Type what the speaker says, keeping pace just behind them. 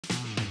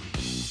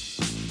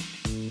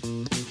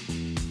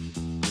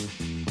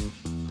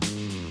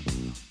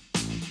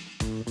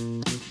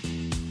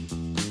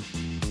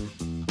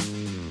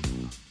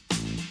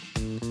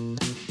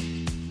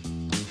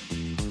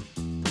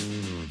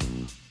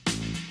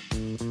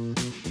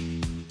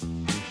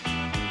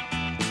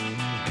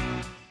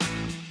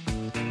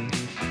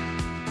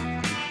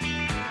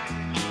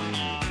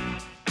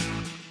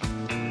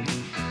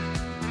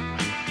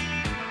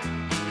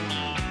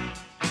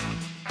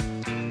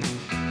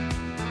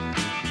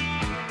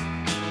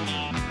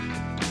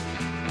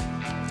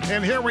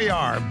And here we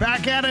are,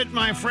 back at it,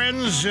 my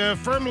friends,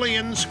 firmly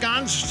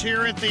ensconced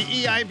here at the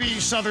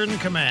EIB Southern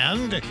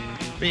Command.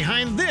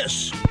 Behind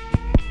this,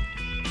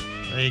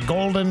 a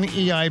golden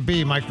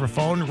EIB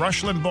microphone.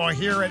 Rush Limbaugh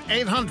here at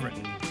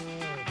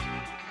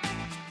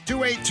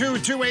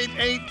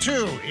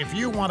 800-282-2882. If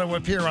you want to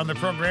appear on the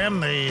program,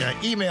 the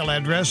email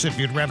address, if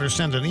you'd rather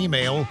send an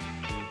email,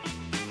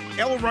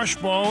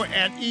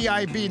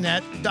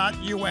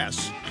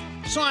 lrushbo@eibnet.us.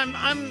 So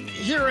I'm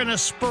here in a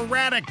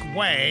sporadic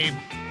way,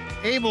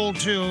 able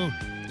to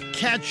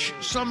catch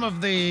some of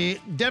the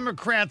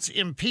Democrats'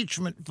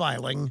 impeachment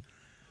filing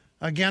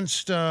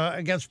against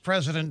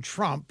President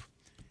Trump,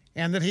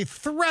 and that he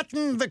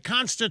threatened the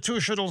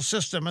constitutional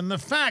system. And the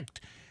fact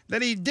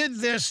that he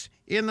did this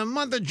in the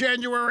month of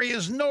January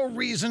is no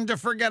reason to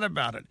forget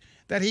about it.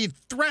 That he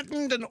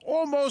threatened and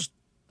almost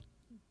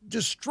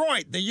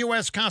destroyed the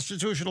U.S.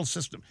 constitutional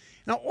system.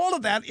 Now, all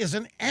of that is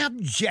an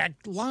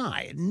abject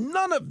lie.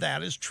 None of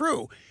that is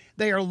true.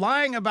 They are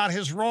lying about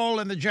his role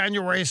in the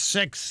January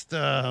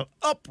 6th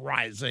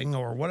uprising,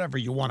 or whatever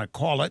you want to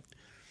call it,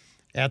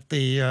 at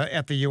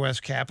the U.S.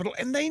 Capitol,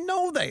 and they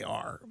know they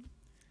are.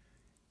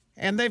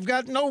 And they've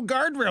got no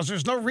guardrails.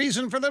 There's no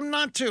reason for them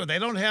not to. They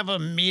don't have a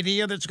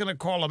media that's going to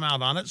call them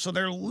out on it. So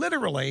they're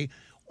literally,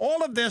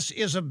 all of this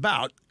is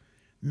about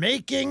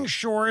making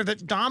sure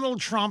that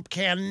Donald Trump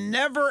can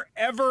never,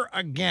 ever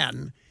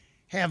again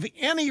have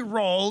any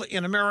role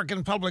in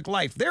American public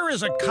life. There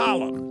is a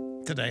column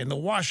today in the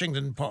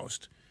Washington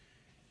Post.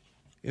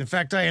 In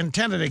fact, I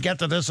intended to get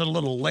to this a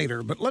little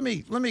later, but let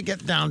me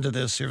get down to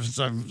this here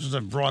since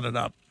I've brought it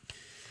up.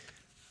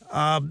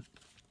 And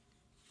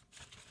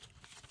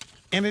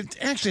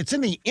it's in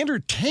the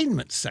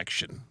entertainment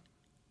section.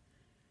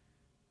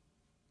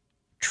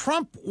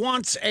 Trump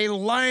wants a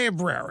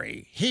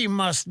library. He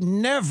must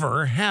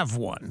never have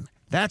one.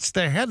 That's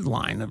the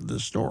headline of the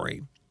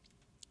story.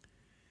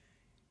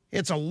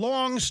 It's a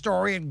long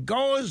story. It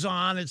goes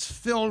on. It's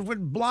filled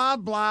with blah,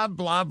 blah,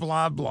 blah,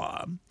 blah,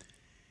 blah.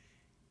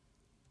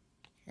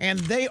 And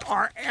they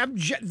are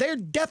they're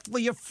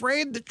deathly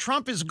afraid that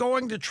Trump is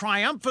going to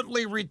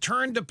triumphantly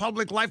return to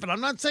public life. And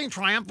I'm not saying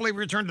triumphantly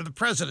return to the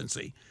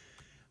presidency,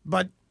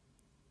 but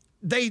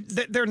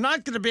they're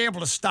not going to be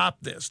able to stop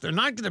this. They're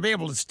not going to be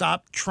able to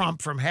stop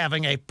Trump from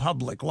having a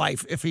public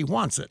life if he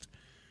wants it.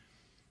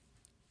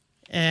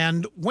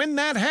 And when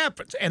that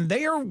happens, and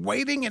they are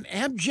waiting in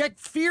abject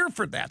fear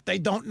for that, they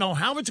don't know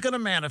how it's going to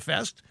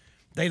manifest.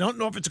 They don't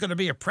know if it's going to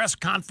be a press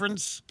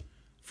conference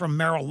from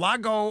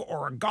Mar-a-Lago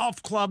or a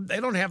golf club. They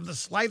don't have the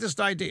slightest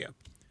idea.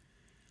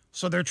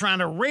 So they're trying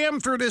to ram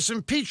through this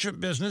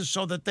impeachment business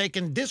so that they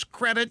can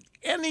discredit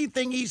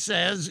anything he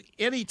says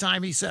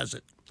anytime he says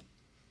it.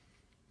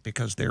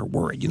 Because they're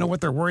worried. You know what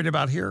they're worried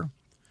about here?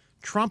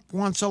 Trump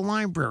wants a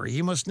library.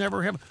 He must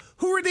never have.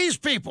 Who are these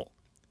people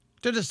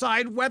to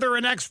decide whether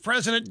an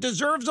ex-president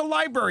deserves a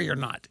library or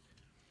not?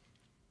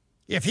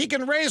 If he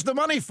can raise the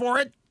money for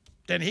it,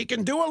 then he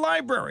can do a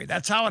library.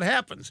 That's how it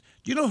happens.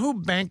 Do you know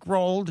who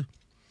bankrolled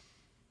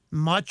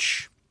many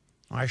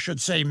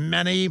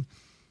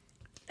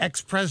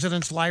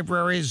ex-presidents'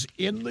 libraries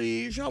in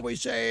the, shall we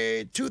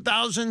say,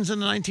 2000s and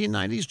the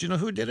 1990s? Do you know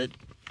who did it?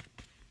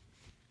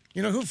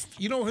 You know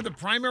who the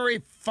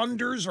primary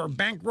funders or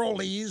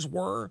bankrollees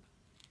were?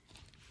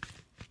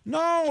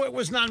 No, it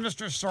was not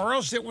Mr.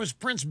 Soros. It was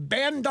Prince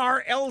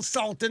Bandar El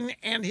Sultan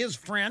and his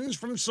friends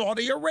from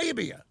Saudi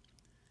Arabia.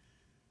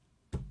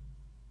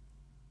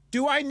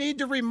 Do I need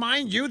to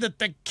remind you that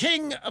the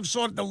king of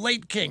Saudi, the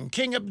late king,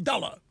 King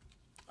Abdullah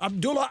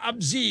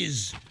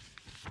Abziz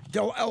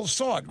El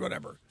Saud,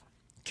 whatever,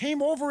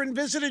 came over and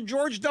visited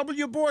George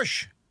W.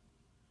 Bush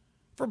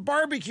for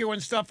barbecue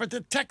and stuff at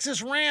the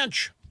Texas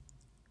Ranch.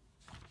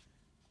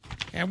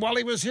 And while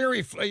he was here,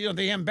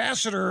 the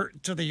ambassador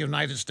to the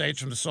United States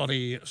from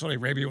Saudi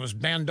Arabia was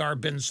Bandar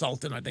bin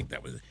Sultan. I think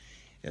that was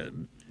his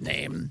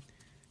name.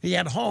 He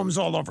had homes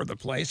all over the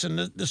place. And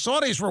the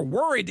Saudis were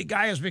worried the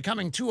guy was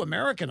becoming too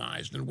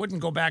Americanized and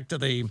wouldn't go back to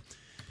the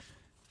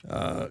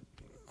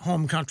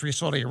home country,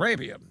 Saudi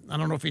Arabia. I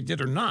don't know if he did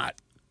or not.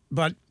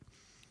 But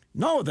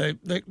no,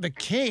 the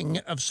king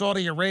of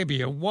Saudi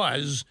Arabia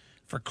was,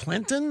 for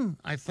Clinton,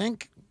 I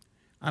think,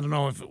 I don't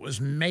know if it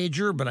was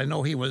major, but I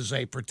know he was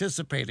a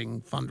participating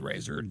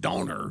fundraiser,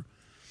 donor.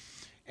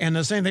 And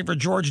the same thing for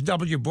George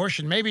W. Bush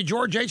and maybe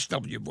George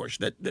H.W. Bush.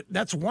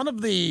 That's one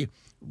of the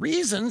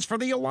reasons for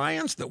the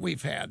alliance that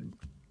we've had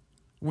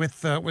with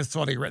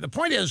Saudi Arabia. The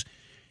point is,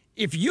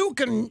 if you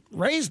can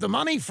raise the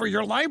money for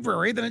your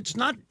library, then it's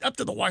not up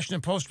to the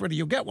Washington Post whether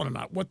you get one or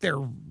not, what they're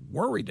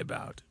worried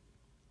about.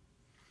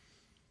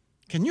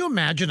 Can you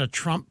imagine a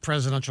Trump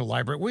presidential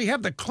library? We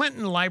have the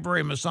Clinton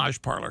Library Massage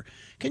Parlor.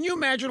 Can you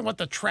imagine what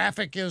the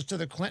traffic is to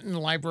the Clinton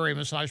Library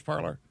Massage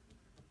Parlor?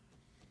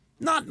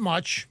 Not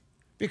much,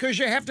 because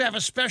you have to have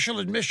a special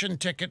admission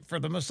ticket for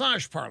the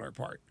massage parlor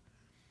part.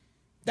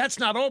 That's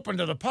not open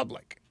to the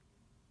public.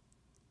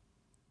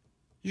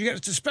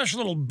 It's a special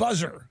little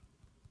buzzer.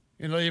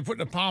 You put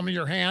in the palm of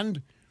your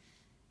hand,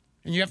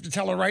 and you have to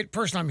tell the right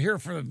person, I'm here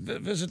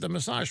visit the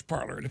massage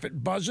parlor. And if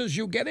it buzzes,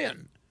 you get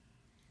in.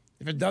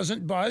 If it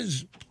doesn't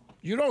buzz,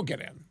 You don't get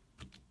in.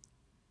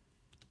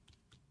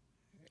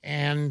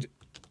 And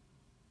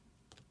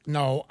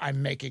no,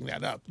 I'm making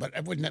that up, but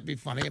wouldn't that be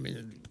funny? I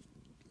mean,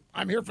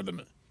 I'm here for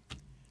the...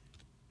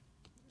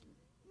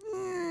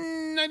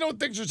 I don't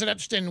think there's an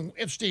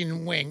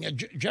Epstein wing.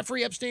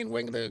 Jeffrey Epstein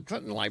wing, the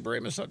Clinton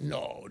Library?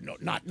 No,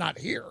 not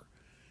here.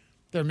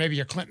 There may be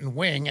a Clinton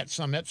wing at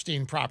some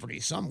Epstein property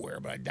somewhere,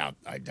 but I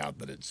doubt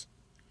that it's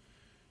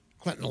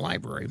Clinton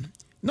Library.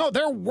 No,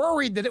 they're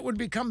worried that it would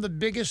become the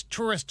biggest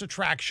tourist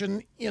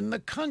attraction in the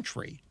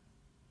country.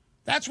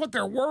 That's what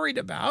they're worried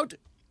about,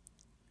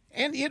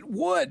 and it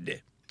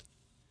would.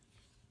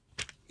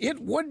 It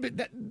would be.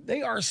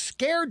 They are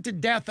scared to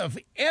death of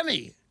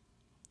any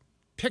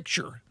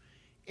picture,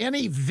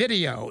 any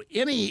video,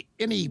 any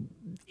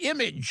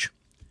image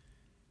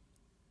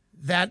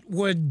that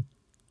would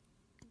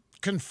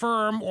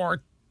confirm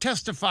or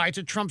testify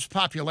to Trump's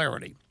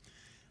popularity,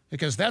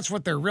 because that's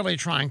what they're really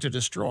trying to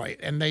destroy.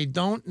 And they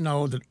don't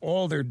know that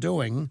all they're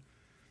doing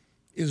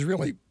is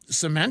really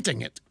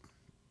cementing it.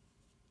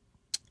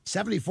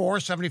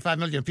 75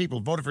 million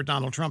people voted for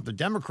Donald Trump. The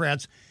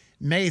Democrats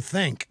may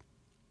think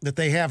that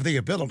they have the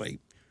ability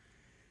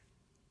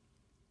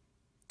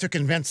to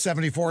convince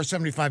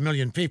 75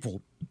 million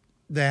people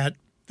that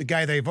the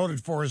guy they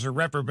voted for is a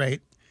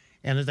reprobate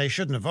and that they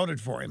shouldn't have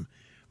voted for him.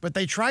 But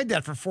they tried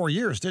that for 4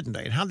 years, didn't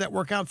they? And how'd that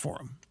work out for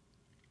them?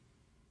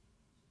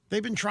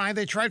 They've been trying.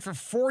 They tried for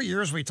 4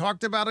 years. We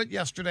talked about it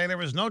yesterday. There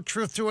was no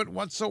truth to it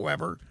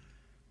whatsoever.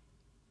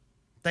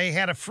 They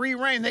had a free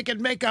rein. They could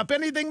make up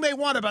anything they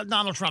want about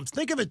Donald Trump.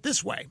 Think of it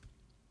this way.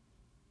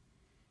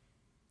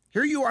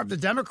 Here you are, the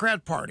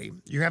Democrat Party.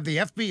 You have the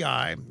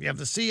FBI. You have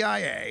the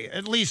CIA.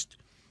 At least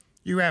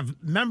you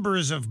have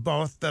members of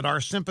both that are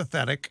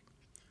sympathetic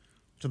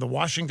to the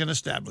Washington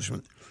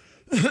establishment.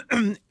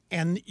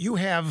 And you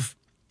have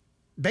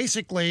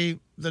basically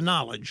the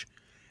knowledge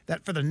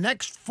that for the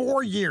next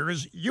 4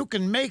 years, you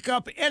can make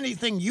up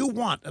anything you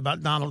want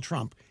about Donald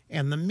Trump,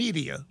 and the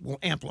media will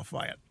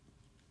amplify it.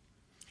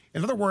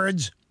 In other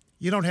words,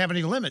 you don't have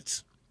any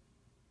limits.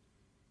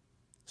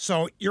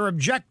 So your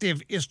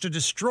objective is to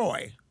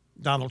destroy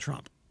Donald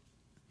Trump.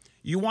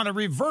 You want to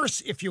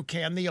reverse, if you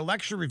can, the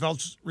election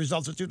results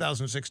of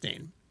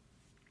 2016.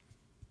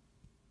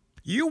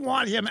 You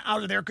want him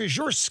out of there because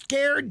you're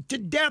scared to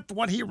death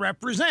what he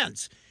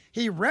represents.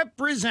 He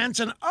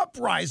represents an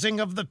uprising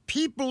of the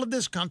people of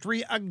this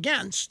country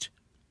against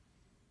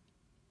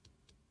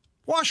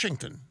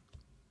Washington,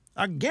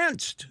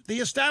 against the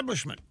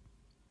establishment.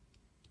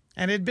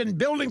 And it had been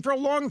building for a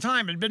long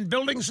time. It had been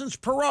building since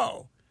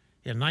Perot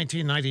in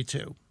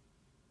 1992.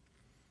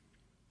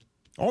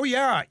 Oh,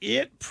 yeah,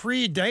 it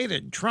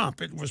predated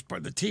Trump. It was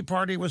the Tea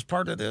Party was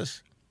part of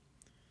this.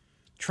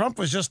 Trump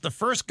was just the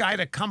first guy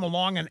to come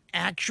along and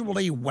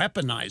actually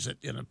weaponize it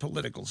in a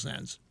political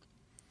sense.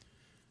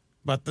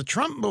 But the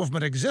Trump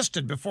movement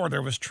existed before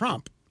there was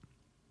Trump.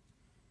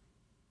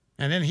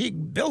 And then he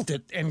built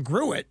it and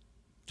grew it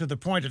to the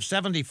point of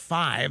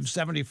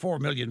 74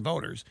 million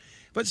voters.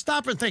 But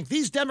stop and think.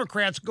 These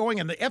Democrats going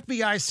in the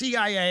FBI,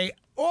 CIA,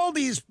 all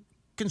these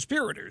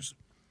conspirators,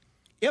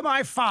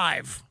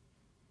 MI5,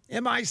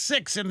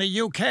 MI6 in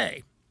the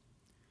UK,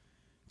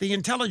 the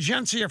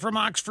intelligentsia from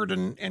Oxford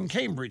and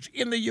Cambridge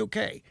in the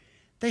UK,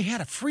 they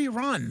had a free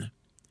run.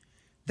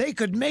 They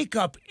could make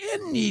up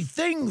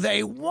anything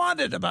they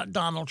wanted about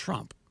Donald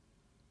Trump.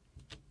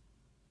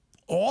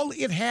 All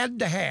it had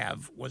to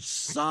have was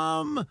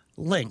some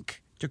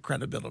link to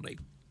credibility.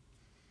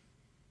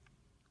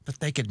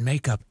 But they could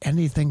make up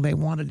anything they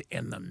wanted,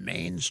 and the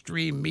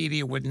mainstream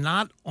media would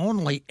not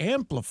only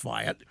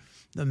amplify it,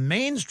 the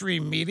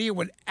mainstream media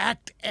would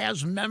act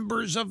as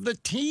members of the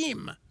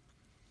team.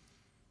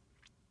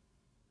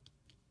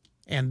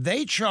 And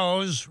they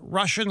chose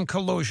Russian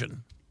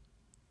collusion.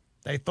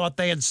 They thought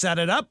they had set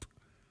it up.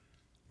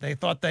 They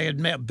thought they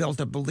had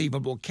built a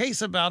believable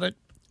case about it,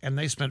 and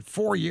they spent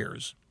 4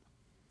 years.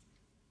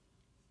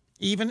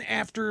 Even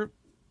after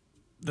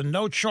the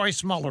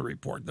no-choice Mueller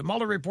report. The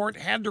Mueller report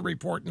had to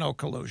report no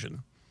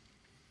collusion.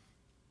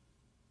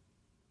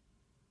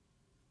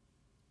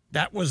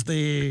 That was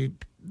the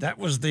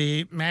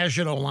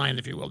Maginot line,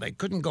 if you will. They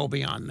couldn't go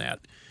beyond that.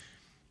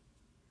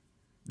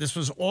 This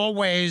was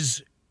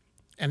always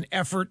an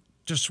effort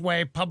to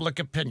sway public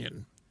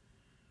opinion.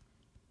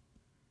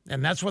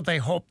 And that's what they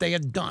hoped they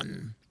had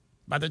done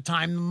by the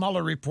time the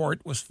Mueller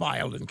report was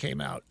filed and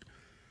came out.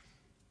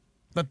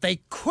 But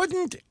they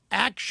couldn't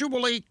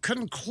actually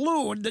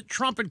conclude that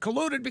Trump had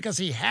colluded because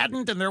he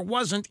hadn't and there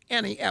wasn't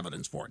any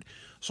evidence for it.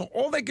 So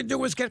all they could do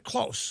was get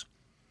close.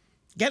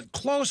 Get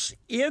close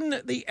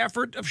in the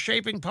effort of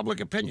shaping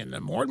public opinion.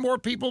 And more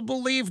people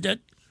believed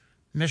it.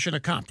 Mission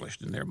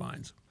accomplished in their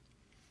minds.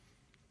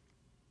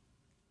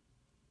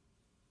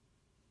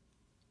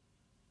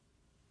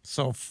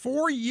 So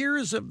 4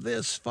 years of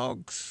this,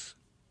 folks,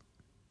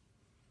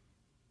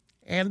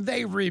 and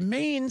they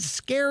remain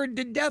scared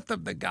to death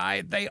of the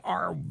guy. They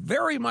are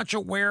very much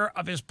aware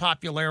of his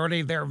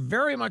popularity. They're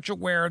very much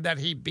aware that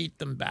he beat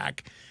them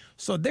back.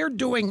 So they're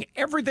doing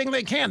everything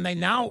they can.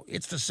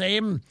 It's the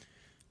same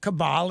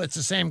cabal. It's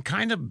the same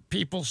kind of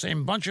people,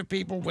 same bunch of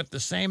people with the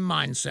same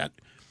mindset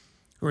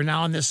who are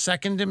now in this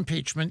second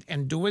impeachment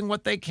and doing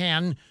what they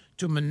can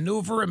to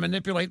maneuver and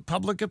manipulate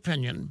public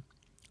opinion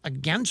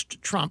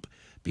against Trump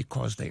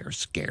because they are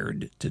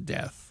scared to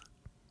death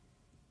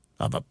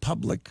of a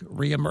public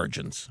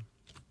reemergence.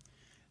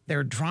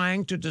 They're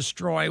trying to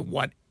destroy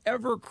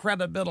whatever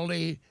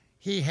credibility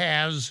he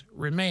has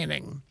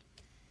remaining.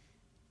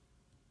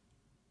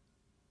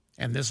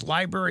 And this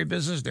library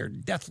business, they're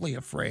deathly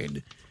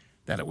afraid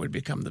that it would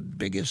become the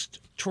biggest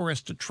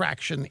tourist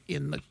attraction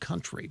in the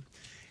country.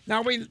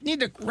 Now, we need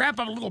to wrap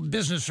up a little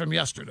business from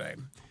yesterday.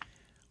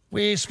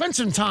 We spent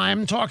some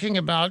time talking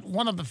about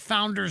one of the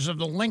founders of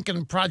the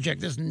Lincoln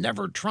Project, this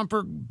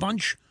never-Trumper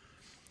bunch,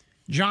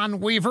 John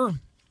Weaver.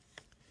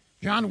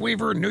 John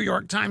Weaver, New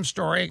York Times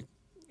story,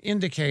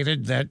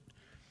 indicated that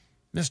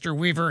Mr.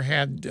 Weaver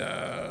had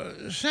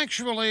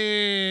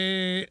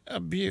sexually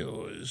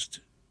abused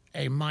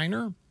a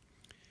minor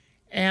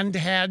and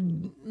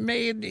had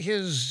made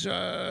his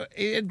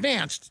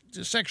advanced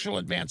sexual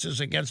advances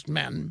against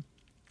men,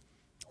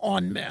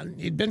 on men.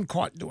 He'd been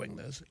caught doing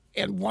this,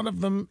 and one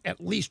of them,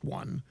 at least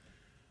one,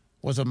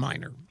 was a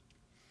minor.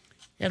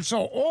 And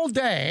so all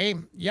day,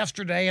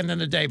 yesterday and then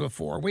the day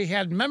before, we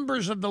had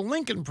members of the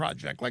Lincoln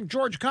Project, like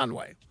George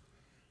Conway,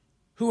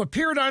 who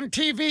appeared on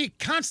TV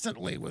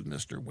constantly with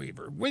Mr.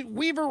 Weaver.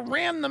 Weaver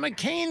ran the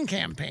McCain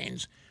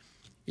campaigns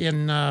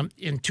in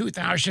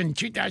 2000,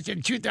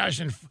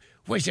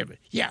 wait a minute,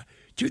 yeah,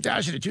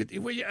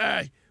 2002,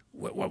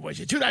 what was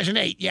it,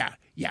 2008, yeah,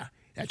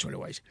 that's what it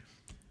was.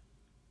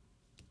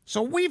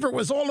 So Weaver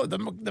was all of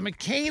them. The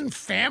McCain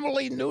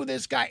family knew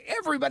this guy.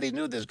 Everybody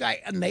knew this guy,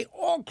 and they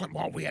all claimed,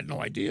 well, we had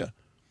no idea.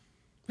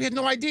 We had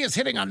no idea he's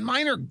hitting on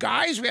minor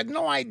guys. We had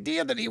no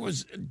idea that he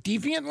was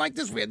deviant like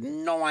this. We had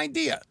no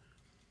idea.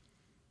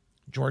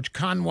 George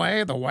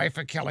Conway, the wife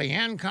of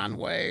Kellyanne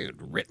Conway,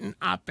 had written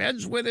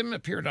op-eds with him,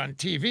 appeared on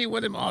TV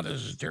with him. Oh,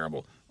 this is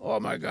terrible.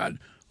 Oh, my God.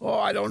 Oh,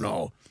 I don't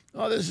know.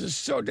 Oh, this is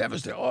so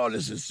devastating. Oh,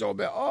 this is so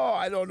bad. Oh,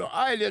 I don't know.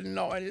 I didn't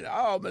know anything.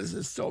 Oh, this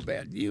is so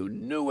bad. You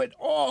knew it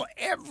all.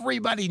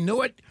 Everybody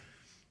knew it.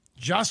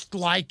 Just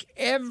like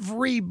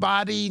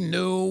everybody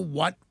knew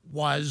what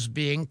was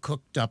being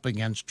cooked up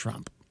against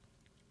Trump.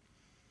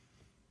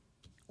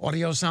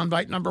 Audio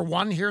soundbite number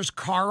one. Here's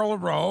Karl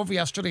Rove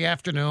yesterday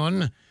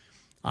afternoon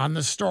on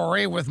the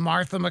story with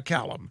Martha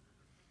McCallum.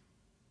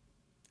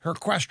 Her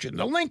question,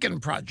 the Lincoln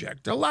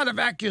Project, a lot of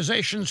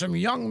accusations from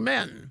young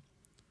men.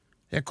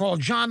 They call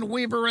John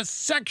Weaver a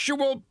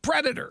sexual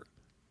predator.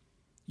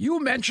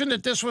 You mentioned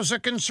that this was a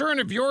concern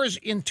of yours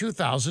in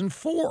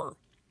 2004.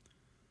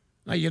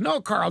 Now, you know,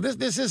 Karl,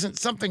 this isn't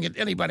something that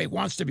anybody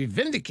wants to be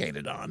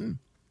vindicated on.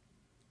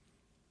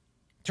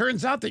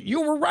 Turns out that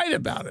you were right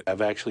about it.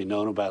 I've actually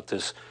known about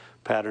this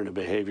pattern of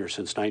behavior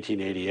since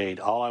 1988.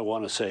 All I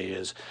want to say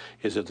is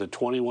that the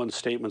 21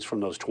 statements from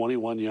those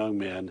 21 young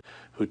men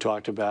who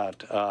talked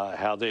about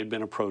how they'd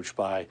been approached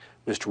by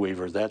Mr.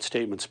 Weaver, that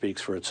statement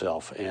speaks for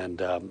itself,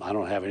 and I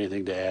don't have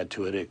anything to add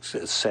to it. It's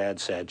a sad,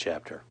 sad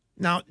chapter.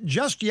 Now,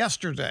 just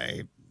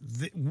yesterday,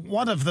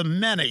 one of the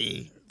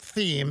many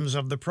themes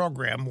of the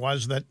program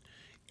was that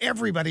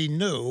everybody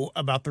knew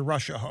about the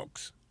Russia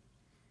hoax.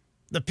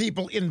 The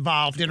people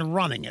involved in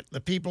running it,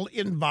 the people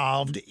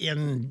involved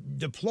in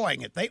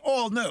deploying it, they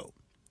all knew.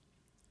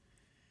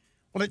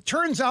 Well, it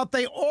turns out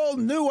they all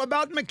knew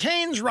about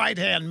McCain's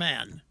right-hand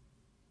man.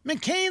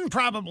 McCain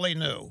probably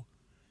knew.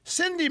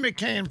 Cindy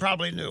McCain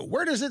probably knew.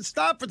 Where does it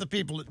stop for the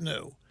people that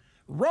knew?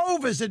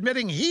 Rove is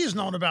admitting he's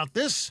known about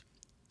this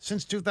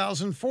since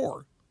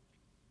 2004.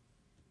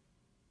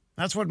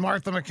 That's what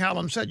Martha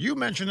McCallum said. You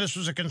mentioned this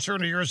was a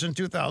concern of yours in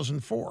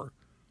 2004.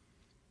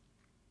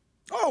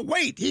 Oh,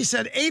 wait, he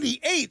said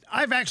 88.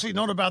 I've actually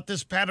known about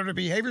this pattern of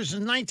behavior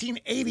since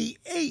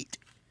 1988.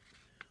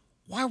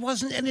 Why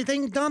wasn't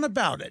anything done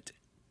about it?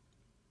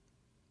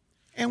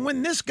 And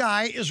when this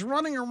guy is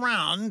running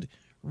around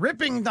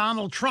ripping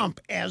Donald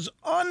Trump as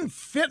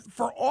unfit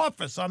for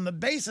office on the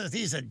basis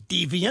he's a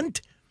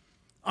deviant,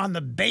 on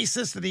the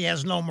basis that he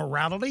has no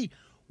morality,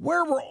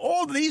 where were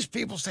all these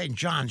people saying,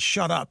 John,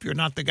 shut up, you're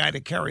not the guy to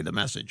carry the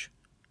message?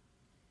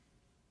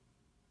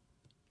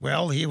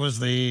 Well, he was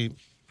the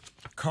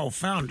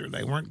co-founder.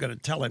 They weren't going to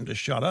tell him to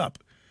shut up.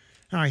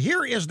 Now,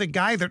 here is the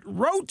guy that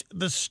wrote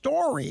the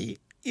story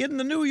in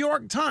the New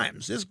York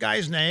Times. This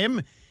guy's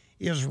name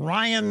is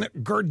Ryan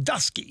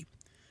Gerdusky,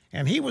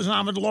 and he was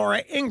on with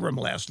Laura Ingraham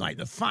last night,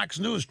 the Fox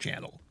News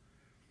channel.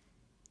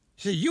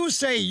 See, you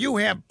say you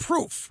have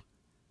proof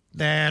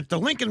that the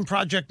Lincoln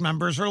Project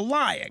members are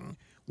lying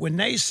when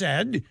they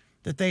said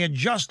that they had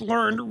just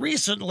learned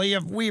recently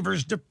of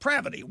Weaver's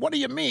depravity. What do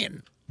you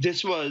mean?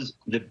 This was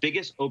the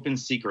biggest open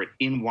secret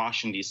in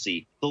Washington,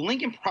 D.C. The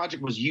Lincoln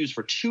Project was used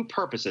for two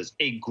purposes: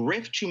 a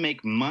grift to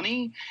make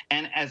money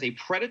and as a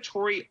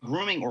predatory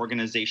grooming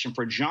organization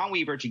for John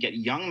Weaver to get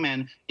young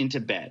men into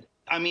bed.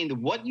 I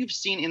mean, what you've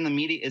seen in the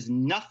media is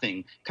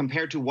nothing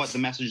compared to what the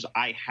messages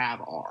I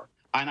have are.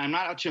 and I'm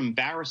not out to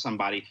embarrass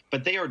somebody,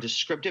 but they are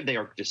descriptive. They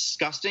are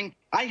disgusting.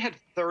 I had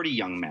 30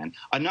 young men.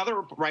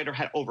 Another writer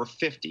had over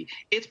 50.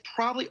 It's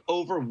probably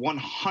over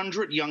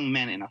 100 young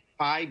men in a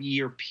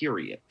 5-year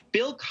period.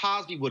 Bill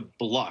Cosby would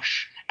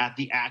blush at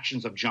the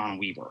actions of John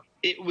Weaver.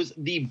 It was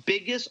the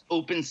biggest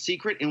open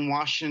secret in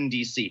Washington,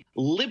 D.C.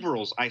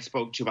 Liberals I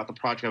spoke to about the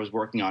project I was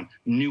working on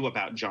knew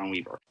about John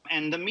Weaver.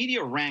 And the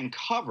media ran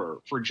cover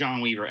for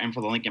John Weaver and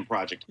for the Lincoln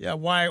Project. Yeah,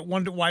 why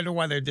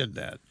they did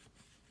that?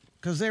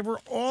 Because they were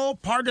all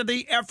part of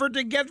the effort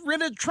to get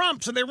rid of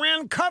Trump, so they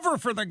ran cover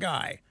for the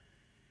guy.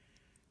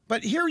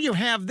 But here you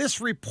have this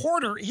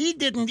reporter. He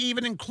didn't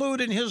even include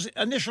in his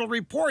initial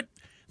report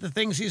the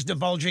things he's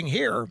divulging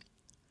here.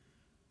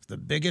 The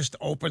biggest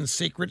open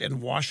secret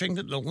in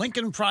Washington, the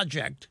Lincoln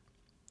Project.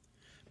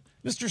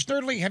 Mr.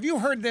 Sturdley, have you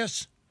heard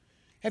this?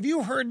 Have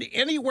you heard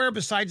anywhere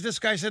besides this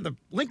guy said the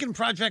Lincoln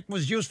Project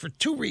was used for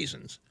 2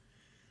 reasons?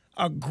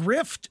 A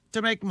grift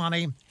to make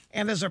money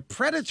and as a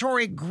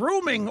predatory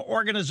grooming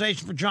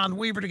organization for John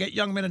Weaver to get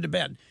young men into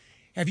bed.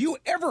 Have you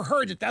ever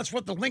heard that that's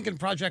what the Lincoln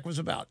Project was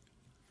about?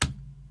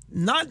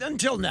 Not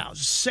until now.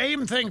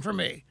 Same thing for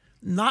me.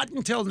 Not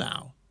until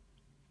now.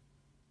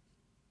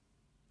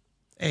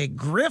 A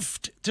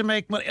grift to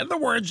make money. In other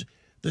words,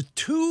 the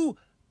 2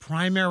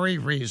 primary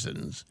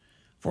reasons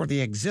for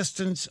the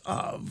existence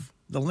of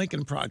the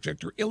Lincoln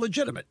Project are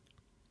illegitimate.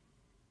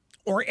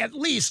 Or at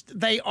least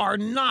they are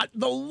not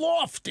the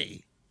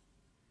lofty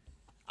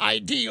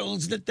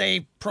ideals that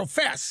they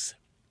profess.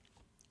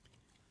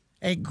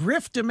 A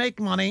grift to make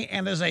money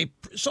and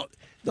so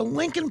the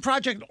Lincoln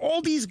Project,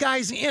 all these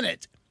guys in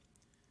it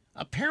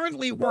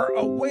apparently were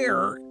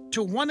aware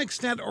to one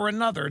extent or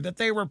another that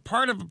they were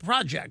part of a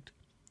project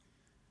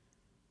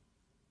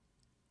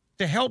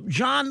to help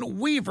John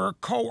Weaver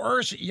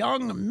coerce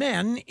young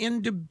men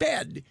into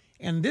bed.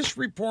 And this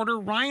reporter,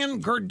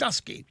 Ryan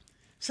Gerdusky,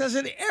 says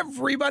that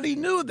everybody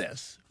knew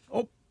this.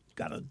 Oh,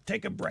 got to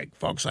take a break,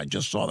 folks. I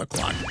just saw the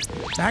clock.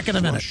 Back in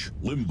a minute. Rush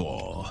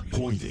Limbaugh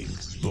pointing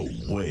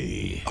the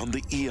way on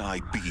the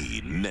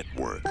EIB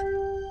network.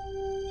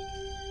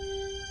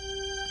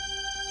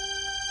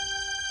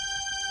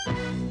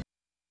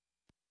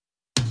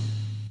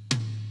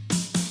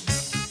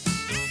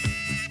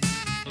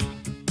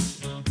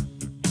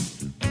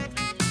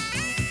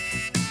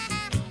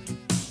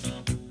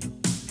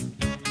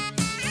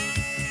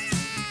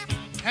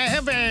 I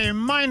have a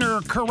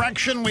minor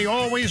correction. We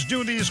always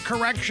do these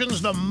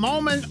corrections the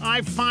moment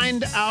I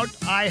find out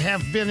I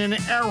have been in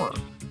error.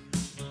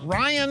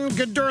 Ryan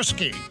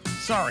Gerdusky,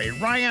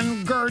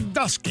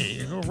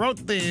 who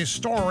wrote the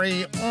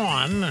story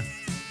on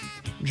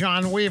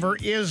John Weaver,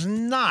 is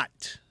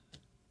not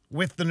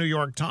with the New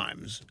York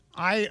Times.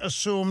 I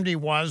assumed he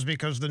was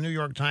because the New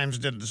York Times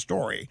did the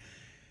story.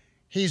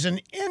 He's an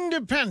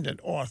independent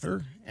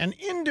author, an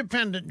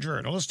independent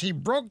journalist. He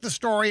broke the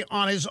story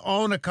on his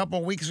own a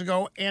couple weeks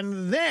ago,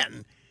 and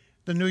then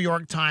the New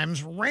York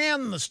Times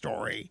ran the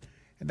story.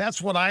 And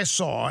that's what I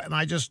saw, and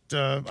I just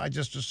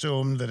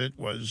assumed that it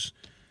was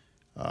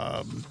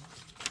that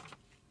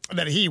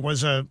he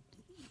was a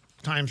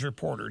Times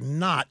reporter.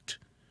 Not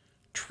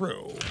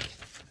true.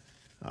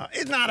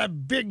 It's not a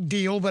big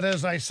deal, but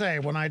as I say,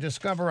 when I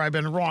discover I've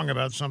been wrong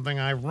about something,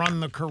 I run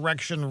the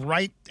correction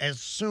right as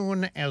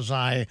soon as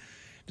I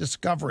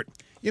discover it.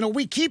 You know,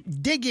 we keep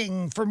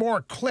digging for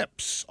more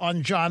clips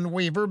on John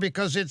Weaver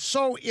because it's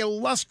so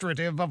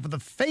illustrative of the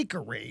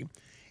fakery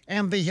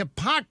and the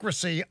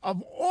hypocrisy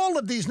of all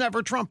of these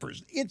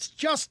never-Trumpers. It's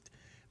just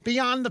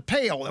beyond the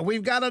pale. And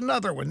we've got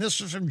another one.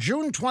 This is from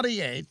June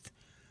 28th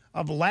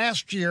of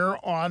last year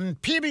on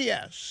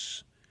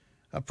PBS,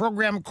 a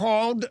program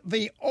called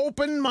The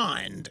Open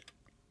Mind.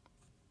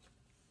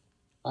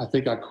 I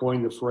think I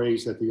coined the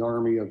phrase that the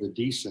army of the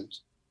decent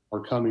are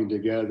coming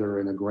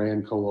together in a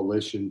grand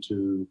coalition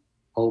to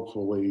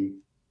hopefully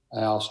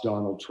oust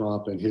Donald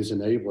Trump and his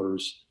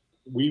enablers.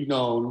 We've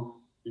known,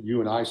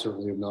 you and I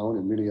certainly have known,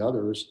 and many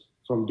others,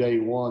 from day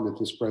one that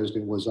this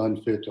president was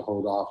unfit to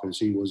hold office.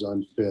 He was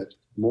unfit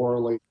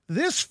morally.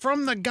 This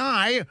from the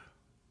guy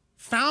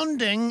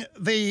founding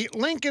the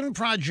Lincoln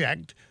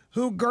Project,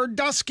 who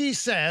Gerdusky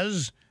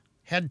says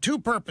had 2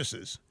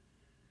 purposes: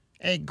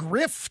 a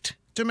grift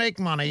to make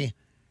money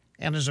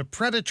and as a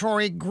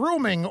predatory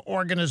grooming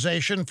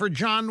organization for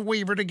John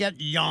Weaver to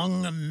get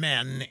young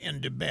men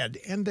into bed,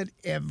 and that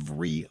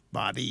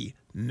everybody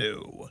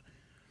knew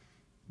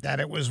that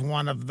it was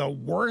one of the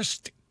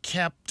worst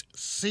kept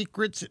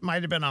secrets. It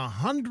might have been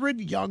 100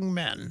 young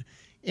men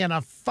in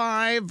a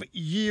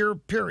 5-year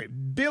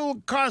period.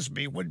 Bill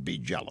Cosby would be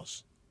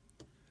jealous.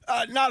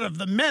 Not of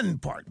the men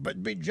part,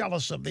 but be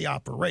jealous of the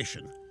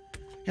operation.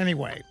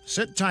 Anyway,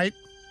 sit tight.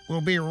 We'll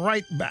be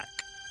right back.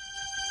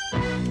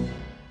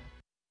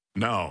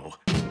 Now,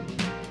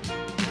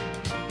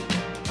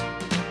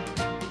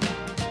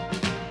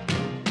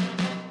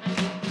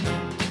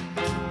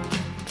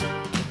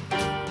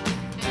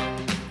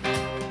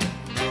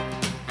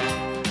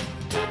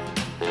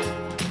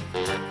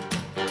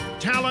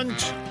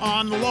 talent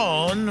on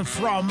loan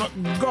from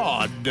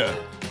God.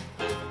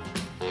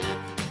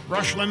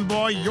 Rush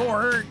Limbaugh,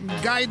 your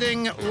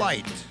guiding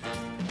light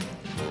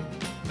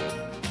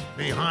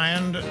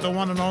behind the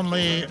one and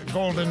only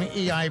golden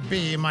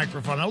EIB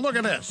microphone. Now look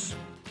at this.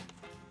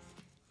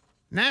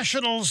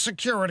 National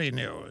security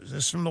news.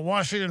 This is from the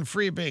Washington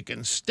Free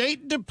Beacon.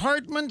 State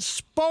Department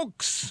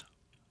spokesperson.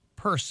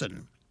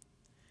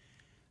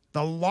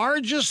 The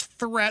largest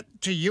threat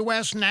to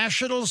U.S.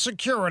 national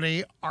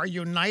security are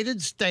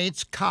United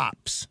States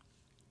cops.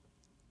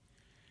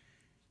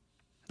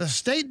 The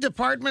State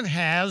Department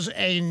has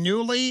a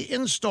newly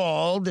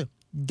installed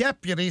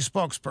deputy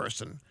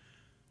spokesperson.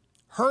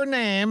 Her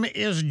name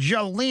is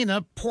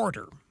Jelena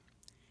Porter.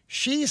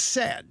 She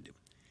said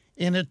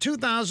in a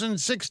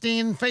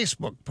 2016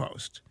 Facebook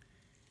post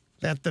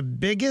that the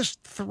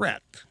biggest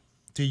threat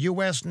to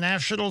U.S.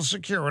 national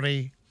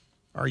security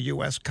are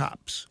U.S.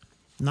 cops.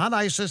 Not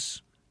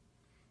ISIS,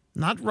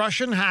 not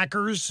Russian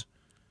hackers,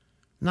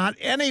 not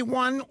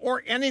anyone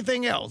or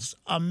anything else.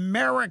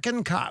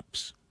 American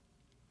cops.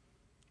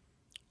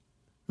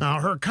 Now,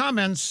 her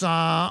comments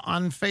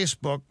on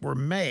Facebook were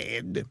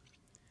made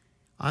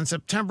on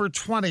September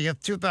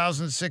 20th,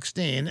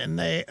 2016, and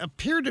they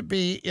appear to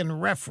be in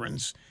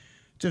reference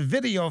to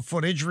video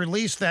footage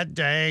released that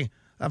day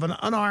of an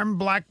unarmed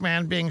black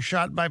man being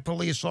shot by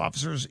police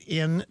officers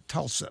in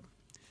Tulsa.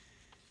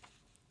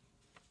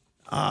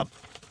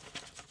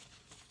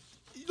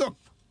 Look,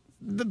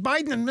 the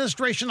Biden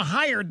administration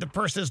hired the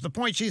person, is the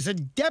point. She's a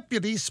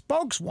deputy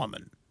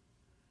spokeswoman.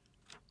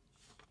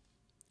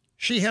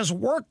 She has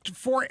worked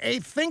for a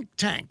think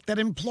tank that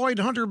employed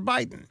Hunter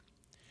Biden.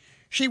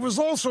 She was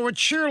also a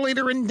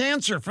cheerleader and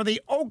dancer for the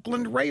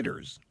Oakland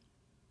Raiders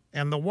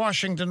and the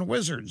Washington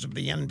Wizards of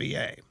the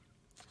NBA.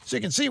 So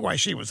you can see why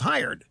she was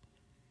hired.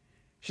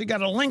 She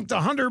got a link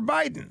to Hunter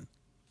Biden.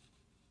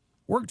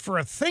 Worked for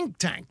a think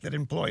tank that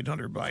employed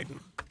Hunter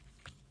Biden.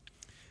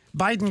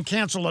 Biden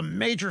canceled a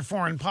major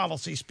foreign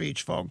policy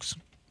speech, folks.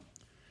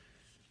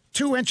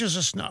 2 inches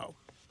of snow.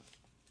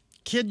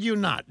 Kid you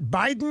not.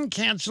 Biden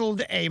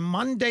canceled a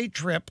Monday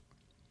trip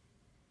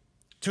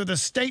to the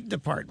State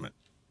Department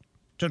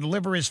to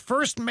deliver his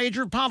first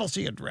major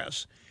policy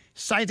address,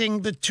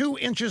 citing the 2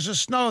 inches of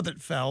snow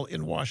that fell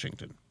in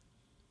Washington.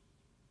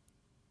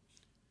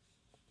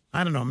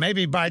 I don't know,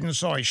 maybe Biden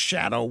saw his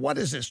shadow. What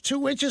is this?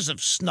 2 inches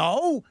of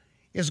snow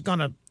is going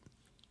to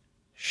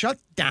shut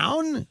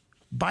down?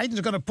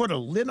 Biden's going to put a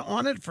lid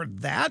on it for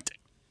that?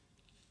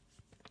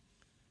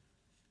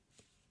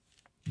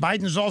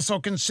 Biden's also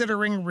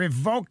considering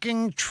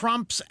revoking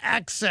Trump's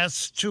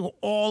access to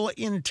all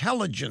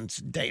intelligence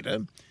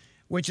data,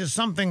 which is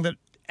something that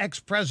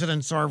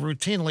ex-presidents are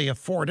routinely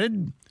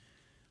afforded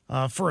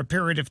for a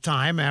period of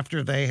time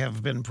after they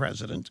have been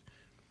president.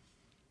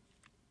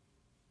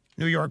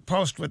 New York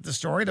Post with the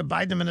story, the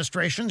Biden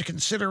administration is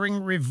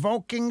considering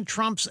revoking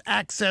Trump's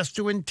access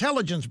to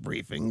intelligence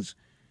briefings.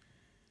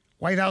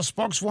 White House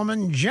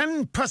spokeswoman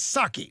Jen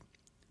Psaki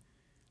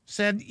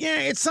said,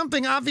 yeah, it's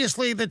something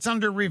obviously that's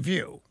under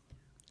review.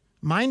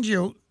 Mind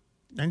you,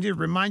 I need to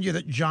remind you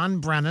that John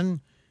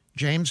Brennan,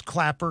 James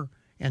Clapper,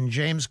 and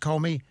James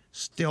Comey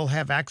still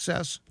have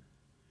access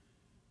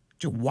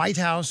to White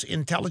House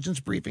intelligence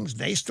briefings.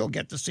 They still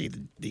get to see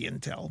the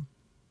intel.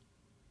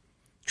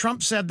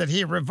 Trump said that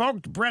he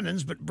revoked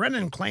Brennan's, but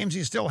Brennan claims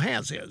he still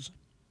has his.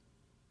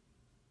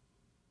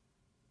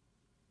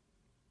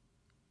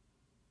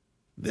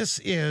 This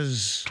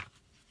is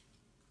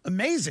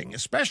amazing,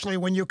 especially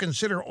when you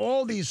consider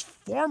all these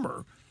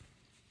former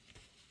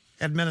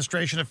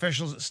administration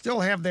officials that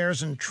still have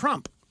theirs, and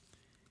Trump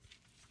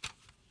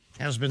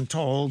has been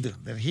told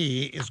that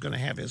he is going to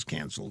have his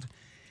canceled.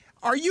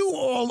 Are you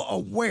all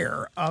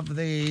aware of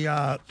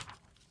the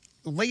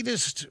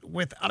latest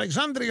with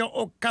Alexandria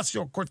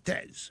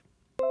Ocasio-Cortez?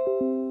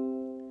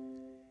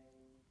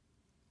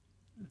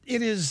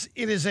 It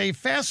is a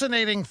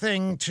fascinating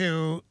thing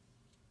to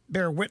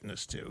bear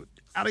witness to.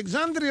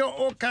 Alexandria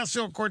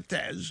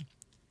Ocasio-Cortez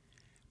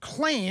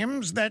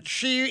claims that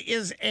she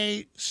is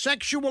a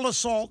sexual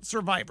assault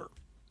survivor.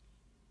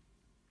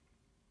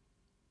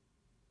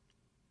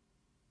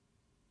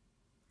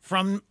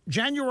 From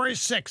January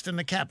 6th in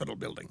the Capitol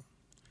building,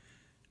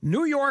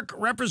 New York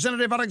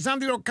Representative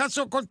Alexandria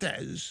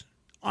Ocasio-Cortez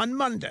on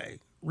Monday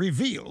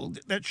revealed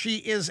that she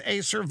is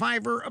a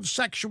survivor of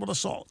sexual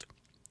assault.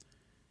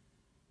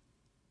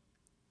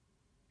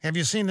 Have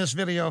you seen this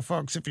video,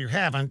 folks? If you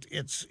haven't,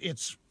 it's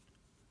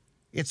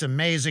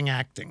amazing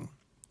acting.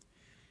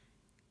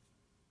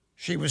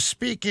 She was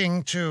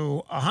speaking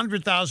to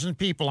 100,000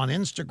 people on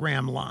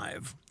Instagram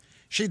Live.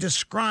 She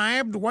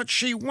described what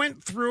she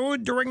went through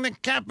during the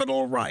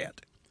Capitol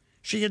riot.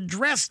 She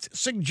addressed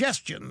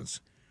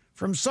suggestions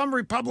from some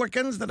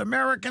Republicans that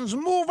Americans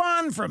move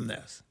on from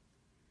this.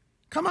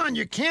 Come on,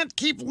 you can't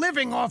keep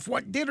living off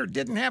what did or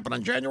didn't happen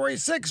on January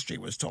 6th, she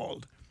was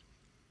told.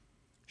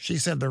 She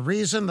said, the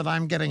reason that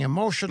I'm getting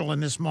emotional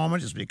in this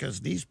moment is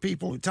because these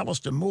people who tell us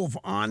to move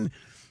on,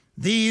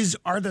 these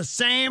are the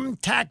same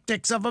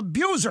tactics of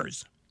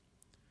abusers.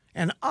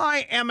 And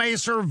I am a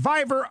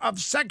survivor of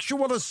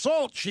sexual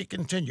assault, she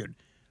continued,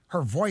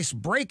 her voice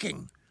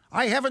breaking.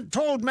 I haven't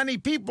told many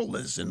people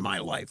this in my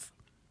life.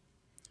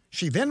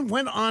 She then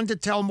went on to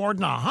tell more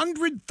than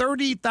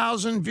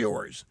 130,000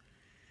 viewers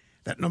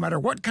that no matter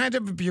what kind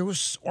of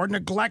abuse or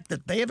neglect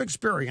that they have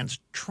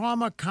experienced,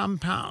 trauma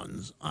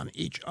compounds on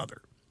each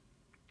other.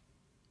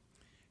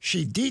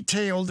 She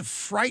detailed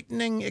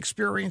frightening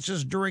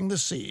experiences during the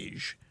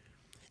siege,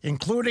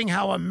 including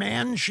how a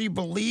man she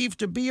believed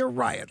to be a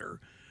rioter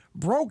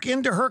broke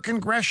into her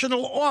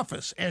congressional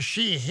office as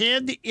she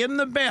hid in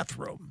the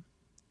bathroom.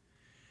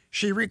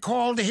 She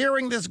recalled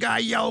hearing this guy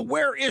yell,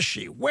 "Where is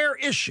she? Where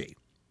is she?"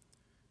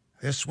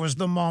 This was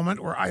the moment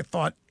where I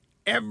thought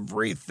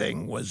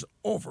everything was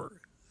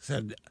over,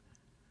 said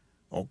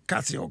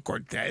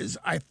Ocasio-Cortez.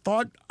 I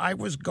thought I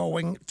was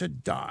going to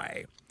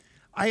die.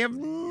 I have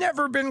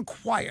never been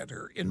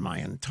quieter in my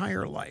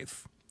entire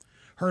life.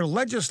 Her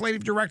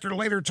legislative director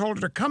later told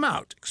her to come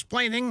out,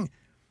 explaining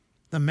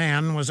the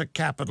man was a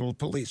Capitol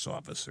Police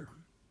officer.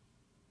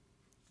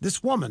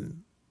 This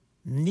woman,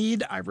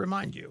 need I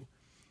remind you,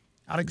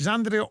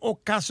 Alexandria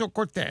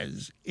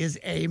Ocasio-Cortez, is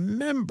a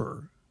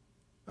member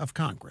of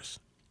Congress.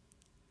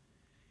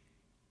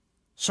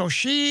 So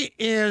she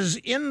is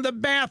in the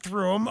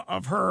bathroom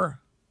of her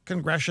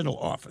congressional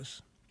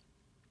office.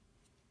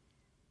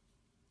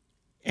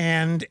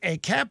 And a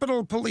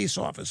Capitol Police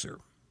officer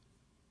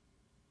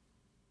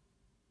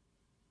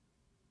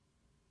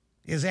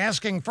is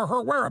asking for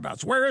her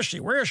whereabouts. Where is she?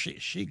 Where is she?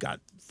 She got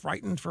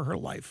frightened for her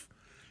life.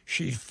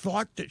 She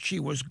thought that she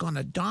was going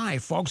to die,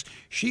 folks.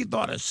 She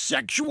thought a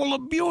sexual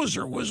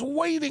abuser was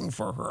waiting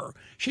for her.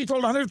 She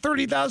told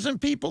 130,000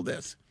 people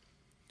this.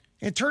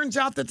 It turns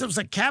out that there was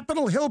a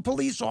Capitol Hill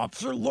police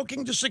officer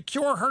looking to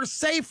secure her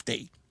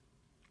safety.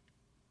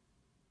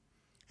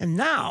 And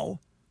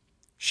now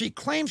she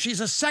claims she's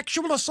a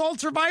sexual assault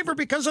survivor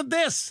because of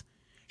this.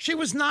 She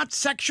was not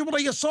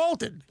sexually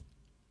assaulted.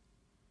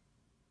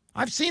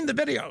 I've seen the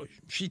video.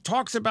 She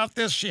talks about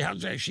this.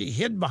 She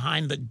hid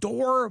behind the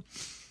door.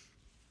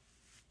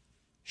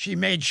 She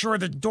made sure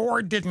the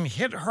door didn't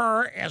hit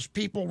her as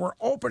people were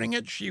opening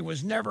it. She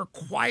was never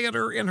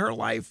quieter in her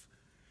life.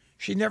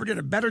 She never did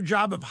a better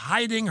job of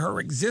hiding her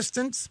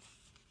existence.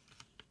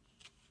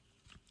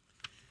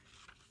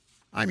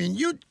 I mean,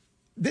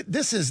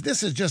 this is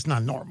just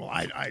not normal.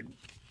 I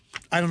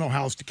don't know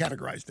how else to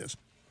categorize this.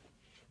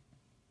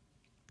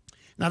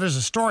 Now, there's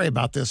a story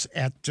about this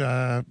at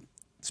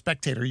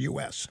Spectator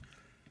US,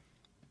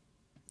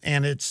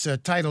 and it's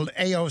titled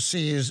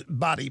AOC's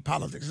Body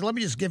Politics. Let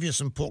me just give you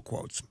some pull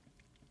quotes.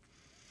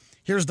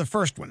 Here's the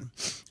first one.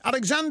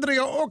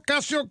 Alexandria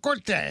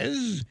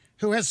Ocasio-Cortez,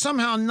 who has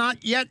somehow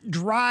not yet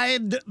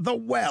dried the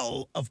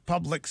well of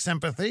public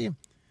sympathy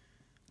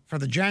for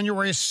the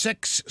January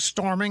 6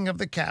 storming of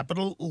the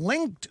Capitol,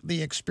 linked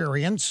the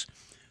experience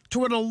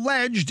to an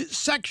alleged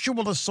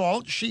sexual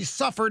assault she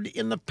suffered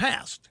in the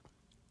past.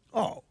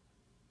 Oh,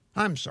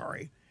 I'm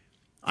sorry.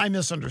 I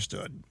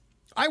misunderstood.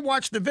 I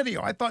watched the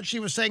video. I thought she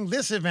was saying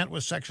this event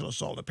was sexual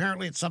assault.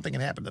 Apparently, it's something that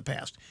happened in the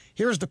past.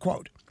 Here's the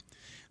quote.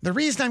 The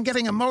reason I'm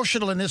getting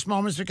emotional in this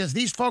moment is because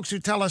these folks who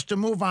tell us to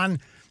move on,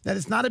 that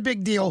it's not a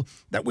big deal,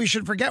 that we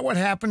should forget what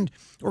happened,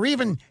 or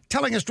even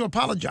telling us to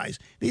apologize.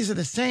 These are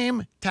the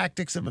same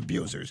tactics of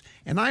abusers.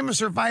 And I'm a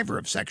survivor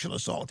of sexual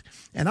assault.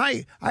 And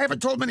I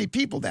haven't told many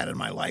people that in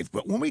my life,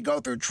 but when we go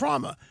through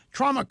trauma,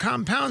 trauma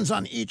compounds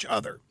on each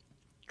other.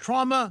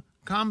 Trauma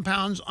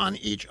compounds on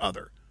each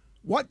other.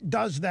 What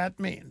does that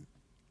mean?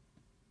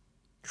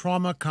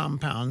 Trauma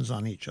compounds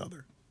on each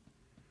other.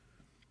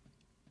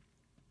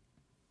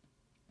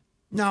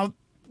 Now,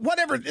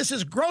 whatever, this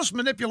is gross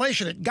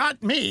manipulation. It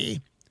got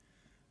me.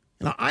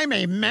 You know, I'm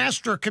a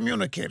master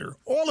communicator.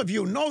 All of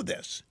you know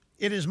this.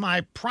 It is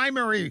my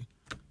primary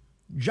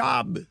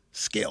job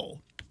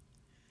skill.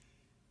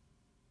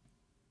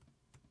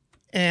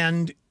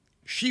 And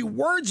she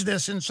words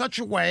this in such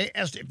a way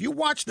as to, if you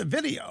watch the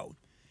video,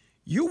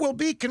 you will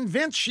be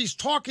convinced she's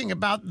talking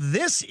about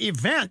this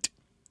event.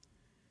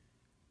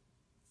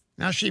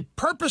 Now, she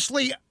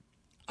purposely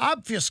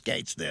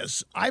obfuscates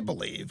this, I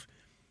believe,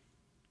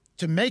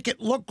 to make it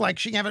look like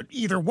she can have it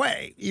either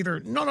way. Either,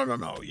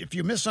 no. If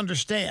you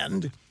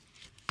misunderstand,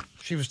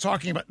 she was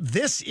talking about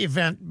this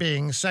event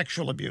being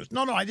sexual abuse.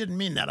 No, I didn't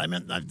mean that. I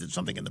meant I did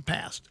something in the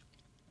past.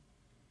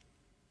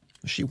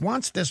 She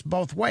wants this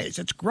both ways.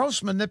 It's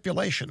gross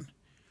manipulation,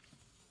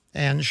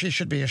 and she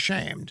should be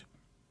ashamed.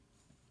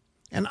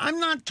 And I'm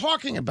not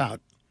talking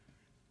about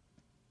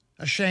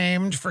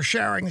ashamed for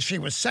sharing she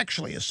was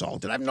sexually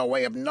assaulted. I have no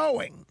way of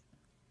knowing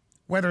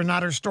whether or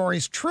not her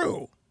story's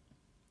true.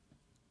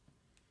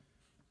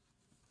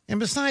 And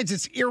besides,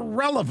 it's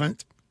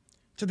irrelevant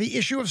to the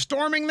issue of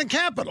storming the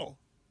Capitol.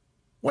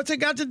 What's it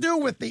got to do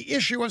with the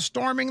issue of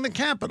storming the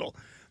Capitol?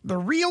 The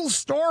real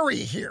story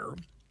here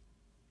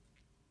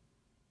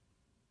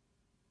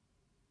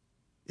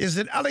is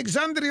that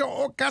Alexandria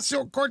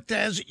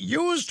Ocasio-Cortez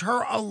used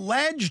her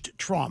alleged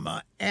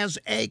trauma as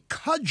a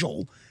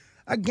cudgel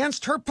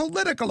against her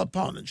political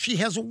opponent. She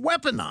has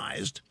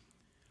weaponized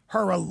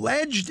her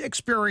alleged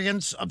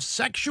experience of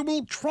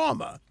sexual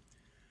trauma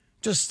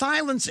to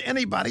silence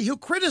anybody who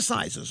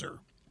criticizes her.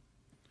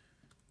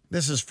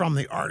 This is from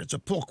the art. It's a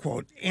pull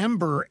quote.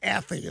 Amber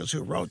Athey is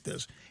who wrote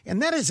this.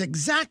 And that is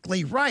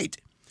exactly right.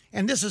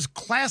 And this is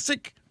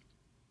classic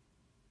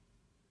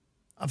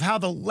of how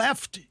the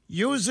left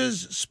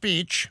uses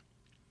speech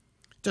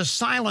to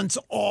silence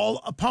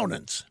all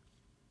opponents.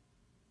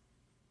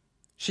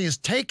 She has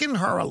taken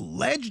her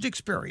alleged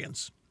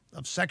experience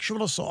of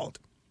sexual assault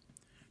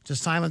to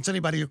silence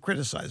anybody who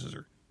criticizes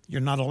her.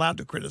 You're not allowed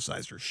to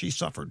criticize her. She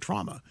suffered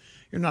trauma.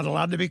 You're not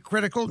allowed to be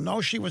critical.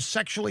 No, she was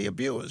sexually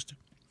abused.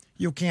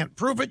 You can't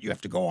prove it. You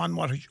have to go on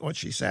what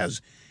she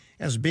says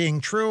as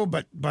being true,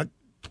 but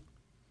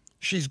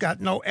she's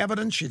got no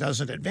evidence. She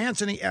doesn't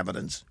advance any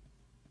evidence.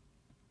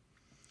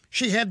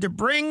 She had to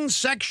bring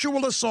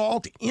sexual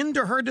assault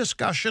into her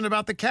discussion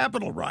about the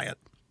Capitol riot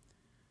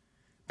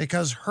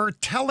because her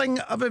telling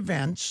of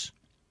events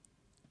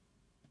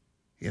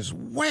is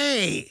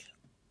way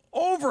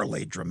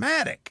overly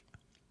dramatic.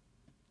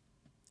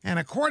 And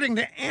according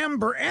to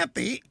Amber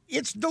Athey,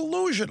 it's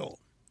delusional.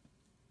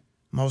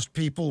 Most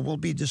people will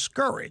be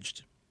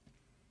discouraged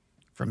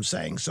from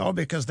saying so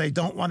because they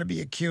don't want to be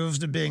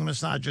accused of being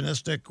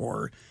misogynistic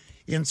or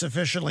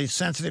insufficiently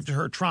sensitive to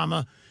her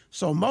trauma.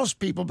 So most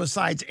people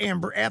besides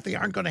Amber Athey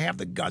aren't going to have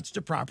the guts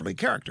to properly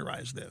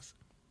characterize this.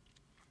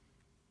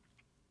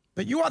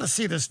 But you ought to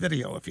see this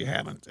video if you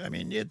haven't. I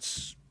mean,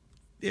 it's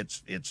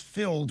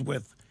filled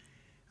with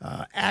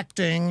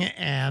acting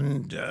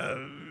and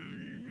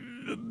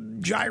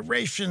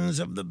gyrations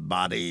of the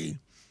body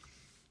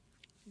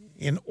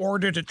in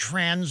order to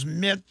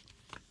transmit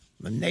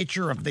the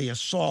nature of the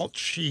assault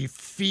she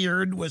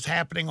feared was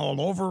happening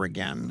all over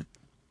again.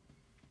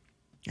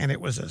 And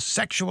it was a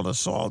sexual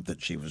assault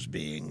that she was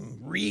being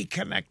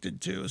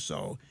reconnected to.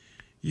 So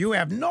you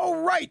have no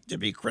right to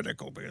be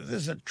critical because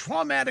this is a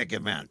traumatic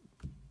event,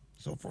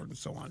 so forth and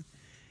so on.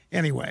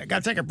 Anyway, I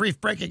got to take a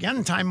brief break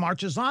again. Time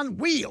marches on.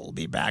 We'll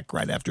be back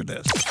right after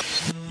this.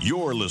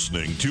 You're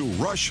listening to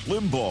Rush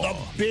Limbaugh.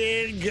 The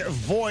big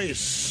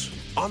voice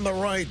on the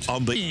right.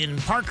 In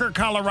Parker,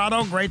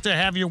 Colorado. Great to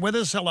have you with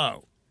us.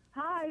 Hello.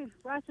 Hi,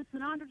 Rush. It's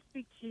an honor to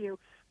speak to you.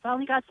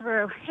 Finally got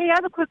through. Hey, I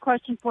have a quick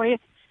question for you.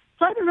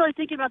 So I've been really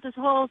thinking about this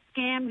whole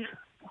scam,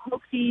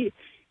 hoaxy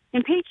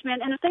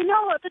impeachment. And if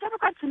the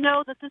Democrats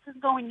know that this is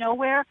going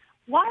nowhere,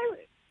 why?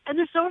 And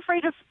they're so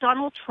afraid of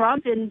Donald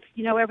Trump and,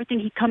 everything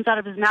he comes out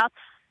of his mouth,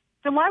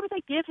 then why would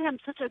they give him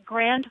such a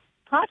grand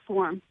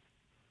platform?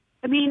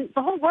 I mean,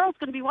 the whole world's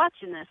going to be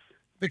watching this.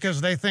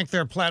 Because they think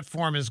their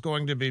platform is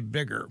going to be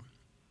bigger.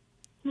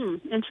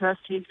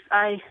 Interesting.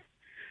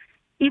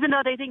 Even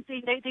though they think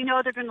they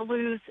know they're going to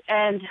lose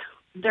and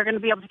they're going to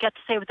be able to get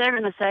to say what they're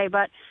going to say,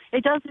 but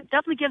it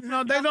definitely gives.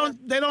 No, they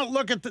don't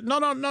look at no.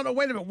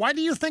 Wait a minute. Why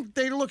do you think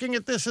they're looking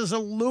at this as a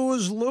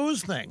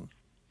lose-lose thing?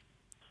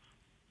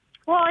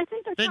 Well, I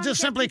think they're just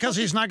simply because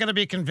he's not going to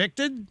be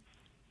convicted.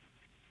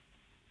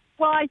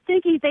 Well, I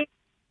think they.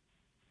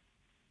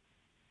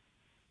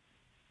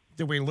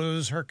 Did we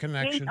lose her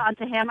connection?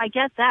 Onto him, I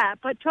get that,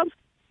 but Trump's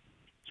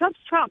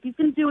Trump. He's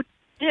going to do what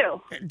he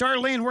do.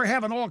 Darlene, we're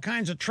having all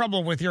kinds of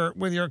trouble with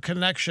your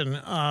connection.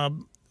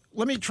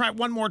 Let me try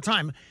one more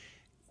time.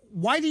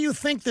 Why do you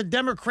think the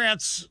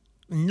Democrats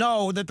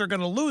know that they're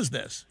going to lose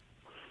this?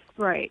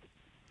 Right.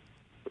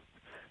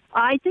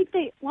 I think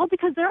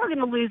because they're going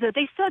to lose it.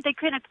 They said they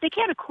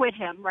can't acquit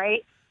him,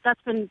 right?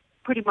 That's been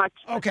pretty much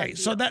okay.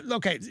 So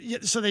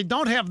they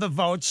don't have the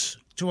votes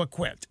to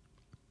acquit,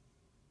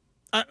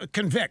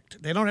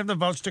 convict. They don't have the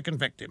votes to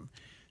convict him,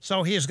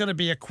 so he is going to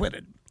be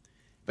acquitted.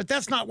 But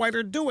that's not why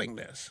they're doing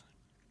this.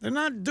 They're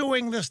not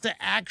doing this to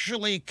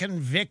actually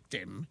convict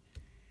him.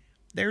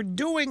 They're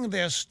doing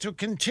this to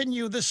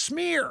continue the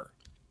smear.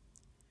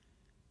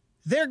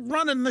 They're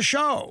running the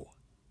show.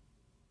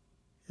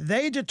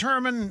 They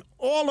determine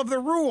all of the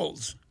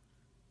rules.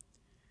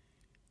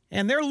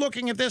 And they're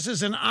looking at this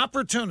as an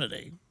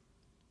opportunity.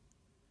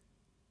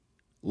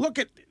 Look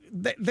at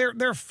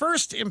their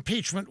first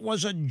impeachment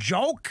was a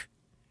joke,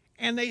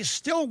 and they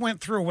still went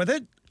through with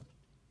it.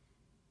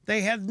 They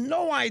had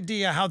no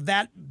idea how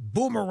that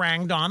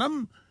boomeranged on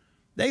them.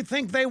 They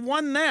think they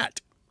won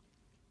that.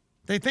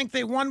 They think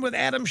they won with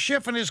Adam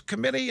Schiff and his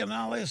committee and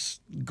all this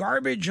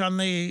garbage on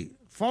the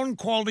phone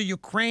call to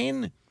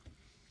Ukraine.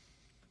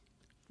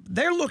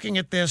 They're looking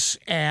at this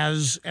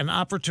as an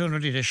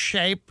opportunity to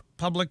shape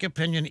public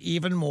opinion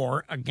even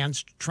more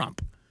against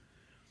Trump.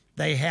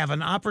 They have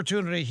an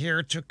opportunity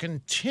here to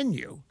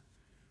continue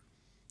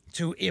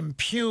to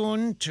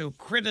impugn, to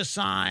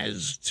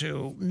criticize,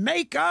 to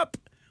make up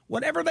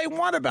whatever they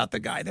want about the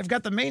guy. They've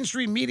got the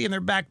mainstream media in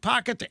their back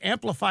pocket to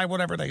amplify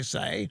whatever they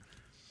say.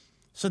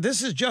 So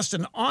this is just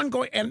an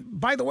ongoing, and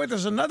by the way,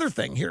 there's another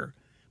thing here.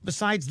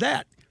 Besides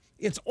that,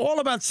 it's all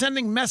about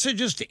sending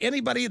messages to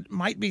anybody that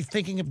might be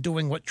thinking of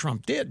doing what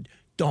Trump did.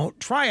 Don't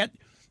try it.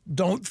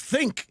 Don't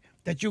think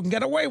that you can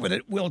get away with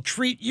it. We'll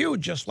treat you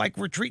just like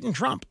we're treating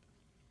Trump.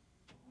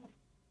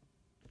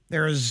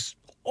 There's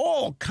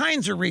all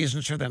kinds of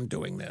reasons for them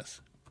doing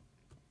this.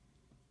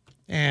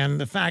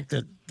 And the fact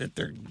that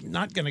they're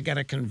not going to get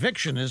a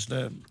conviction is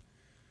the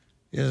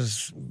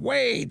is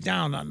way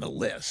down on the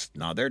list.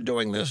 Now, they're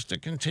doing this to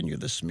continue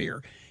the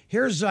smear.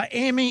 Here's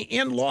Amy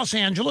in Los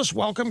Angeles.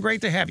 Welcome.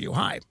 Great to have you.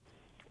 Hi.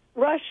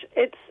 Rush,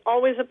 it's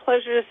always a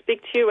pleasure to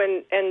speak to you,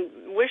 and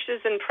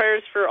wishes and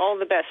prayers for all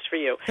the best for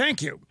you.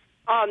 Thank you.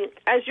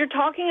 As you're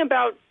talking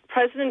about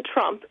President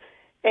Trump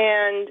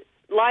and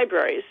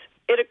libraries,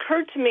 it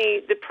occurred to me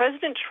that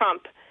President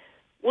Trump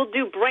will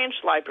do branch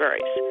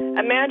libraries.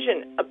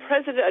 Imagine a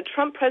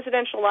Trump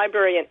presidential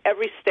library in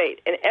every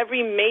state, in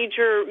every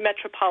major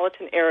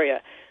metropolitan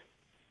area.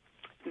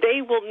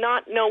 They will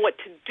not know what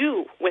to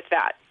do with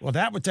that. Well,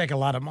 that would take a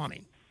lot of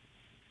money.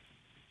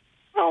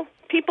 Well,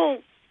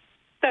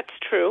 that's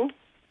true.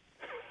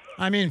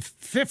 I mean,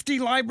 50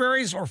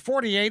 libraries or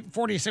 48,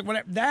 46,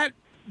 whatever.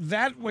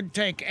 That would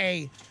take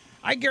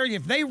I guarantee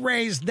if they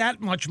raised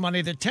that much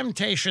money, the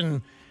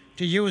temptation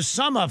to use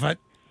some of it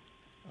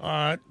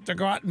to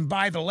go out and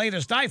buy the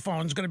latest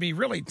iPhone is going to be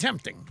really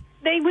tempting.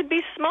 They would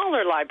be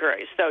smaller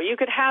libraries, though. You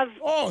could have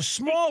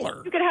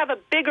smaller. You could have a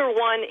bigger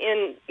one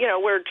in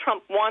where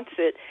Trump wants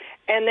it,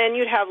 and then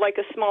you'd have like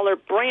a smaller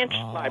branch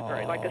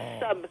library, like a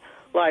sub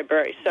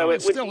library. So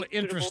it's it would still be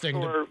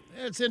interesting.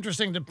 It's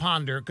interesting to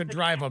ponder. It could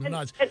drive them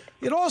nuts. And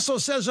it also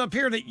says up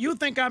here that you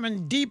think I'm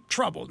in deep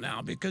trouble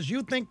now because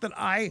you think that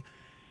I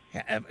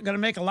am going to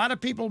make a lot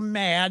of people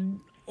mad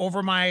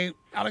over my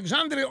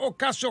Alexandria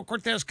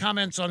Ocasio-Cortez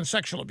comments on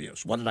sexual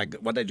abuse. What did I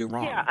do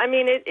wrong? Yeah, I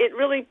mean, it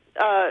really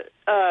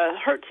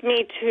hurts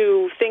me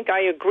to think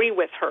I agree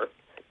with her.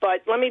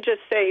 But let me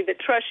just say that,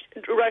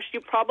 Rush,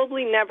 you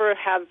probably never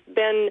have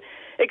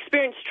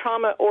experienced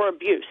trauma or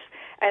abuse.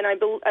 And I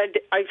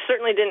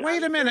certainly didn't.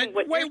 Wait a minute.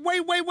 Wait.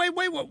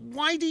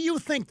 Why do you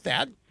think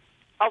that?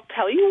 I'll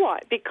tell you why.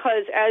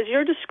 Because as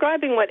you're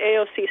describing what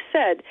AOC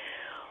said,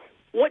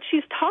 what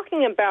she's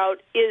talking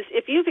about is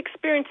if you've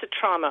experienced a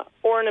trauma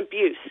or an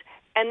abuse,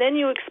 and then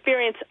you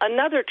experience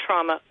another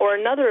trauma or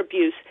another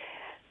abuse,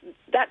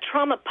 that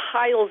trauma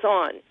piles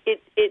on.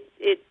 It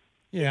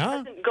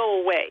doesn't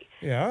go away.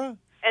 Yeah.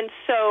 And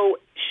so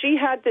she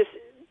had this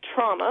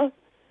trauma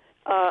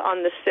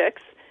on the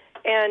 6th,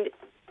 and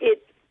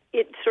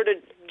it sort of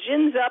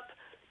gins up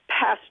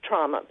past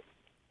trauma.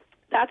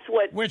 That's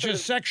which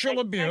is sexual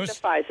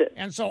abuse. It.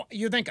 And so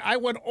you think I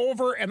went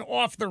over and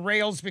off the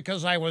rails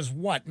because I was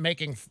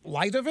making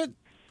light of it?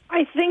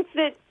 I think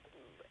that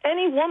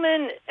any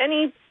woman,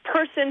 any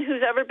person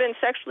who's ever been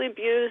sexually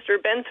abused or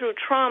been through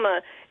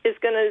trauma is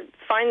going to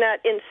find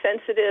that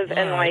insensitive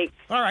All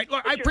right.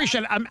 Look, I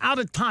appreciate it. I'm out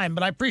of time,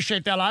 but I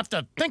appreciate that. I'll have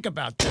to think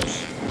about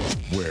this.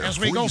 Where as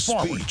we free go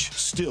forward. Speech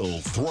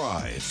still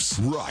thrives.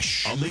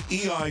 Rush on the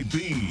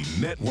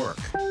EIB network.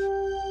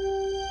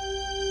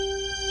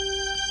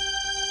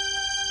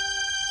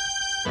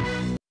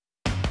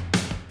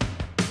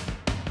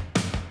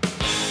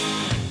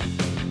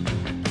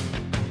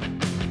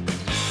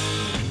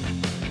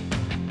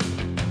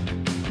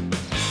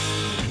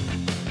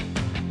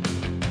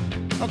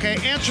 Okay,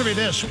 answer me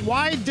this.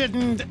 Why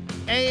didn't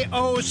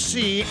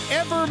AOC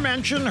ever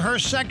mention her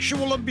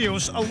sexual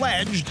abuse,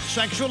 alleged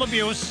sexual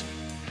abuse,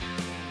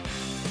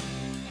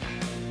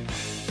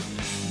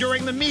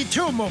 during the Me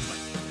Too movement,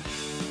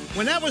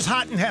 when that was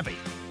hot and heavy?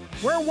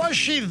 Where was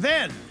she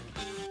then?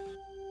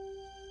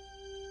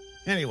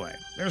 Anyway,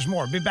 there's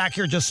more. Be back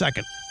here just a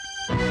second.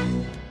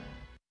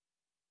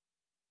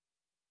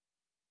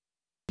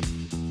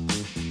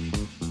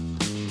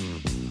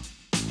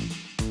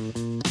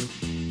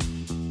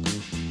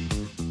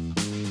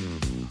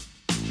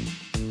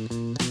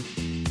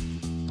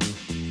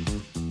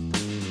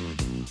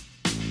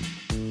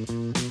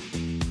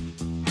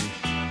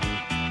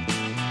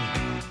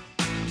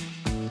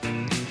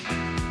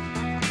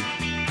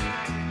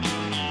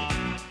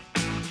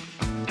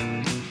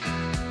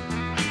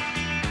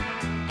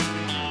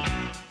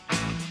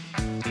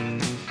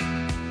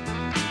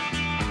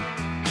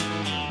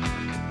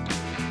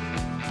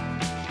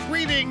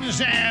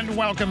 Greetings and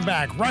welcome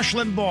back. Rush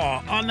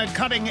Limbaugh on the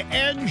cutting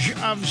edge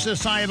of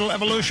societal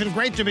evolution.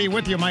 Great to be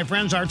with you, my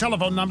friends. Our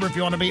telephone number, if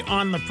you want to be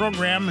on the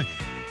program,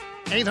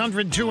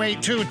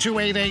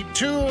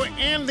 800-282-2882,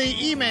 and the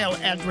email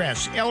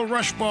address,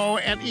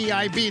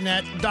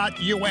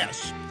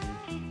 lrushbaugh@eibnet.us.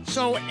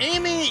 So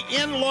Amy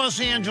in Los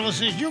Angeles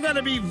says, you got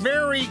to be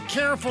very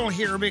careful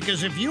here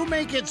because if you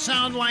make it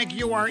sound like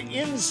you are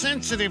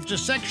insensitive to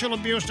sexual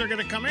abuse, they're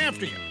going to come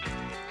after you.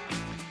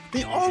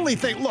 The only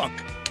thing, look,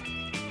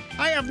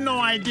 I have no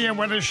idea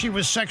whether she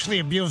was sexually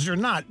abused or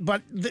not,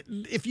 but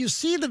if you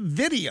see the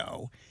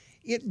video,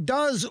 it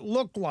does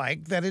look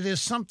like that it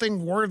is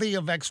something worthy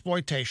of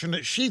exploitation,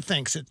 that she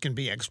thinks it can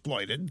be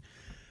exploited.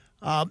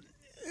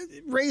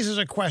 It raises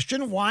a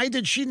question, why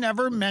did she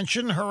never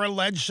mention her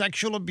alleged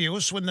sexual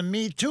abuse when the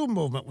Me Too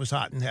movement was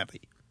hot and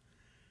heavy?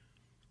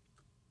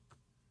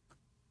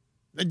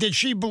 Did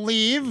she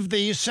believe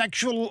the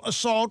sexual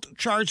assault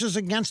charges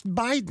against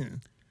Biden?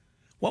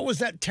 What was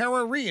that,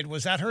 Tara Reid?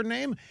 Was that her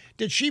name?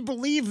 Did she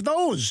believe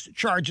those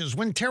charges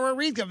when Tara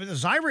Reid,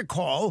 as I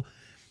recall,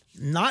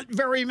 not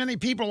very many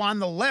people on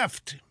the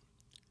left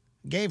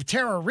gave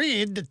Tara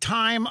Reid the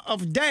time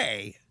of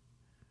day.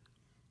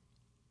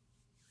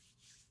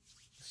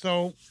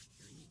 So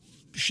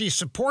she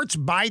supports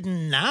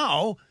Biden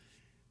now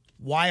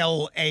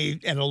while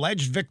an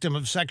alleged victim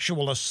of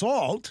sexual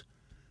assault.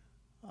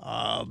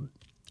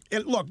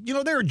 Look,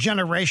 there are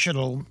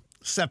generational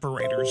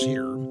separators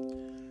here.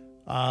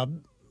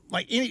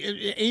 Like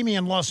Amy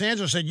in Los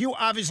Angeles said, you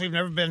obviously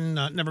have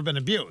never been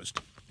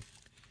abused.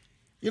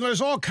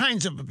 There's all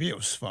kinds of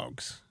abuse,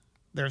 folks.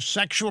 There's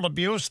sexual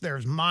abuse,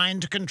 there's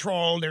mind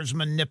control, there's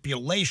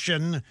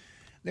manipulation.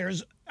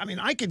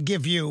 I could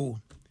give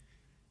you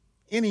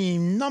any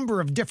number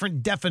of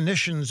different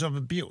definitions of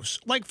abuse.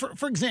 Like,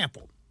 for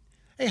example,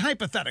 a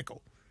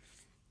hypothetical.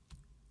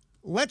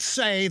 Let's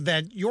say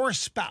that your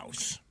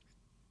spouse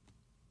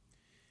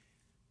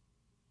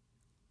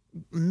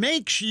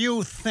makes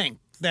you think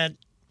that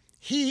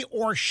he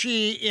or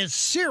she is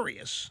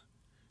serious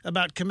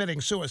about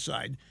committing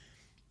suicide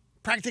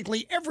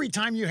practically every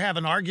time you have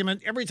an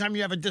argument, every time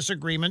you have a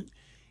disagreement,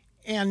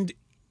 and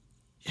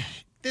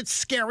it's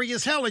scary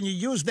as hell, and you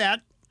use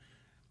that.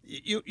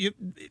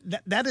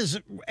 That is,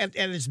 at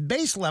its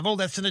base level,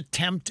 that's an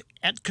attempt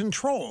at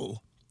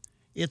control.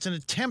 It's an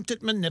attempt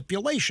at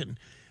manipulation.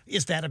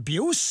 Is that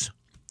abuse?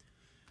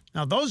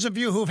 Now, those of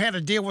you who've had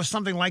to deal with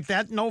something like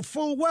that know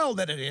full well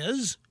that it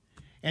is,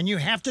 and you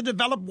have to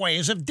develop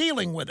ways of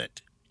dealing with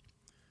it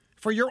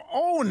for your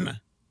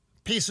own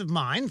peace of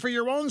mind, for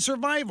your own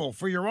survival,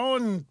 for your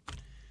own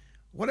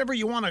whatever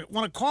you want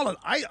to call it.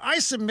 I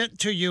submit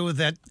to you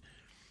that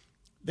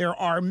there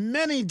are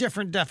many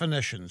different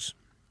definitions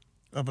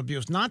of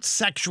abuse, not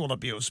sexual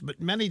abuse,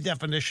 but many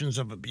definitions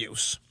of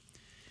abuse.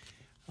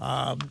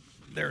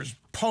 There's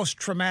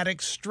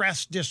post-traumatic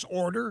stress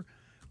disorder,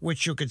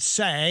 which you could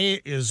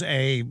say is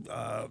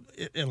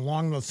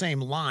along the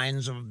same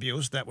lines of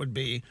abuse. That would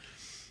be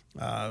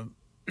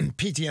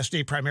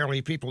PTSD,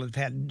 primarily people who've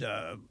had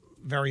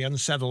very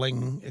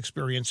unsettling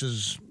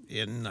experiences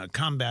in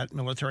combat,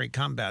 military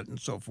combat, and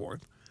so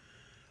forth.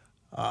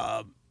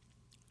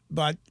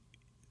 But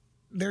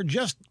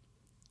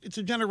it's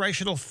a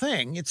generational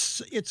thing.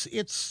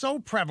 It's so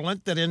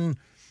prevalent that in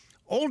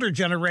older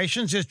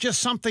generations, it's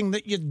just something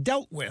that you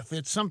dealt with.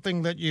 It's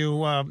something that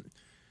you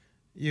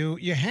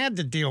had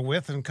to deal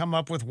with and come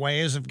up with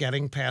ways of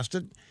getting past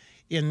it.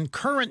 In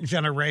current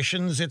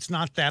generations, it's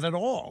not that at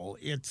all.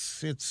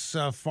 It's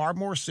far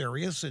more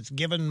serious. It's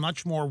given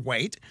much more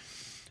weight.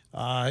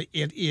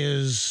 It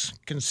is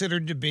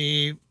considered to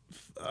be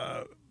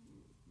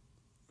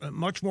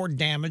much more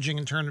damaging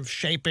in terms of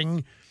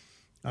shaping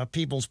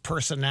people's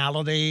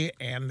personality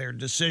and their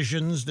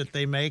decisions that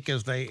they make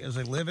as they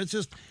live. It's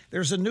just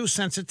there's a new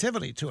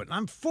sensitivity to it, and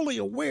I'm fully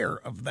aware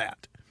of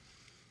that.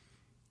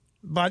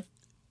 But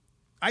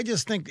I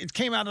just think it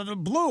came out of the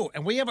blue,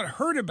 and we haven't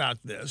heard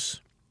about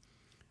this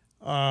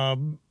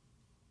ever.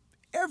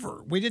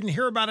 We didn't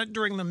hear about it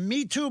during the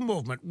Me Too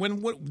movement,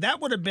 when that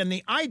would have been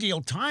the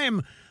ideal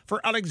time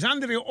for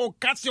Alexandria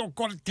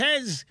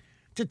Ocasio-Cortez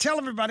to tell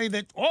everybody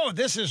that, oh,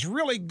 this is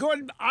really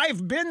good.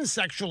 I've been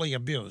sexually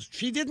abused.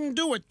 She didn't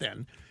do it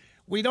then.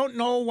 We don't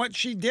know what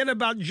she did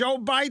about Joe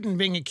Biden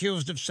being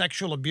accused of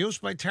sexual abuse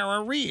by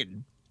Tara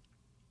Reade.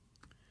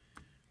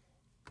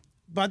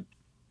 But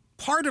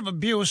part of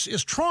abuse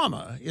is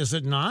trauma, is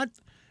it not?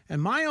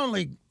 And my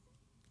only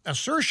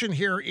assertion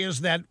here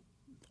is that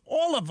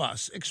all of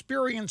us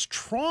experience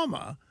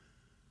trauma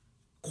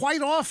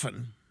quite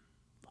often.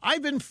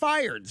 I've been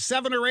fired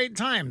 7 or 8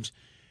 times.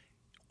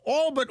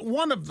 All but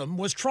one of them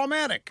was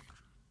traumatic.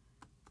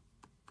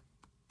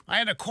 I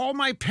had to call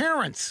my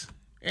parents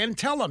and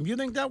tell them, you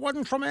think that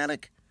wasn't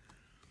traumatic?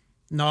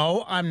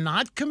 No, I'm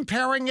not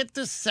comparing it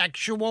to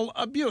sexual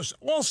abuse.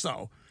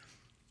 Also,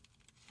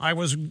 I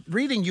was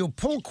reading you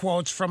pull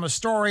quotes from a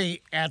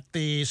story at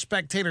the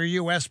Spectator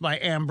US by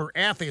Amber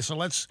Athey, so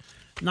let's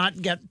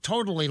not get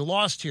totally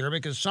lost here,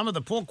 because some of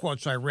the pull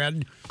quotes I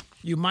read,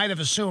 you might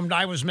have assumed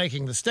I was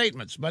making the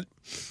statements. But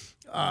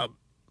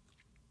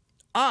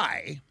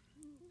I,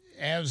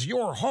 as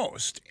your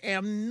host,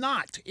 am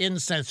not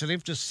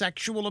insensitive to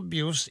sexual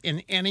abuse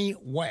in any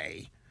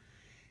way.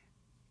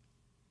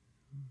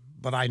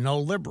 But I know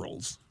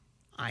liberals.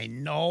 I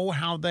know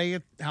how they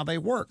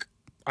work.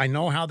 I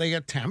know how they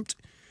attempt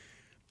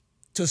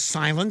to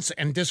silence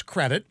and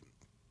discredit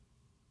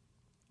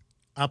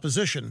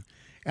opposition.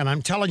 And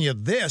I'm telling you,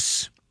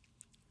 this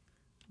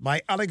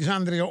by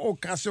Alexandria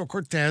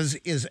Ocasio-Cortez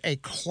is a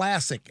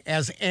classic.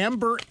 As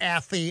Amber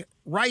Athey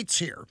writes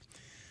here,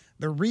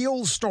 the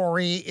real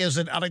story is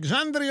that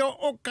Alexandria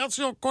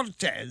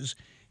Ocasio-Cortez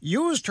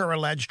used her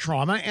alleged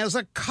trauma as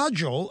a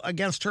cudgel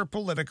against her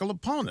political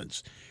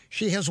opponents.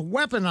 She has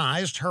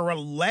weaponized her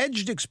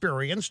alleged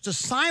experience to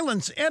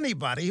silence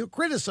anybody who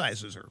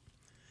criticizes her.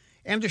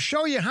 And to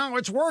show you how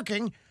it's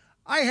working,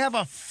 I have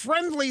a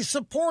friendly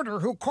supporter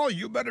who called,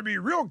 you better be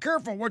real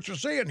careful what you're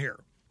saying here.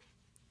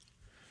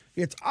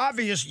 It's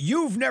obvious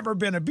you've never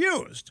been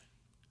abused.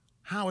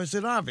 How is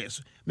it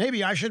obvious?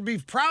 Maybe I should be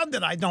proud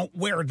that I don't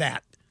wear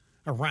that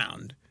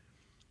around.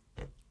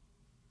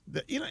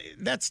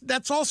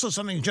 That's also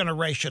something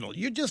generational.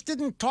 You just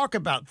didn't talk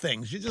about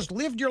things. You just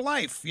lived your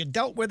life. You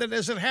dealt with it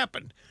as it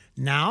happened.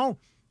 Now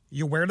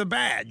you wear the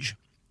badge.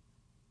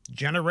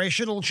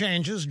 Generational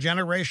changes,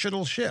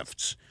 generational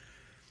shifts.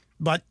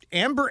 But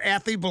Amber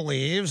Athey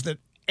believes that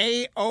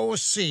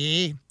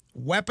AOC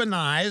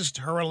weaponized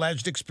her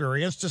alleged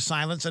experience to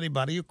silence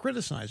anybody who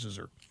criticizes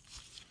her.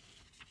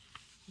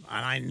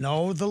 And I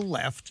know the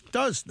left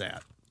does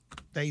that.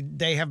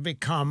 They have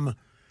become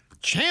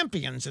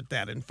champions at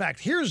that. In fact,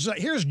 here's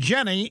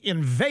Jenny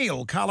in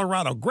Vail,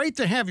 Colorado. Great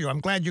to have you. I'm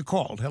glad you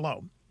called.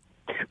 Hello.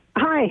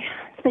 Hi.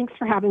 Thanks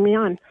for having me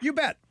on. You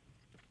bet.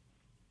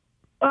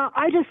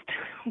 I just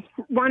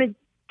wanted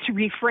to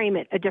reframe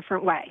it a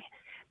different way.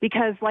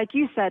 Because like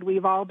you said,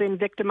 we've all been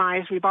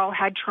victimized. We've all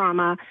had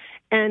trauma.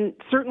 And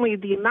certainly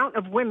the amount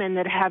of women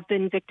that have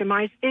been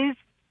victimized is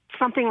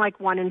something like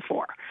 1 in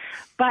 4.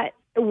 But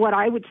what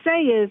I would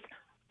say is,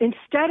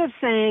 instead of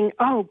saying,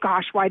 oh,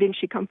 gosh, why didn't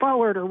she come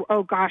forward? Or,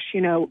 oh, gosh,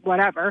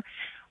 whatever.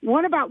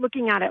 What about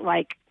looking at it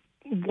like,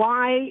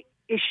 why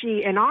is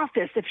she in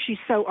office if she's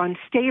so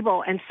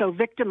unstable and so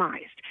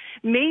victimized?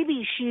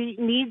 Maybe she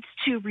needs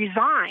to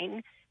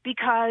resign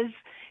because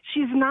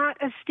she's not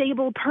a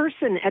stable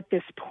person at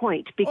this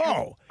point,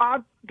 because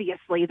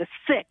obviously the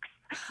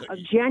 6th of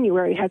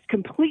January has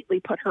completely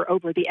put her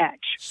over the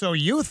edge. So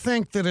you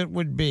think that it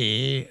would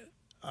be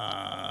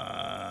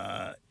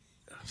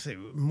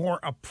more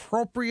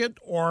appropriate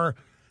or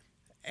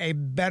a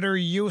better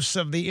use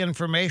of the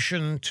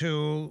information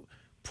to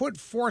put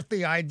forth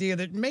the idea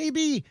that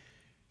maybe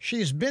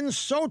she's been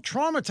so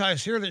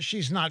traumatized here that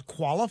she's not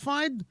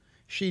qualified?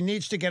 She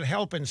needs to get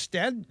help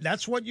instead?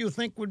 That's what you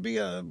think would be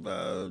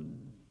Well,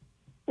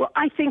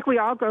 I think we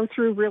all go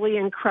through really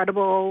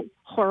incredible,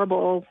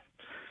 horrible,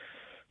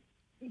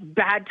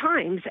 bad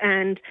times,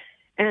 and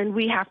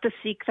we have to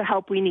seek the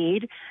help we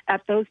need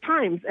at those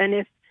times. And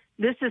if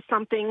this is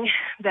something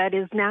that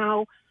is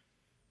now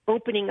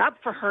opening up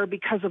for her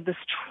because of this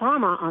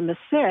trauma on the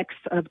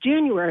 6th of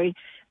January,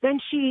 then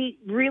she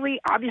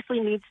really obviously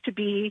needs to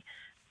be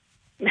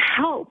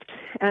helped.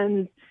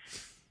 And,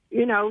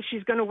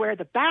 she's going to wear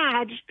the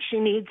badge. She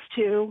needs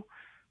to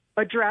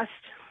address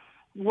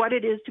what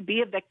it is to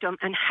be a victim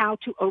and how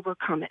to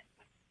overcome it.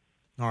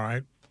 All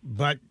right.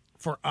 But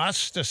for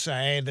us to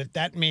say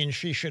that means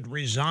she should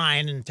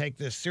resign and take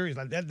this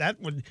seriously,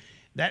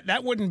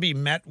 that wouldn't be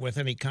met with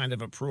any kind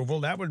of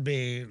approval. That would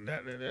be,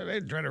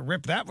 they'd try to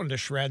rip that one to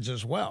shreds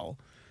as well.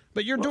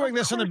 But you're doing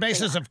this on the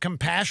basis of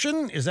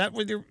compassion? Is that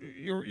what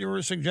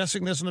you're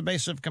suggesting, this on the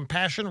basis of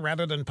compassion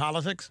rather than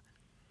politics?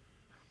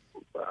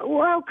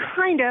 Well,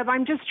 kind of.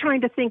 I'm just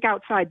trying to think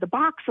outside the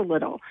box a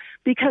little,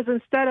 because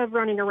instead of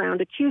running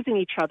around accusing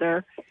each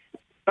other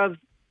of,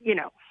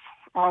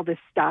 all this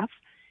stuff,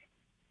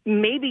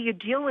 maybe you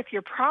deal with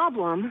your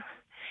problem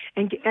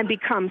and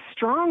become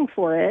strong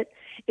for it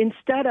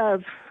instead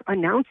of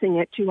announcing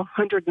it to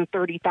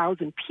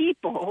 130,000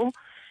 people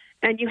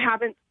and you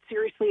haven't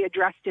seriously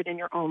addressed it in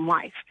your own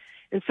life.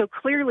 And so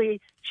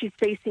clearly she's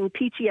facing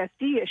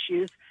PTSD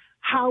issues.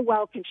 How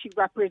well can she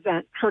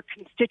represent her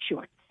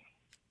constituents?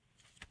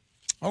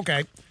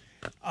 Okay.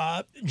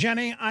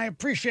 Jenny, I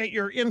appreciate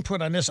your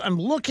input on this.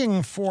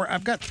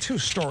 I've got 2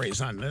 stories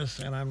on this,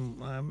 and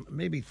I'm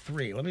maybe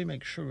 3. Let me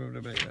make sure.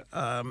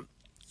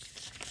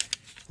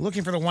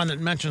 Looking for the one that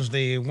mentions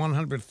the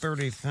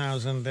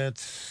 130,000.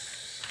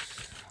 That's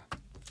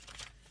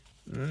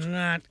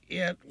not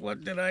it.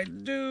 What did I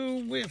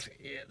do with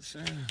it?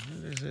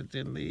 Is it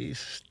in the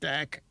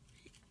stack?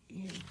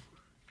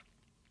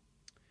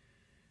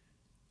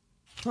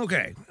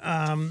 Okay.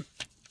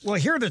 Well,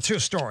 here are the 2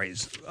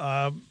 stories.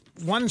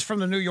 One's from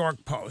the New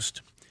York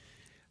Post.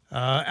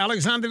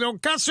 Alexandria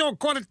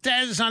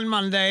Ocasio-Cortez on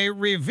Monday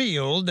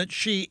revealed that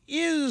she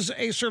is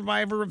a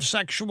survivor of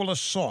sexual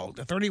assault.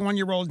 A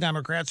 31-year-old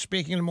Democrat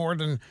speaking to more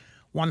than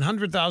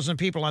 100,000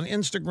 people on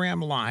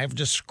Instagram Live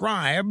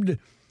described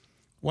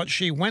what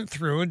she went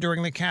through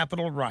during the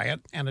Capitol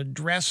riot and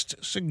addressed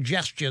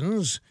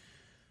suggestions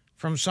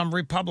from some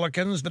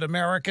Republicans that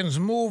Americans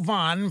move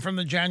on from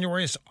the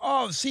January...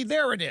 Oh, see,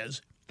 there it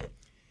is.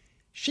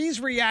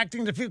 She's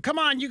reacting to people. Come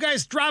on, you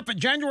guys drop it.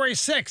 January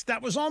 6th.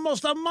 That was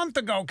almost a month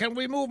ago. Can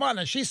we move on?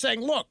 And she's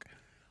saying, look,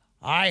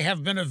 I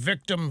have been a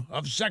victim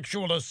of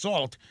sexual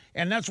assault.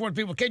 And that's what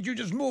people, can't you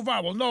just move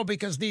on? Well, no,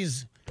 because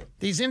these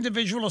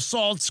individual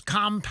assaults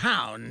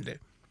compound.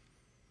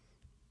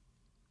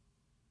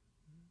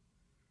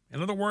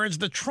 In other words,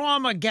 the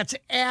trauma gets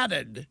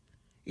added.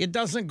 It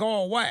doesn't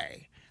go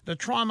away. The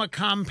trauma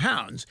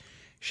compounds.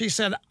 She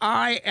said,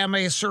 I am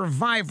a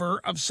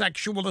survivor of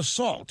sexual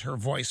assault, her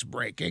voice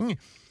breaking.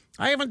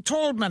 I haven't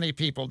told many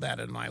people that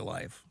in my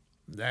life.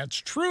 That's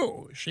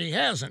true. She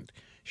hasn't.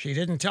 She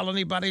didn't tell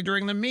anybody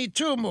during the Me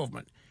Too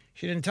movement.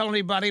 She didn't tell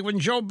anybody when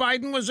Joe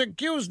Biden was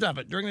accused of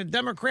it during the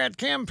Democrat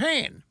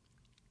campaign.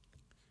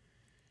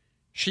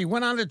 She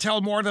went on to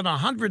tell more than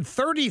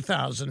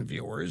 130,000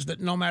 viewers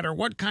that no matter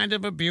what kind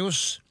of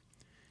abuse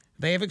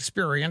they have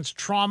experienced,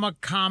 trauma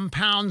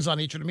compounds on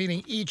each of them,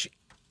 meaning each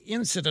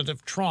incident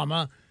of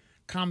trauma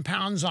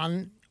compounds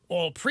on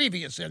all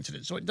previous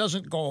incidents. So it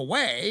doesn't go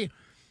away.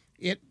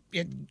 It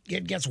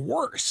gets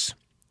worse,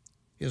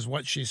 is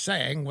what she's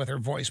saying with her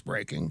voice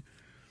breaking.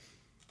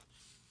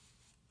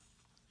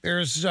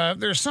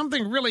 There's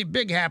something really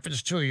big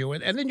happens to you,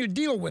 and then you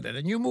deal with it,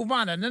 and you move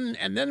on, and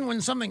then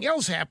when something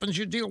else happens,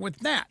 you deal with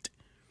that.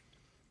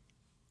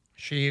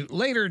 She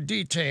later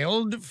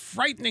detailed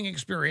frightening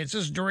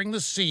experiences during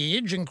the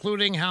siege,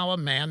 including how a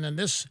man, and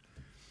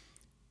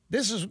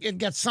it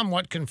gets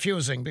somewhat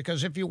confusing,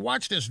 because if you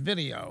watch this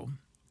video,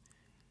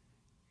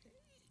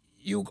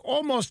 you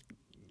almost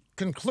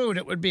conclude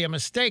it would be a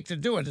mistake to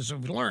do it, as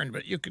we've learned,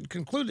 but you could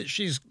conclude that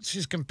she's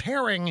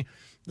comparing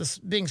this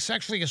being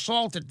sexually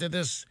assaulted to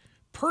this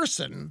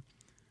person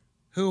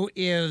who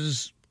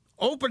is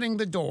opening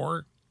the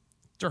door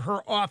to her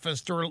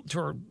office, to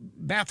her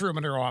bathroom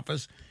in her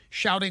office,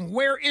 shouting,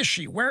 "Where is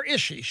she? Where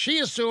is she?" She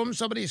assumes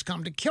somebody's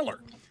come to kill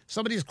her.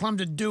 Somebody's come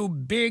to do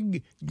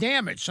big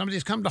damage.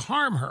 Somebody's come to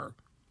harm her.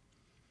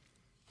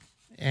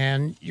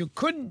 And you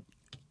could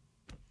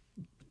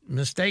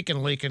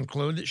mistakenly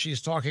conclude that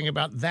she's talking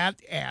about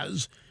that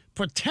as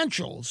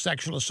potential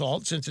sexual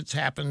assault, since it's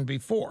happened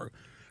before.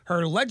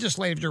 Her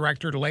legislative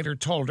director later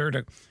told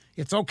her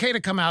it's okay to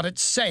come out,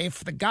 it's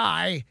safe. The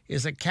guy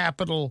is a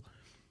Capitol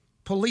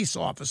police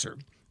officer.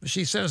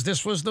 She says,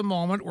 "This was the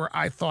moment where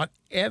I thought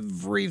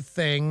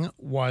everything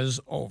was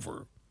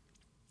over."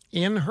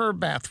 In her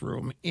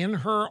bathroom, in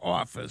her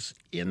office,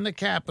 in the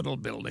Capitol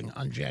building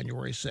on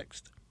January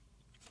 6th.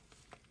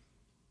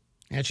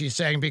 And she's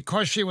saying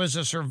because she was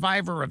a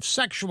survivor of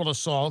sexual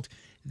assault,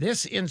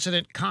 this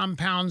incident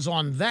compounds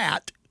on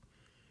that,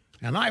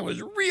 and I was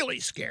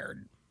really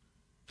scared.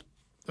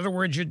 In other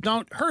words,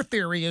 her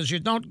theory is you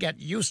don't get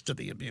used to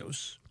the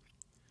abuse.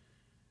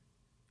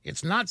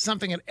 It's not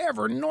something that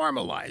ever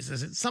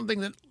normalizes. It's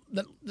something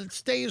that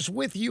stays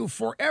with you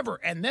forever.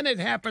 And then it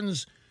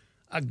happens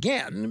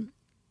again,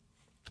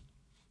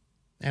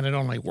 and it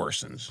only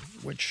worsens,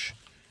 which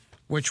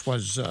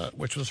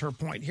was her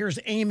point. Here's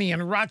Amy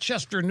in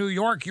Rochester, New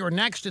York. You're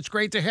next. It's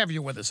great to have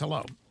you with us.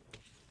 Hello.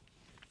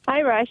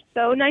 Hi, Rush.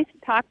 So nice to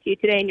talk to you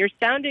today, and you're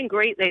sounding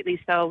great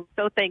lately, so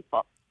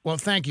thankful. Well,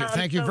 thank you.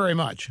 Thank you very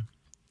much.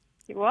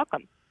 You're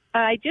welcome.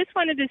 I just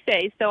wanted to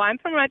say, so I'm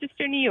from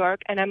Rochester, New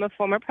York, and I'm a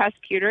former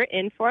prosecutor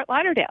in Fort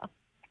Lauderdale.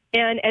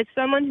 And as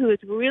someone who has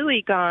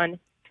really gone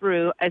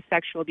through a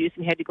sexual abuse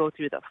and had to go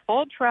through the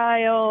full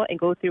trial and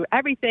go through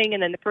everything,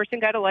 and then the person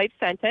got a life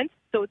sentence,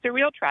 so it's a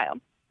real trial.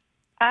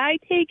 I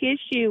take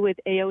issue with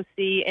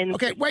AOC and...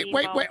 Okay, wait.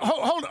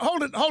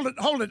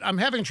 Hold it. I'm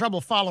having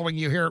trouble following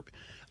you here.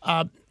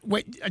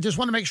 Wait, I just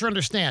want to make sure I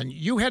understand.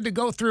 You had to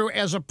go through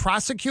as a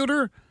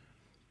prosecutor?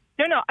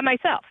 No,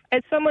 myself,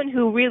 as someone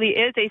who really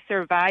is a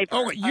survivor.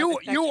 Oh,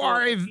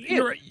 you're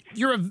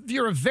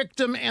a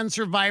victim and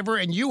survivor,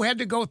 and you had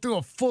to go through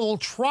a full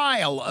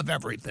trial of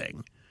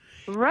everything.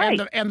 Right.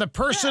 And the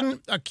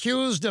person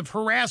accused of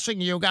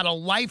harassing you got a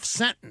life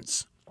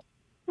sentence.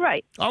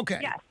 Right. Okay.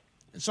 Yes.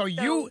 So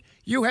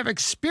you have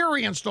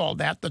experienced all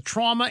that, the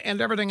trauma and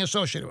everything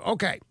associated with it.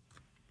 Okay.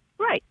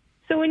 Right.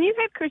 So when you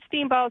have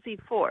Christine Ballsy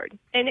Ford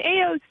and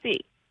AOC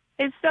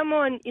is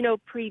someone,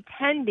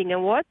 pretending,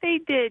 and what they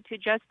did to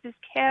Justice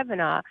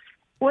Kavanaugh,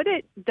 what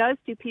it does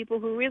to people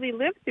who really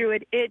live through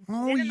it, it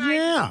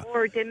minimizes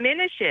or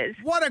diminishes.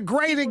 What a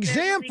great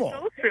example.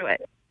 Really go through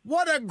it.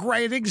 What a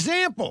great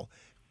example.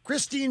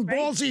 Christine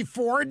Ballsy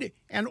Ford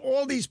and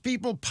all these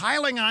people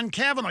piling on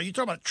Kavanaugh. You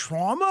talk about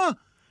trauma?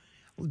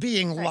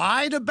 Being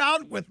lied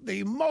about with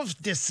the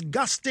most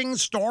disgusting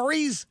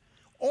stories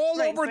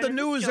all over the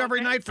news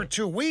every night for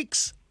 2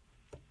 weeks.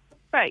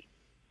 Right.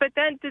 But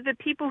then to the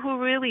people who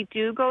really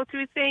do go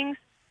through things,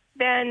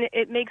 then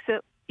it makes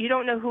it, you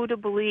don't know who to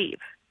believe,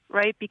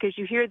 right? Because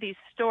you hear these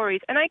stories.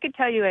 And I can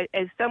tell you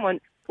as someone,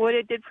 what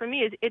it did for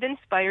me is it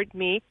inspired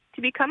me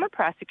to become a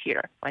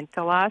prosecutor. Went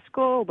to law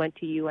school, went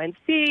to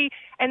UNC,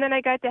 and then I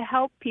got to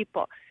help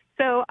people.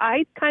 So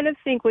I kind of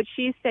think what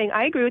she's saying,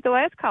 I agree with the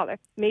last caller.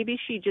 Maybe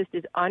she just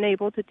is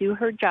unable to do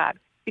her job.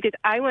 Because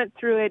I went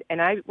through it, and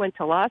I went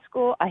to law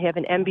school. I have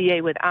an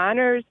MBA with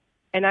honors,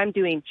 and I'm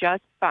doing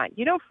just fine.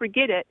 You don't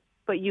forget it,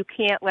 but you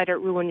can't let it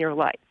ruin your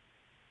life.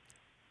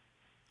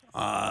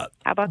 How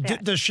about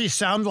that? Does she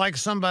sound like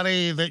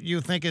somebody that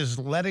you think is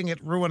letting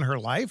it ruin her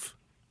life?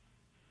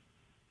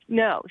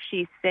 No,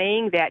 she's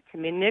saying that to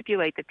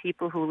manipulate the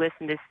people who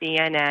listen to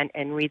CNN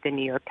and read the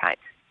New York Times.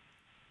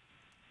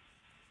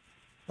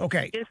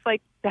 Okay. Just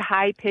like the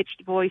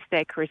high-pitched voice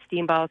that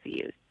Christine Ballsy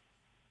used.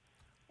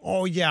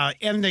 Oh, yeah,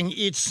 ending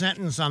each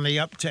sentence on the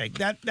uptake.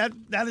 That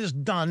is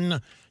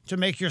done to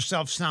make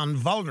yourself sound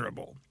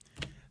vulnerable.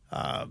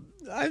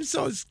 I'm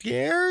so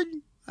scared.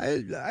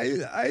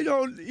 I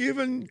don't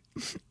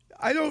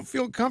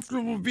feel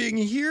comfortable being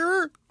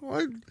here.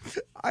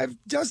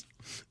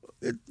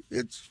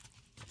 It's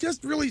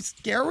just really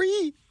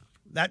scary.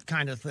 That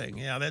kind of thing.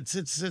 Yeah,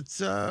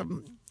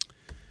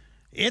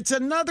 it's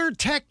another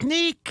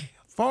technique,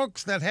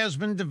 folks, that has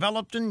been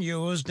developed and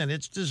used, and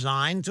it's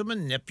designed to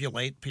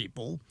manipulate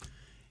people.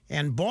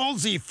 And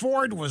Ballsy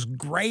Ford was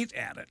great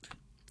at it.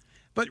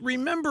 But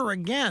remember,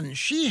 again,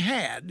 she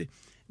had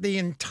the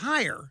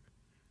entire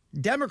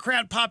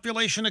Democrat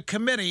population of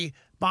committee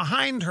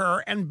behind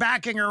her and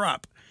backing her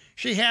up.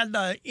 She had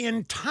the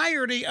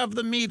entirety of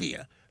the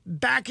media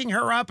backing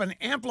her up and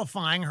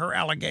amplifying her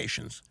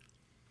allegations.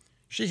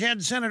 She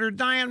had Senator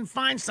Dianne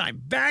Feinstein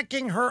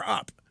backing her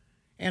up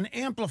and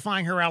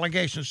amplifying her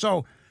allegations.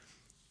 So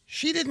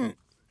she didn't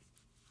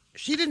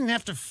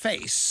have to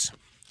face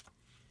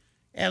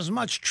as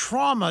much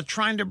trauma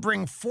trying to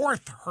bring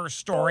forth her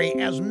story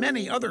as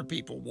many other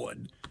people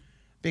would,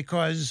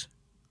 because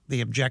the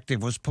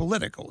objective was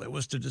political. It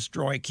was to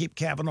destroy, keep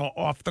Kavanaugh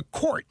off the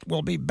court.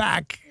 We'll be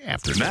back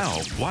after Now,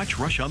 this. watch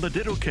Rush on the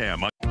Ditto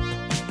Cam.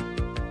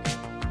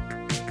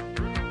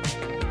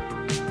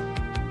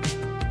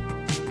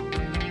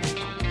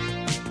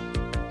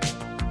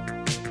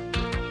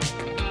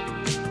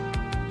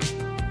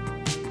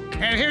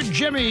 And here's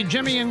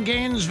Jimmy in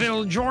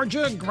Gainesville,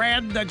 Georgia.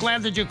 Glad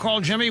that you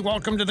called, Jimmy.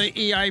 Welcome to the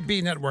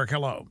EIB network.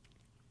 Hello.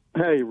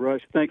 Hey,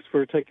 Rush. Thanks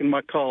for taking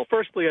my call.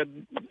 Firstly,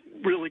 I'd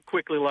really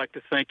quickly like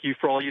to thank you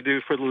for all you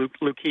do for the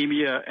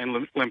Leukemia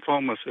and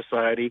Lymphoma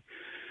Society.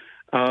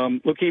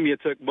 Leukemia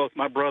took both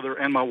my brother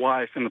and my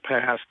wife in the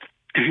past.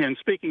 And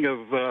speaking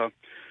of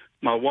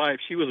my wife,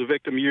 she was a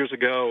victim years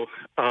ago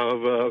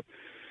of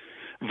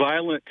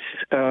violent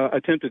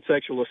attempted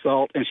sexual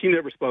assault, and she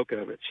never spoke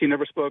of it. She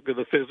never spoke of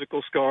the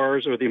physical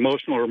scars or the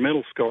emotional or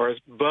mental scars,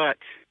 but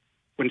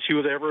when she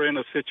was ever in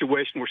a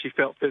situation where she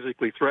felt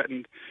physically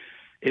threatened,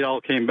 it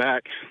all came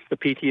back, the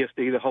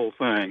PTSD, the whole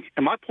thing.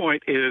 And my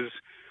point is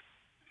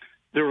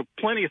there were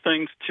plenty of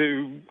things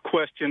to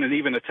question and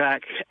even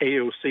attack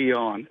AOC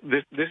on.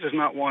 This is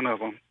not one of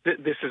them.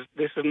 This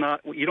is not,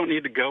 you don't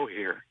need to go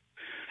here.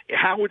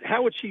 How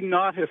would she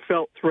not have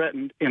felt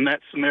threatened in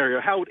that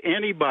scenario? How would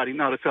anybody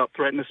not have felt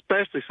threatened,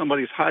 especially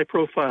somebody as high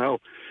profile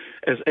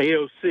as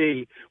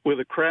AOC with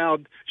a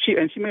crowd? She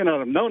may not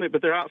have known it,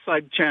 but they're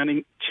outside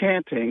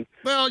chanting.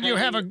 Well, you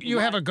have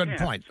a good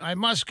point. I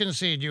must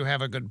concede you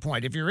have a good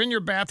point. If you're in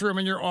your bathroom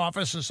in your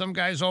office and some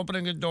guy's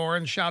opening a door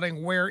and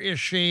shouting, "Where is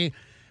she?"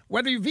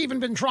 Whether you've even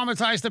been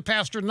traumatized in the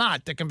past or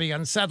not, that can be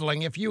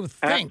unsettling. If you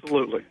think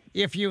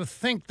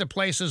the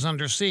place is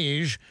under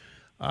siege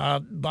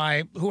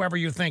by whoever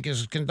you think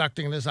is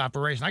conducting this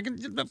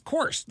operation, of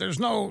course, there's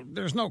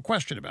no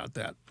question about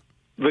that.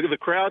 The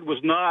crowd was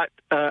not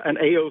an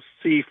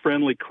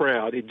AOC-friendly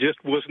crowd. It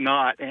just was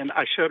not, and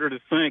I shudder to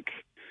think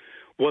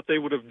what they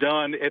would have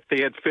done if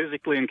they had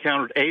physically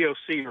encountered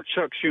AOC or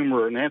Chuck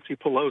Schumer or Nancy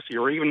Pelosi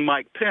or even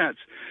Mike Pence,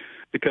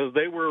 because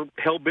they were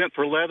hell-bent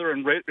for leather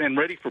and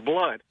ready for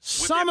blood.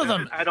 Some of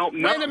them. I don't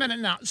know. Wait a minute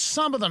now.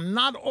 Some of them,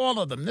 not all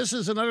of them. This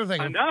is another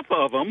thing. Enough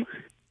of them.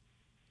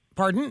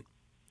 Pardon?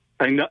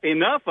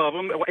 Enough of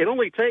them. It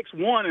only takes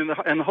one, and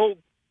the whole.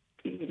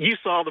 You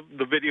saw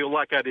the video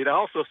like I did. I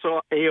also saw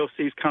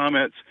AOC's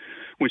comments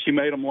when she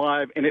made them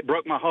live, and it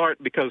broke my heart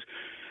because,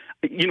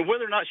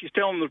 whether or not she's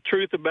telling the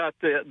truth about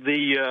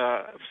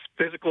the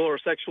physical or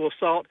sexual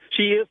assault,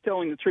 she is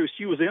telling the truth.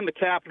 She was in the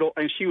Capitol,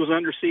 and she was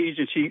under siege,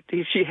 and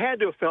she had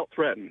to have felt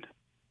threatened.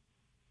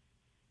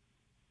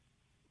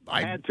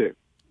 Had to.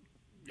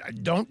 I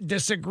don't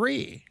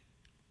disagree.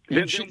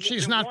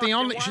 She's not the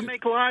only. Why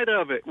make light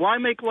of it? Why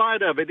make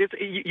light of it?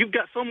 You've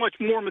got so much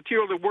more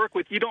material to work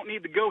with. You don't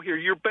need to go here.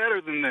 You're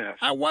better than this.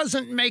 I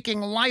wasn't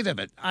making light of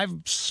it.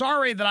 I'm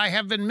sorry that I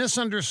have been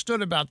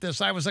misunderstood about this.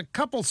 I was a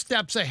couple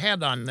steps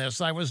ahead on this.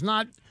 I was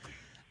not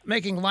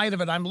making light of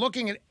it. I'm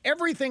looking at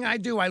everything I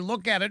do. I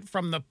look at it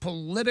from the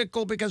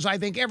political, because I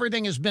think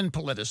everything has been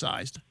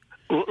politicized.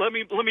 Let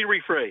me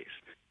rephrase.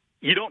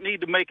 You don't need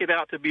to make it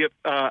out to be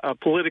a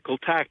political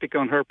tactic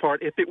on her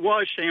part. If it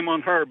was, shame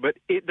on her, but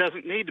it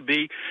doesn't need to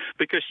be,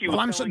 because she was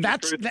telling the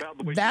truth about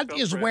the way that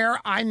is where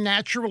I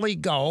naturally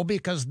go,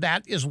 because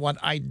that is what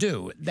I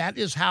do. That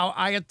is how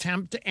I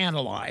attempt to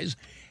analyze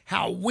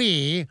how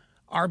we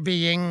are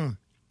being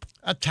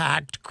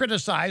attacked,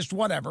 criticized,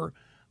 whatever,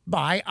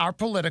 by our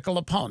political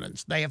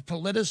opponents. They have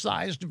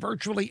politicized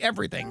virtually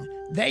everything.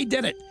 They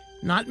did it,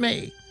 not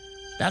me.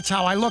 That's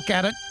how I look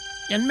at it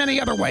in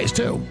many other ways,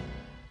 too.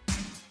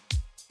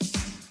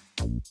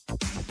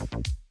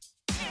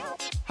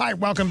 Hi,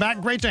 welcome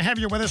back. Great to have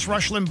you with us,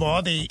 Rush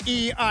Limbaugh, the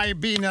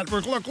EIB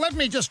network. Look, let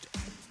me just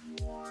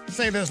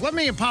say this. Let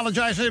me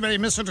apologize to anybody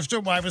who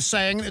misunderstood what I was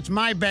saying. It's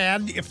my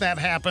bad if that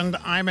happened.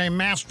 I'm a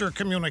master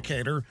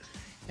communicator,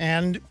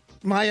 and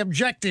my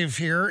objective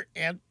here,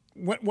 at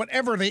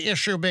whatever the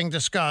issue being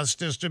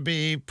discussed, is to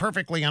be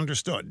perfectly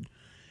understood.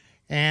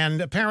 And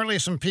apparently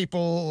some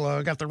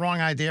people got the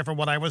wrong idea for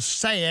what I was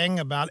saying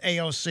about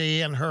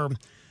AOC and her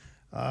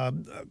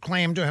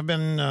claim to have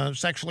been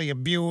sexually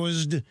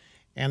abused,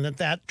 and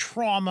that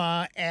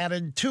trauma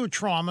added to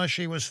trauma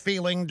she was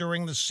feeling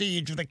during the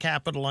siege of the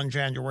Capitol on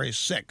January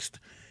 6th.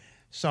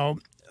 So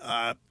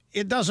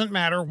it doesn't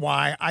matter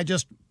why. I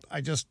just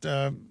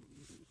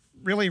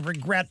really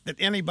regret that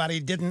anybody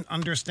didn't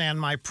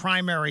understand my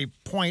primary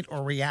point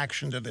or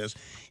reaction to this.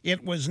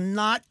 It was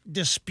not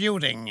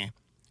disputing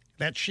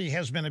that she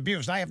has been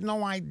abused. I have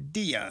no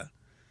idea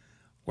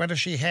whether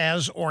she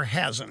has or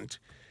hasn't.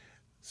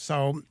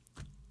 So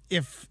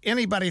if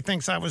anybody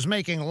thinks I was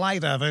making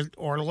light of it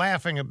or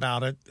laughing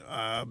about it,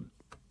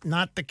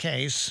 not the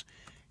case.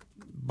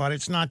 But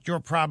it's not your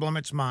problem,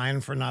 it's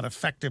mine, for not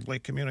effectively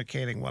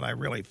communicating what I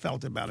really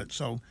felt about it.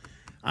 So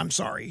I'm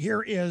sorry.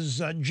 Here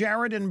is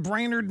Jared in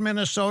Brainerd,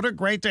 Minnesota.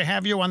 Great to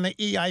have you on the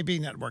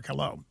EIB network.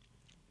 Hello.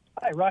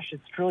 Hi, Rush.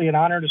 It's truly an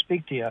honor to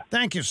speak to you.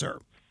 Thank you, sir.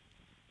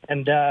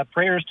 And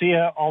prayers to you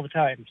all the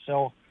time.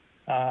 So,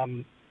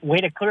 way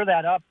to clear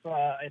that up.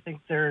 I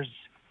think this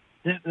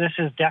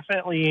is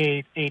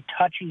definitely a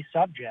touchy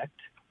subject.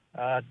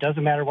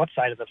 Doesn't matter what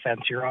side of the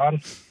fence you're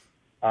on.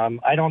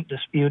 I don't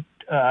dispute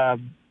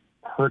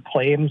her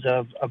claims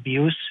of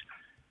abuse.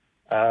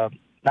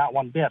 Not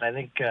one bit. I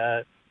think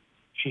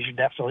she should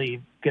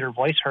definitely get her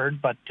voice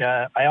heard. But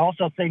I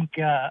also think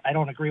I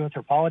don't agree with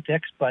her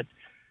politics. But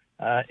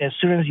as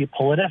soon as you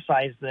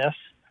politicize this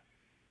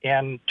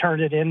and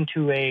turn it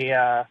into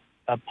a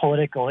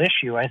political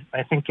issue,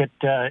 I think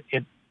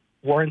it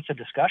warrants a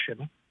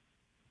discussion.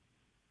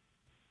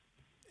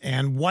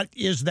 And what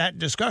is that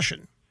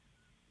discussion?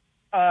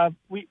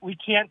 We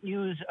can't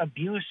use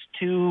abuse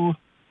to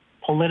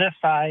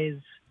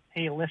politicize,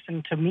 hey,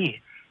 listen to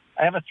me.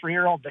 I have a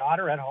 3-year-old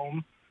daughter at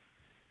home,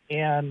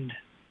 and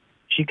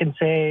she can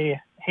say,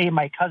 hey,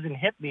 my cousin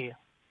hit me.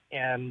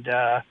 And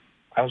I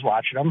was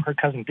watching them. Her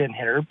cousin didn't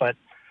hit her, but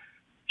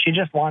she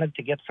just wanted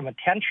to get some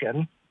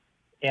attention,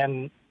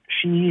 and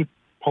she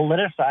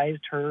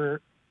politicized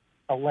her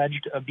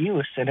alleged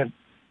abuse, and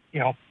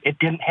it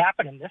didn't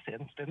happen in this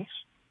instance.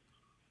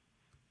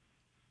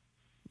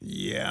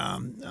 Yeah,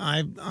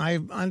 I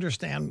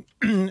understand.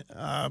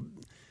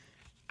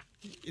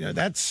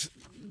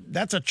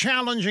 That's a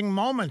challenging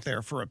moment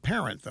there for a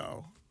parent,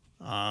 though.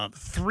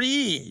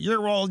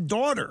 3-year-old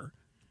daughter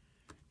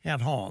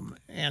at home,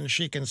 and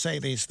she can say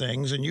these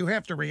things, and you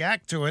have to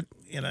react to it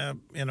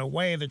in a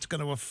way that's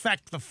going to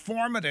affect the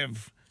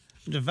formative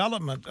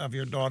development of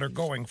your daughter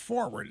going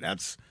forward.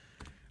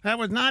 That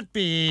would not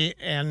be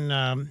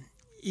an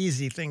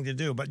easy thing to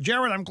do. But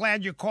Jared, I'm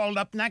glad you called.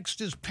 Up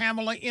next is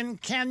Pamela in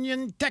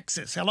Canyon,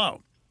 Texas.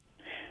 Hello.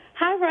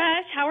 Hi,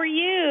 Rush. How are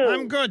you?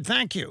 I'm good,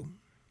 thank you.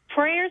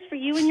 Prayers for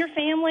you and your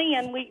family,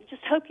 and we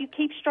just hope you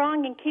keep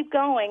strong and keep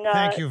going.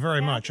 Thank you very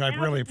much. I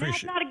really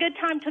appreciate it. Now's not a good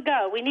time to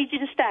go. We need you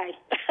to stay.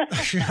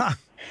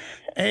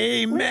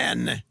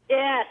 Amen.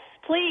 Yes,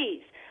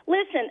 please.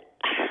 Listen,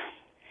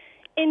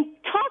 in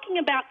talking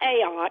about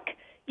AOC,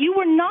 you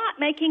were not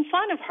making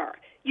fun of her.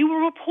 You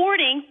were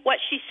reporting what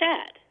she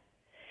said.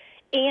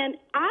 And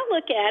I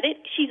look at it,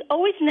 she's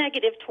always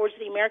negative towards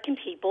the American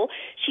people.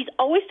 She's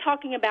always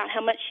talking about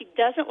how much she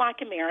doesn't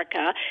like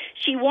America.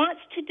 She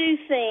wants to do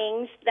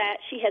things that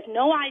she has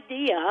no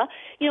idea.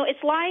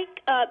 It's like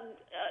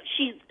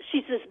she's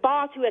this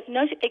boss who has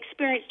no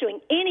experience doing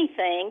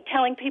anything,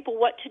 telling people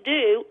what to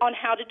do on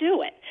how to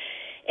do it.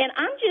 And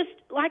I'm just,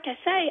 like I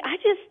say,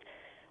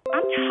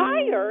 I'm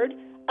tired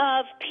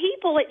of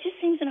people. It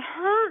just seems in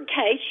her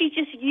case, she's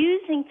just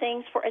using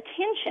things for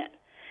attention.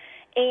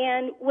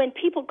 And when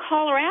people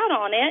call her out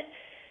on it,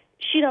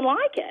 she doesn't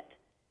like it.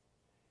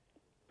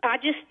 I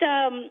just,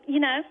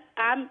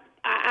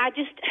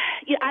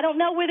 I don't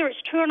know whether it's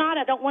true or not.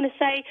 I don't want to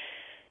say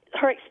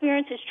her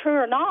experience is true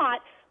or not,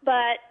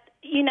 but,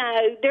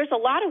 there's a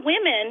lot of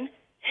women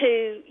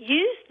who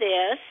use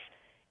this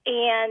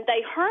and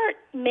they hurt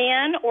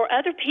men or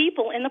other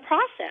people in the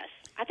process.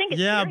 I think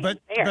it's very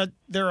unfair. But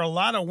there are a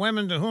lot of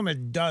women to whom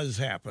it does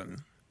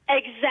happen.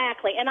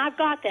 Exactly, and I've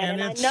got that,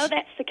 and I know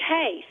that's the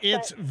case.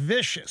 It's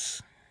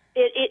vicious.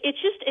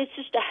 It's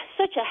just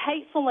such a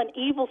hateful and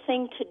evil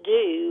thing to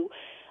do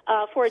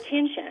for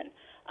attention.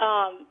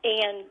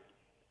 And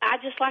I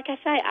just, like I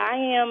say,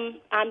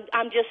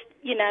 I'm just,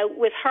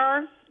 with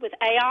her, with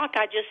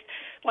AOC,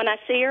 when I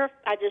see her,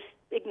 I just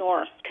ignore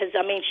her because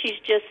she's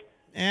just.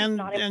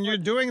 And you're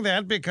doing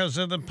that because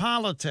of the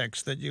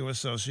politics that you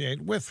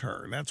associate with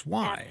her. That's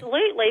why.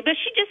 Absolutely. But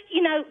she just,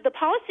 the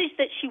policies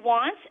that she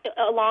wants,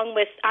 along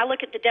with, I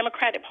look at the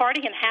Democratic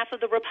Party and half of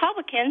the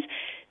Republicans,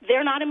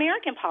 they're not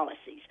American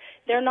policies.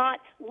 They're not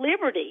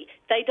liberty.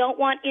 They don't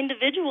want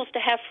individuals to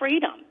have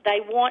freedom. They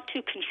want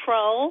to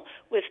control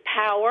with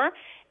power,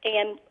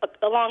 and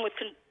along with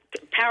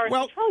power and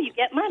control, you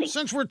get money.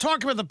 Since we're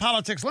talking about the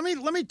politics, let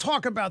me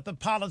talk about the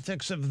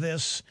politics of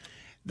this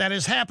that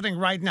is happening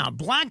right now.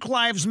 Black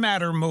Lives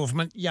Matter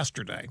movement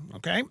yesterday,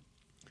 okay?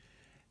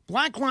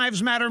 Black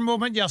Lives Matter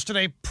movement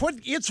yesterday put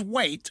its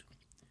weight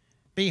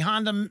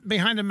behind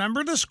a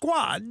member of the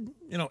Squad.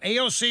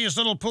 AOC's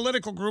little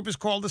political group is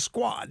called the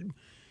Squad.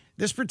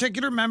 This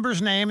particular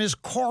member's name is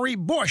Cori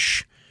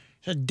Bush.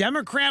 She's a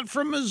Democrat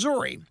from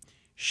Missouri.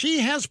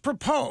 She has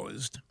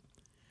proposed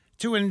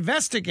to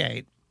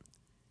investigate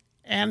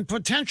and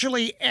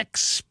potentially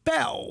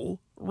expel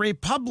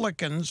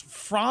Republicans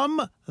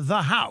from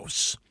the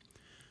House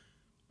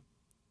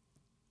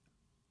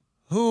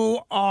who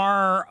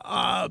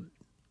are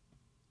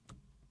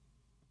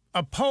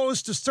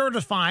opposed to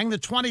certifying the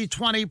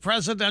 2020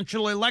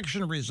 presidential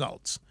election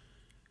results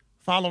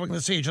following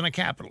the siege on the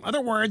Capitol. In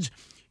other words,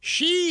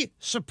 she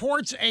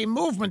supports a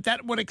movement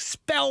that would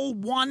expel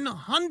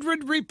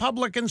 100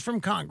 Republicans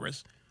from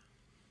Congress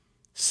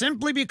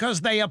simply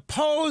because they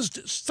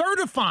opposed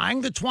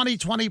certifying the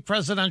 2020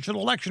 presidential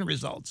election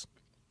results.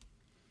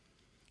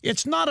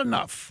 It's not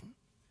enough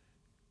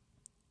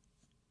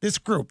This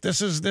group,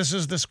 this is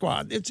the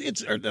squad. It's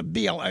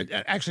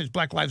actually it's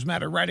Black Lives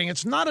Matter writing.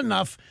 It's not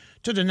enough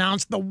to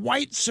denounce the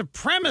white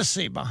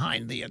supremacy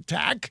behind the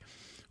attack.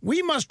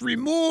 We must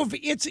remove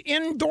its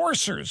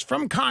endorsers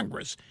from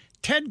Congress.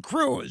 Ted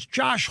Cruz,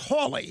 Josh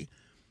Hawley,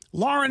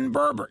 Lauren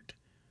Boebert,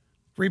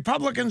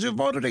 Republicans who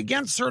voted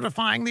against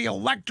certifying the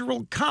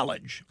Electoral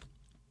College.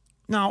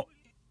 Now,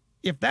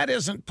 if that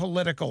isn't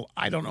political,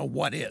 I don't know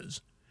what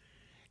is.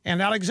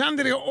 And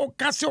Alexandria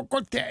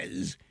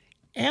Ocasio-Cortez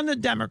and the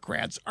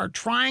Democrats are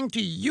trying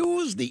to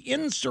use the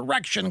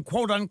insurrection,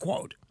 quote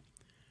unquote,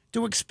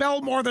 to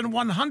expel more than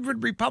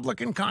 100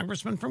 Republican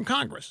congressmen from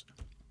Congress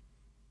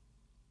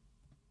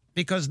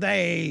because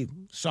they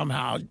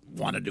somehow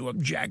wanted to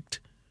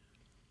object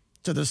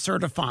to the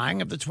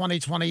certifying of the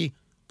 2020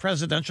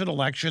 presidential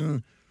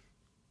election,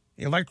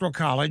 Electoral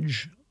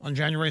College on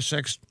January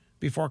 6th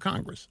before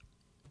Congress.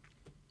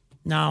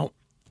 Now,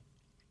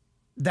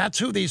 that's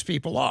who these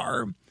people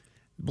are.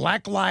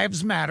 Black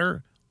Lives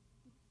Matter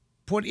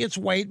put its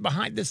weight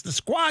behind this. The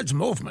Squad's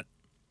movement,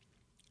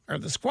 or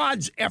the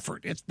Squad's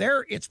effort, it's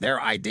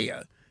their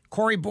idea,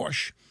 Cori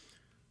Bush,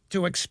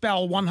 to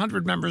expel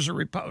 100 members of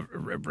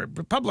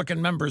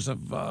Republican members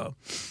of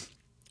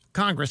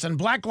Congress. And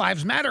Black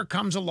Lives Matter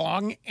comes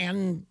along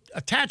and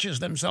attaches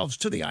themselves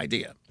to the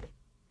idea,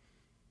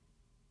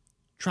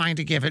 trying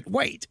to give it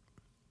weight.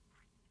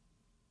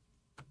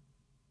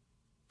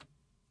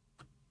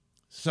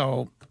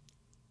 So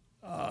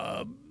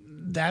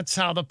that's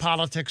how the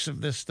politics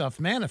of this stuff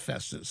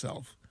manifests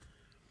itself.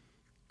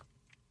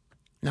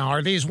 Now,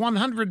 are these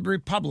 100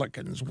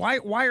 Republicans, why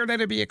are they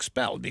to be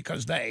expelled?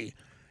 Because they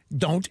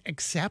don't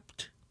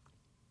accept?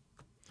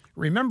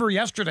 Remember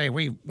yesterday,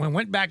 we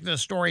went back to the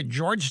story,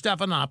 George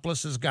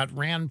Stephanopoulos has got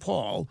Rand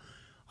Paul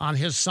on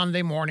his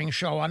Sunday morning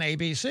show on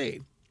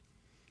ABC,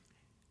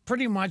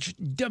 pretty much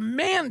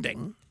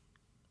demanding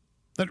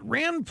that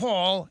Rand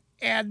Paul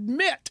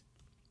admit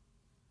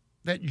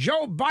that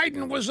Joe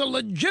Biden was a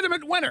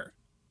legitimate winner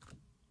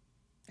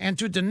and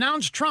to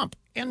denounce Trump,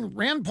 and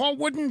Rand Paul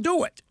wouldn't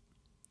do it.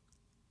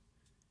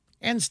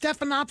 And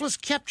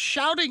Stephanopoulos kept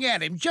shouting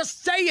at him,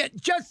 just say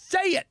it, just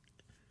say it.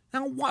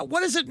 Now,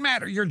 what does it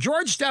matter? You're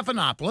George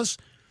Stephanopoulos.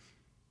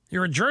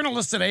 You're a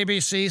journalist at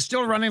ABC,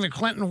 still running the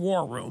Clinton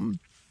War Room.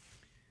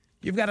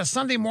 You've got a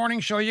Sunday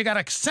morning show. You got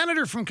a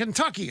senator from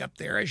Kentucky up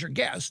there as your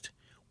guest.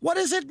 What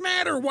does it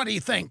matter what he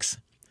thinks?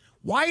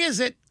 Why is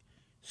it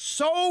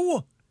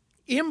so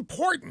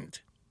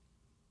important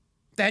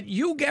that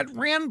you get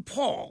Rand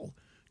Paul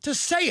to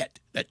say it,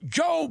 that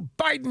Joe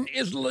Biden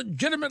is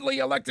legitimately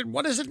elected?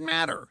 What does it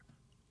matter?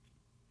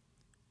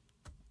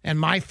 And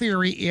my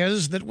theory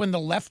is that when the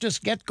leftists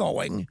get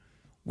going,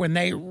 when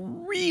they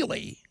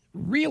really,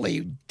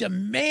 really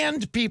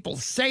demand people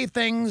say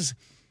things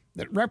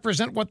that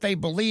represent what they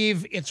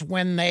believe, it's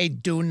when they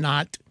do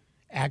not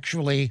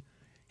actually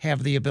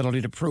have the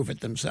ability to prove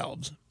it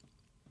themselves.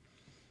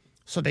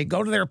 So they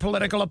go to their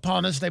political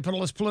opponents, they put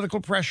all this political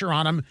pressure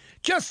on them.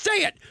 Just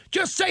say it.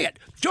 Just say it.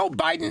 Joe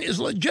Biden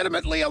is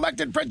legitimately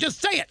elected president. Just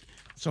say it.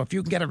 So if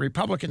you can get a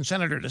Republican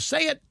senator to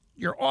say it,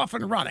 you're off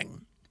and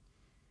running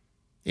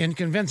in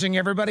convincing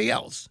everybody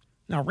else.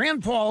 Now,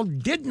 Rand Paul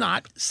did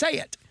not say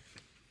it.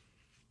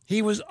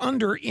 He was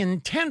under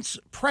intense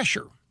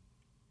pressure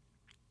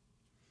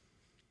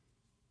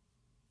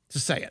to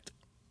say it.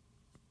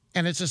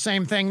 And it's the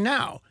same thing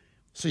now.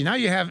 So now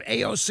you have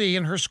AOC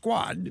and her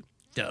squad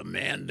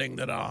demanding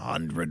that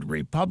 100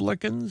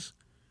 Republicans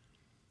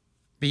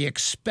be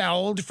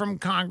expelled from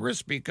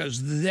Congress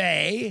because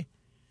they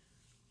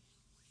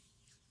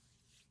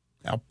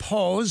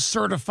oppose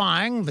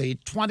certifying the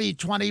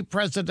 2020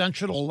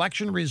 presidential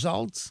election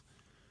results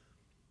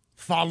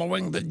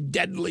following the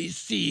deadly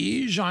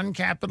siege on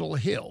Capitol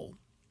Hill,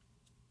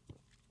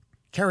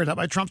 carried out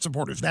by Trump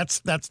supporters. That's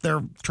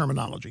their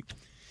terminology.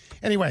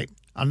 Anyway,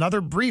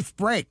 another brief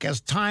break as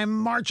time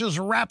marches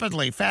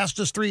rapidly.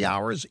 Fastest 3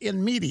 hours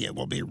in media.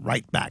 We'll be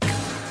right back.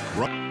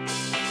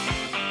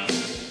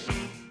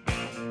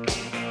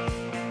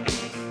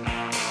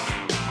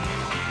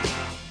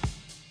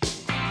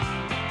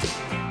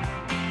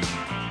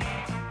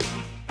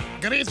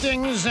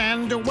 Greetings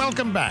and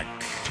welcome back.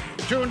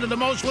 Tuned to the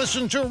most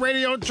listened to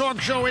radio talk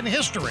show in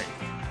history.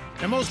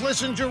 The most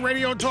listened to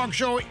radio talk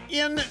show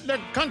in the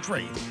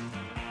country.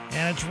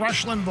 And it's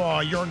Rush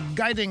Limbaugh, your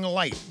guiding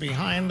light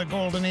behind the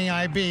golden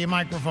EIB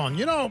microphone.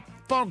 You know,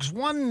 folks,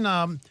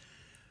 one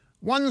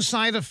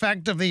side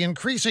effect of the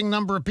increasing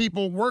number of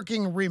people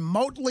working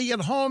remotely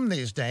at home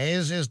these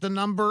days is the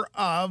number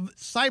of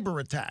cyber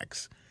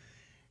attacks.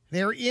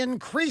 They're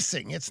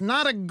increasing. It's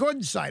not a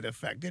good side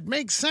effect. It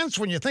makes sense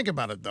when you think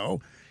about it, though.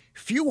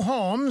 Few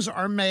homes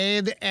are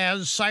made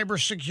as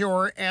cyber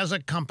secure as a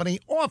company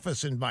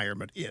office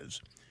environment is.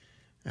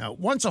 Now,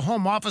 once a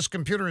home office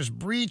computer is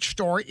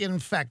breached or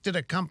infected,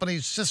 a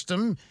company's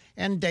system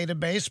and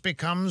database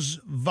becomes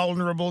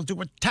vulnerable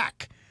to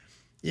attack.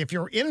 If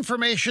your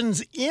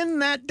information's in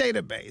that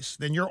database,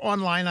 then your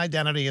online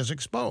identity is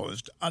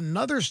exposed.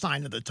 Another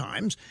sign of the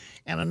times,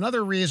 and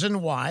another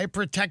reason why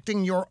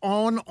protecting your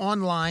own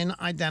online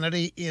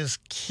identity is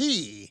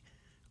key.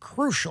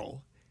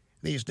 crucial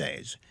these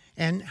days.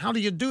 And how do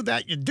you do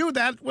that? You do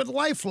that with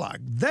LifeLock.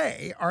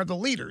 They are the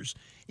leaders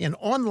in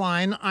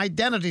online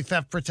identity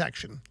theft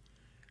protection.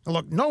 Now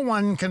look, no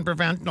one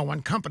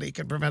company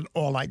can prevent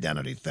all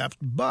identity theft,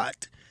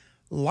 but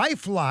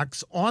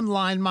LifeLock's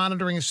online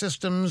monitoring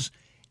systems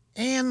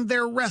and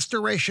their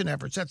restoration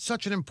efforts, that's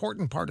such an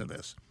important part of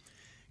this,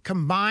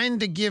 combine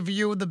to give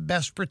you the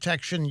best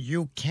protection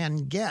you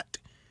can get.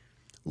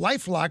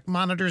 LifeLock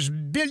monitors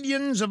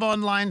billions of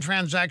online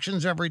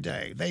transactions every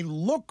day. They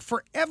look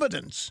for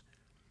evidence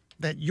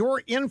that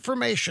your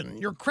information,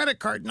 your credit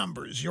card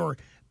numbers, your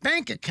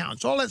bank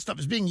accounts, all that stuff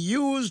is being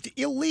used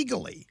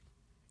illegally.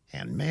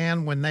 And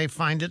man, when they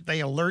find it, they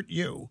alert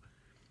you.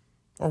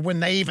 Or when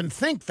they even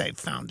think they've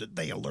found it,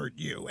 they alert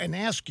you and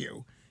ask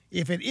you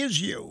if it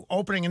is you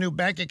opening a new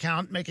bank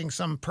account, making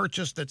some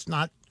purchase that's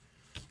not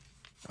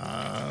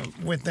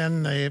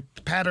within the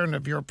pattern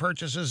of your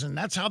purchases. And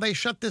that's how they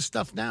shut this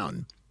stuff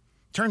down.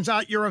 Turns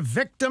out you're a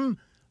victim.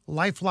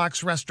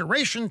 LifeLock's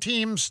restoration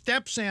team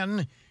steps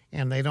in,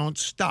 and they don't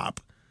stop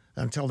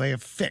until they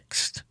have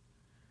fixed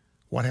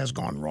what has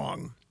gone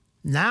wrong.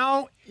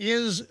 Now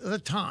is the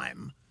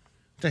time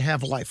to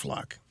have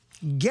LifeLock.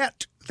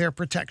 Get their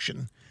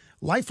protection.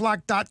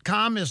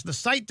 LifeLock.com is the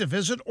site to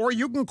visit, or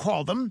you can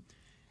call them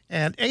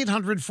at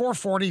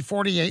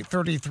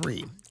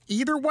 800-440-4833.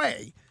 Either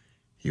way,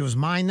 use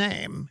my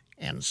name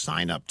and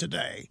sign up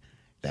today.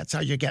 That's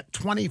how you get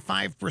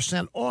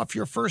 25% off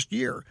your first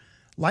year.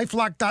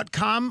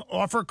 LifeLock.com,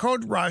 offer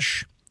code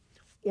RUSH,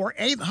 or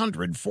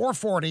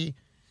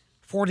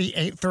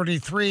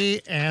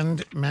 800-440-4833,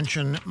 and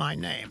mention my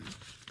name.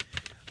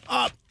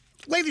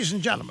 Ladies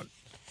and gentlemen,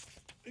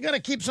 you got to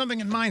keep something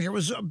in mind here. It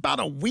was about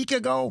a week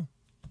ago,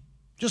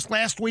 just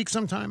last week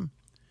sometime,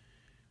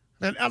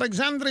 that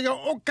Alexandria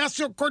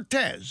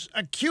Ocasio-Cortez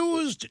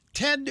accused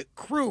Ted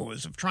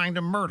Cruz of trying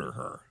to murder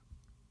her.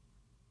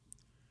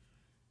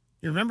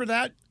 You remember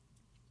that?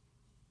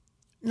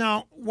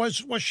 Now,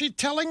 was she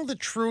telling the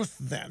truth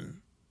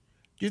then?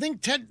 Do you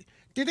think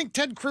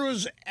Ted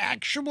Cruz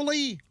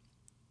actually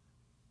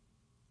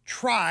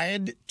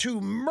tried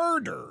to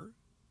murder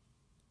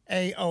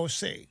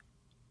AOC?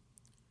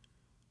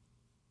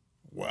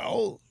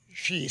 Well,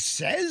 she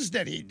says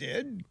that he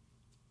did.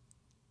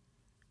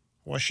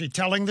 Was she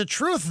telling the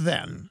truth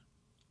then?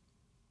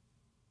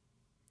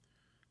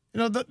 You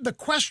know, the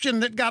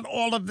question that got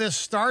all of this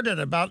started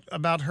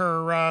about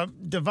her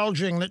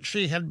divulging that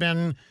she had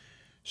been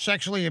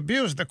sexually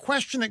abused, the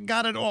question that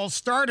got it all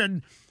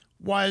started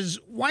was,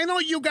 why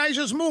don't you guys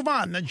just move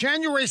on? The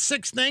January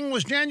 6th thing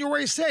was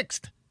January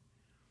 6th.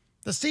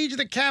 The siege of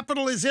the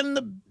Capitol it's in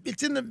the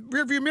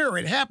rearview mirror.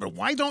 It happened.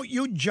 Why don't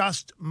you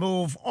just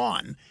move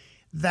on?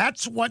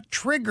 That's what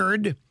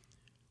triggered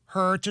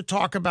her to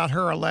talk about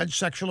her alleged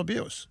sexual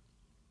abuse.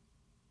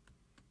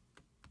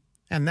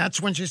 And that's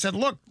when she said,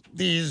 look,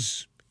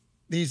 these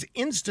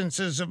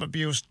instances of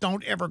abuse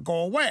don't ever go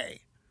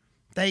away.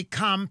 They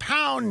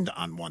compound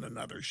on one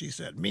another, she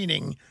said,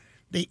 meaning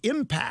the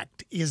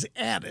impact is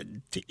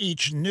added to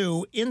each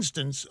new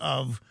instance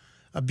of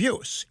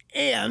abuse.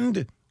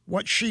 And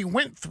what she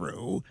went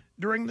through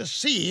during the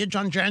siege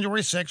on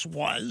January 6th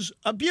was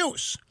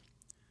abuse,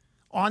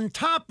 on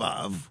top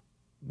of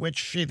which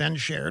she then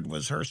shared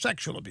was her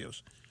sexual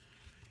abuse,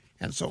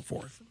 and so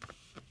forth.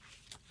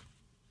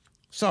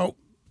 So,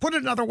 put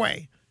it another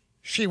way,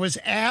 she was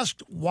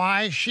asked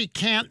why she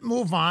can't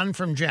move on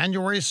from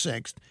January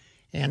 6th,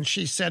 and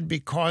she said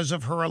because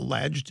of her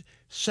alleged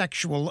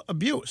sexual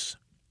abuse.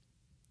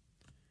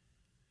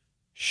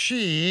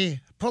 She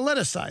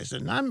politicized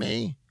it, not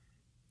me.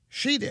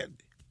 She did.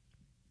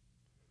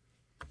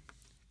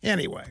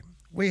 Anyway,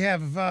 we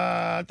have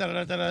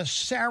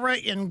Sarah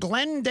in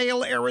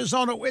Glendale,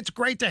 Arizona. It's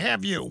great to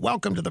have you.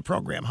 Welcome to the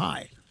program.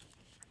 Hi.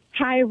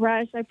 Hi,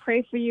 Rush. I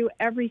pray for you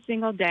every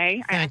single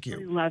day. Thank you.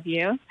 I love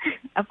you.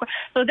 Of course.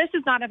 So this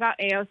is not about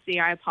AOC.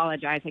 I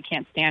apologize. I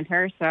can't stand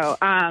her. So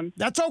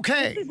that's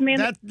okay.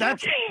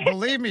 That's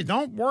believe me.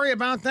 Don't worry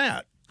about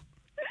that.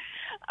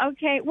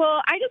 Okay.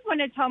 Well, I just want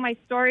to tell my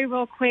story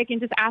real quick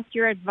and just ask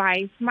your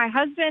advice. My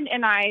husband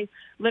and I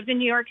lived in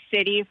New York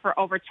City for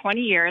over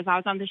 20 years. I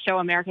was on the show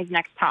America's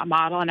Next Top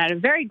Model, and I had a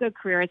very good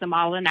career as a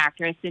model and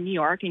actress in New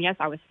York. And yes,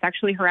 I was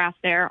sexually harassed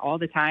there all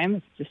the time.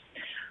 It's just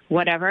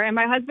whatever. And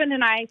my husband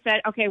and I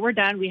said, okay, we're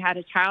done. We had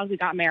a child. We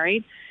got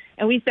married.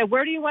 And we said,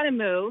 where do you want to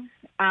move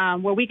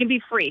where we can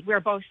be free? We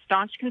were both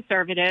staunch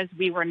conservatives.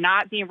 We were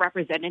not being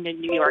represented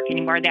in New York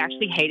anymore. They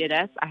actually hated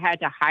us. I had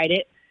to hide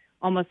it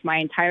almost my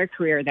entire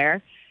career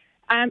there.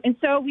 And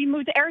so we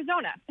moved to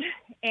Arizona.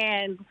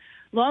 And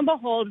lo and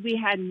behold, we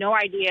had no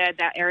idea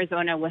that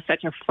Arizona was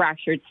such a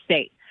fractured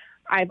state.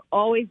 I've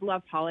always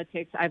loved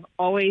politics. I've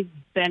always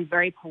been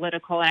very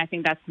political, and I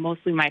think that's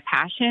mostly my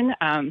passion.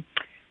 And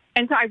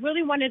so I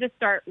really wanted to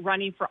start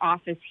running for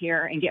office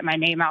here and get my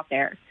name out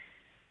there.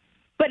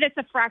 But it's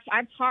a fraction.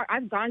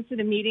 I've gone to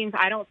the meetings.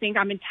 I don't think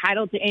I'm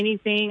entitled to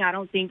anything. I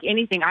don't think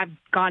anything. I've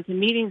gone to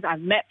meetings.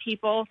 I've met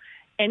people.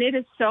 And it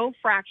is so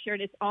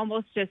fractured. It's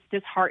almost just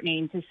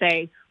disheartening to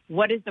say,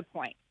 what is the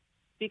point?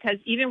 Because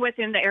even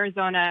within the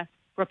Arizona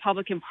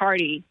Republican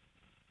Party,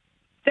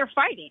 they're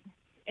fighting.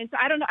 And so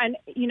I don't know. And,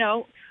 you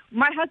know,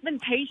 my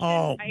husband's Haitian.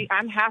 Oh.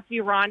 I'm half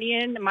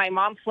Iranian. My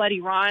mom fled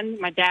Iran.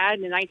 My dad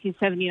in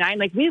 1979.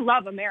 Like, we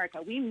love America.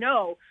 We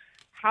know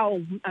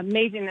how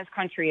amazing this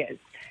country is.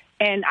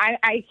 And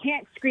I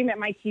can't scream at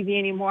my TV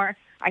anymore.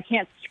 I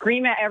can't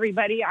scream at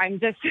everybody. I'm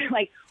just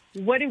like,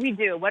 what do we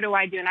do? What do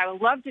I do? And I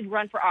would love to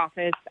run for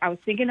office. I was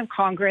thinking of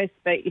Congress,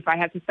 but if I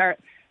have to start,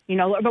 you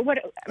know, but what?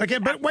 Okay,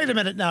 but wait a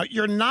minute now.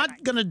 You're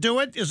not going to do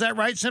it? Is that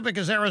right? Simply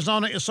because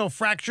Arizona is so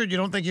fractured, you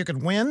don't think you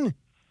could win?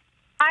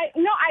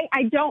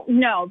 I don't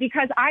know,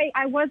 because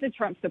I was a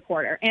Trump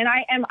supporter, and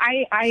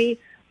I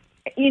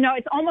you know,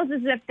 it's almost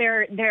as if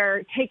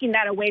they're taking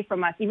that away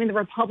from us, even the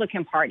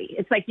Republican Party.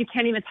 It's like you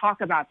can't even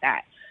talk about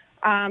that.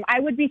 I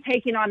would be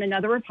taking on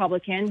another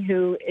Republican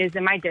who is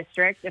in my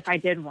district if I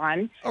did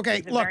run. Okay,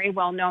 he's a very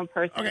well-known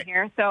person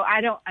here, so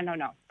I don't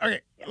know.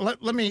 Okay,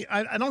 let me.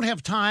 I don't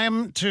have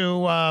time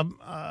to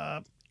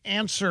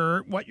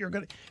answer what you're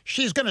going to.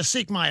 She's going to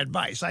seek my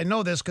advice. I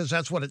know this because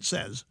that's what it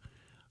says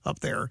up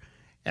there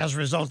as a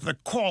result of the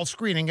call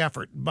screening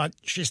effort, but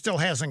she still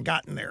hasn't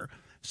gotten there.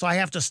 So I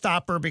have to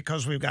stop her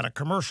because we've got a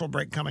commercial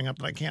break coming up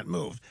that I can't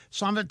move.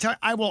 So I'm going to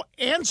I will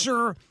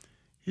answer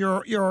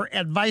your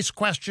advice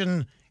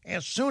question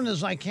as soon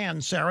as I can,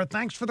 Sarah.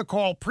 Thanks for the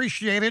call.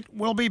 Appreciate it.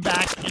 We'll be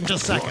back in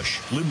just a second. Rush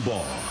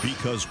Limbaugh,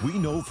 because we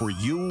know for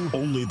you,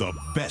 only the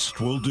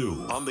best will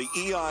do. On the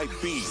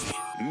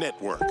EIB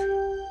Network.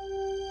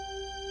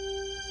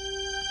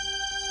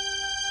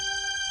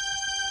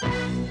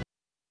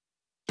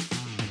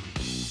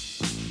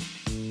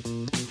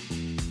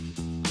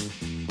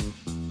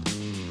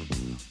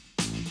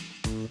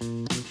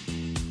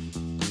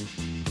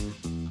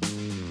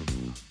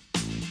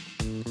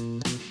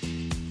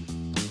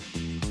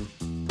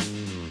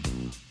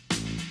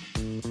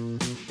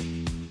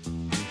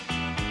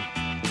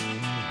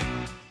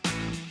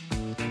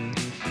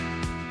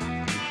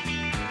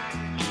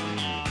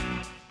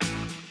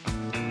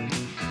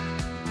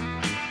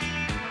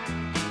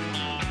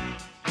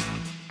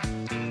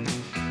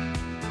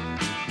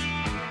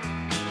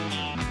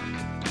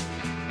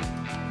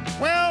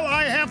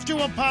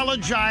 To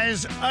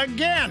apologize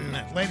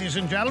again, ladies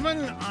and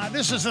gentlemen.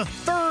 This is the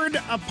third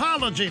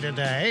apology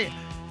today.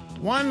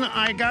 One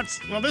I got,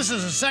 well, this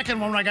is the second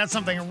one I got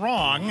something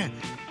wrong.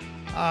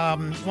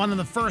 One in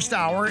the first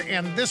hour,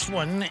 and this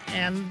one,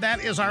 and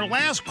that is our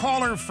last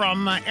caller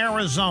from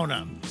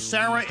Arizona,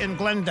 Sarah in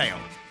Glendale.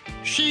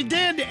 She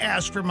did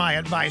ask for my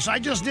advice. I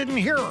just didn't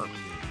hear her.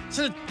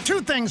 So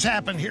two things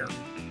happened here.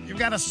 You've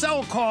got a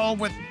cell call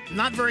with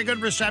not very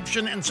good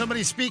reception and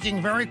somebody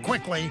speaking very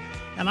quickly,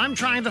 and I'm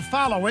trying to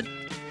follow it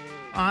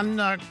on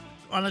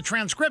a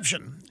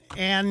transcription.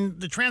 And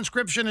the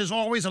transcription is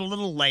always a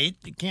little late.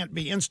 It can't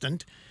be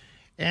instant.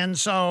 And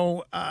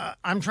so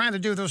I'm trying to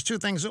do those two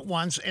things at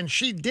once. And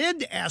she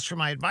did ask for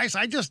my advice.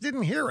 I just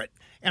didn't hear it,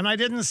 and I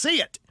didn't see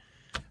it.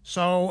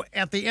 So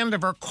at the end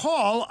of her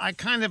call, I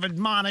kind of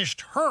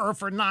admonished her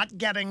for not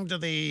getting to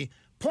the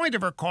point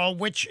of her call,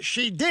 which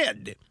she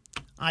did.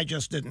 I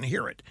just didn't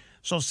hear it.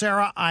 So,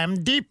 Sarah,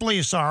 I'm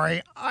deeply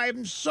sorry.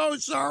 I'm so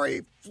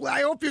sorry.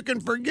 I hope you can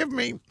forgive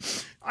me.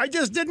 I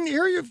just didn't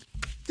hear you.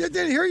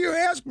 Didn't hear you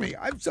ask me.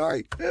 I'm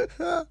sorry.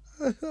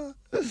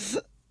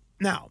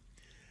 Now,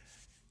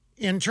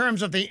 in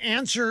terms of the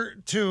answer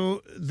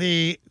to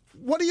the,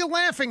 what are you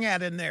laughing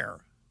at in there?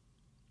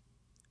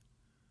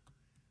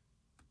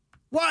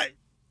 What?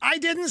 I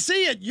didn't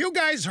see it. You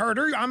guys heard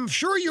her. I'm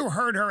sure you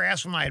heard her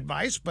ask for my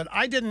advice, but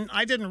I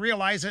didn't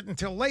realize it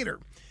until later.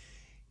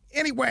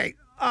 Anyway,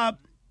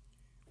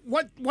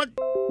 what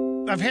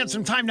I've had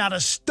some time now to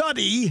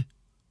study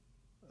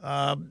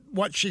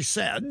what she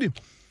said,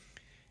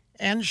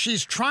 and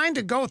she's trying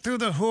to go through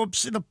the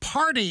hoops the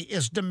party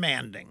is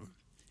demanding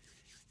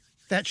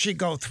that she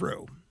go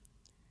through.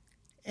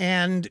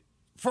 And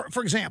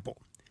for example,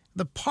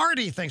 the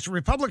party thinks, the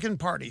Republican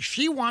Party,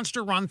 she wants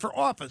to run for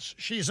office.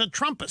 She's a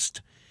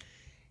Trumpist.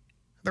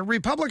 The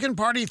Republican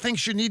Party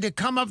thinks you need to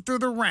come up through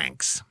the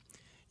ranks.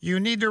 You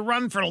need to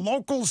run for a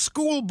local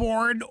school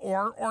board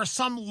or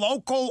some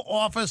local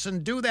office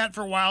and do that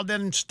for a while,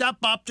 then step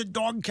up to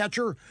dog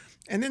catcher,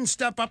 and then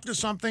step up to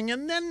something,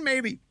 and then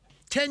maybe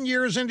 10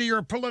 years into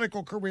your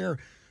political career,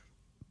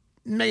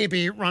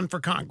 maybe run for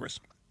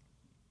Congress.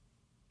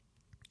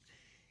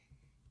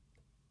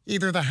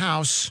 Either the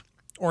House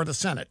or the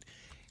Senate.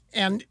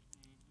 And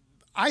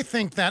I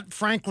think that,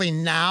 frankly,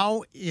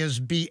 now is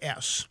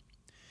BS.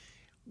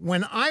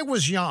 When I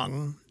was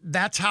young,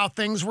 that's how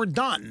things were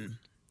done.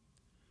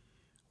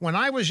 When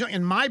I was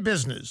in my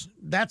business,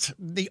 that's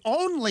the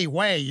only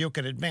way you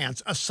could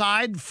advance,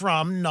 aside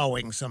from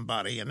knowing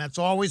somebody. And that's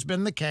always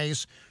been the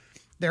case.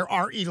 There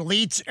are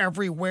elites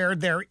everywhere.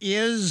 There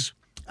is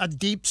a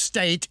deep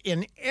state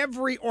in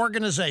every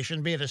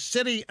organization, be it a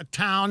city, a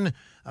town,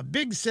 a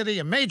big city,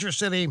 a major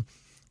city,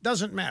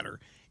 doesn't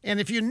matter. And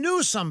if you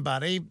knew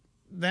somebody,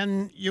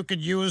 then you could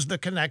use the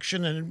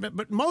connection.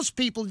 But most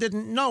people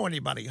didn't know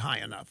anybody high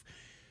enough.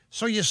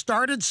 So you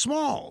started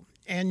small.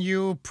 And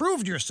you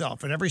proved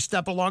yourself at every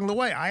step along the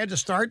way. I had to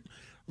start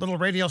little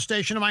radio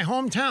station in my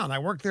hometown. I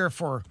worked there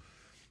for,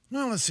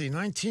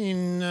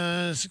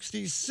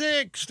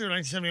 1966 through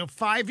 1970,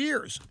 5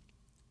 years.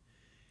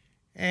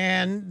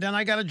 And then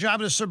I got a job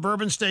at a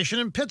suburban station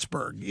in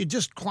Pittsburgh. You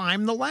just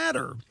climb the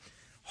ladder,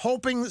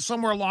 hoping that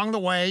somewhere along the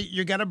way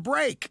you get a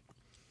break.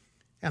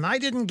 And I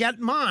didn't get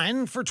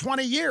mine for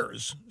 20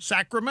 years.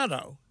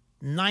 Sacramento,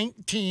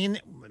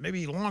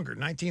 maybe longer,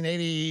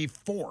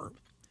 1984.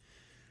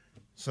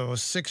 So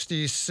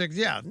 66,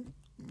 yeah,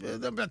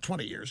 about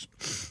 20 years.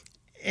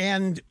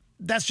 And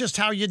that's just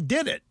how you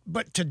did it.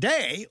 But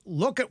today,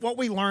 look at what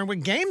we learned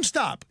with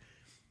GameStop.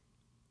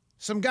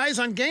 Some guys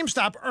on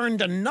GameStop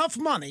earned enough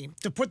money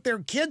to put their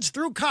kids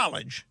through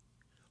college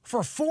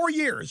for 4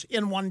 years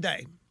in one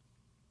day.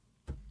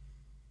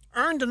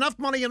 Earned enough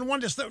money in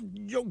one day.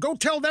 Go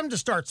tell them to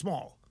start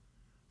small.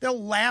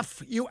 They'll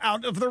laugh you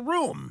out of the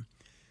room.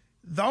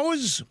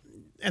 These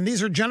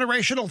are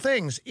generational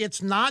things.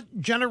 It's not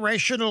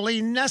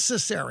generationally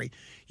necessary.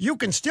 You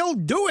can still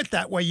do it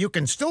that way. You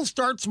can still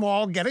start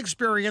small, get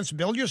experience,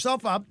 build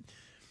yourself up.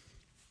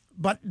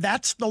 But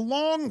that's the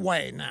long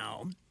way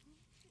now.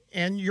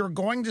 And you're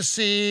going to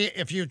see,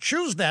 if you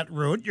choose that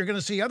route, you're going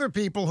to see other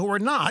people who are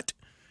not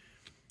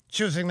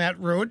choosing that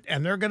route,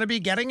 and they're going to be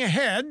getting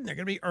ahead. They're going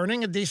to be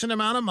earning a decent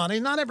amount of money.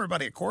 Not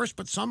everybody, of course,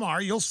 but some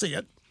are. You'll see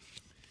it.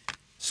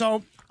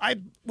 So I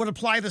would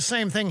apply the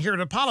same thing here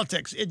to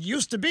politics. It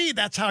used to be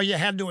that's how you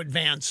had to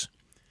advance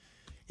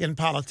in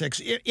politics,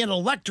 in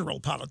electoral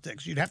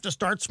politics. You'd have to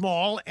start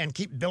small and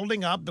keep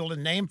building up, build a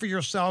name for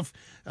yourself,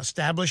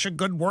 establish a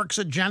good works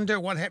agenda,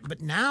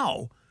 but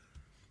now,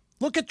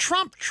 look at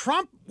Trump.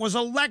 Trump was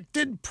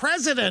elected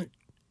president,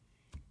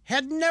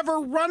 had never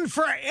run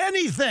for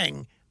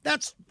anything.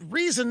 That's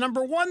reason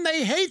number one,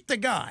 they hate the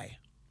guy.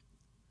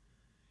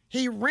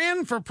 He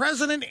ran for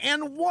president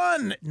and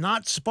won.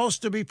 Not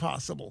supposed to be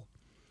possible.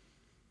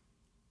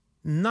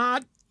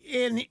 Not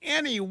in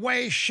any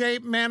way,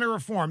 shape, manner, or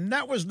form.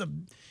 That was the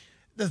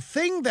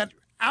thing that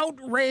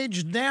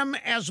outraged them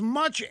as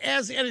much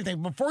as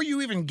anything. Before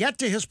you even get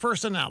to his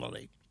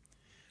personality,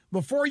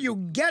 before you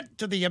get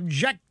to the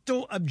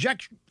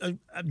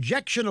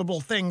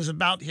objectionable things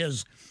about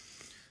his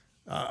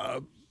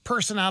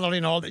personality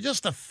and all that,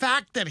 just the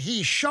fact that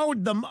he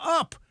showed them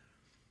up.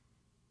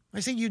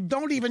 I say you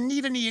don't even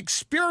need any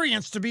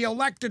experience to be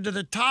elected to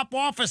the top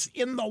office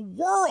in the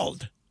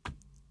world.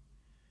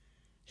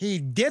 He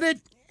did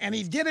it, and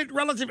he did it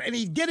and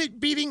he did it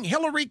beating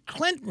Hillary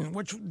Clinton,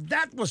 which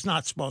that was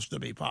not supposed to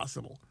be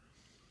possible.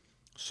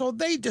 So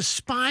they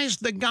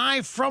despised the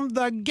guy from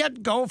the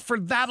get-go for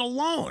that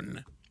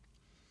alone.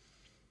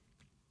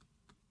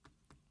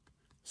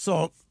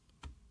 So,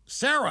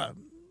 Sarah,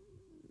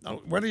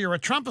 whether you're a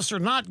Trumpist or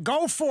not,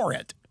 go for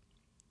it.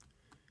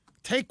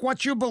 Take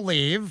what you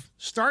believe,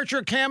 start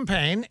your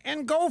campaign,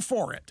 and go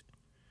for it.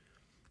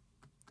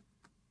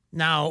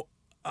 Now,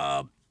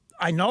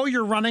 I know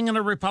you're running in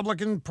a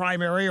Republican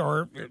primary,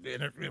 or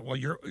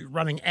you're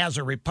running as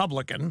a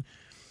Republican,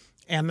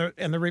 and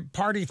the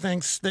party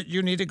thinks that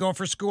you need to go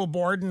for school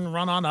board and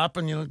run on up,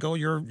 and go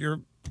your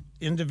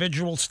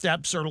individual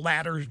steps or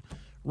ladder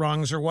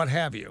rungs or what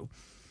have you.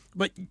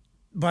 But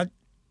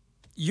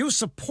you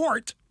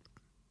support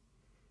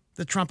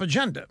the Trump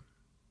agenda.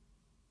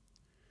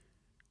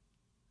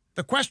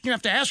 The question you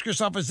have to ask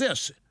yourself is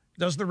this: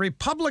 does the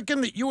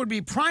Republican that you would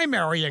be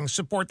primarying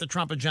support the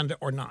Trump agenda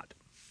or not?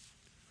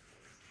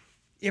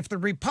 If the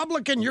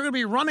Republican you're going to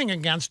be running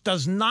against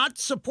does not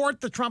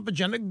support the Trump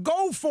agenda,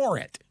 go for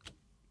it.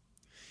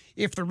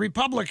 If the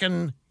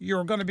Republican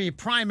you're going to be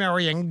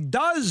primarying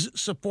does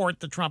support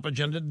the Trump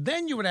agenda,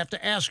 then you would have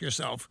to ask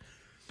yourself,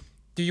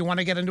 do you want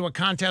to get into a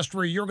contest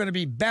where you're going to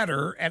be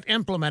better at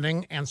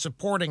implementing and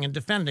supporting and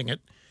defending it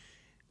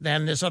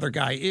than this other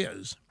guy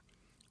is?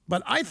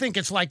 But I think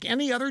it's like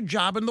any other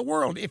job in the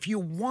world. If you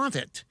want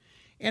it,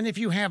 and if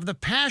you have the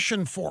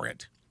passion for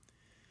it,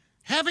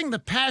 having the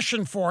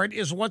passion for it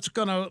is what's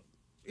going to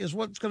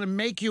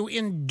make you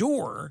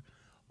endure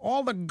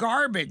all the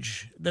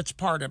garbage that's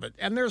part of it.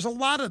 And there's a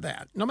lot of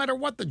that, no matter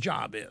what the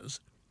job is,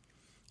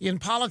 in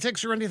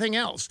politics or anything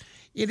else.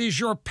 It is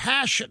your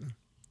passion.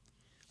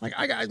 Like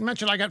I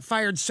mentioned, I got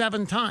fired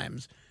 7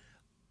 times.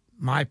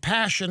 My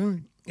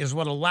passion is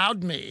what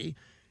allowed me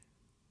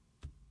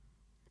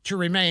to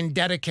remain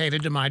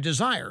dedicated to my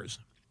desires.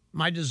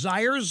 My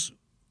desires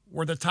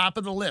were the top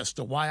of the list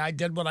of why I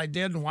did what I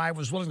did and why I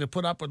was willing to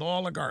put up with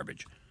all the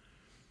garbage.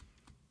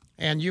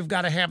 And you've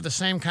got to have the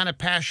same kind of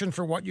passion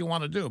for what you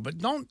want to do. But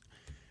don't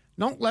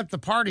let the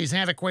party's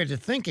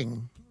antiquated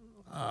thinking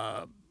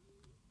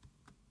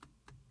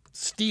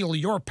steal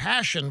your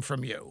passion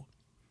from you.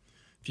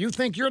 If you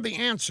think you're the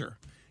answer,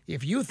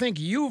 if you think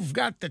you've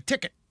got the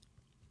ticket,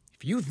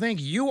 if you think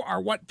you are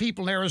what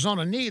people in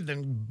Arizona need,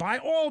 then by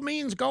all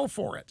means go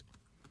for it.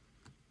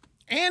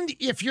 And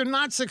if you're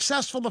not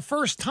successful the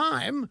first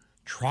time,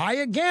 try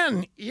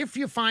again. If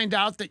you find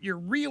out that you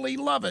really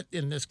love it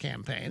in this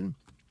campaign,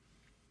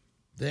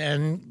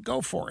 then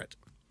go for it.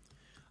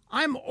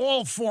 I'm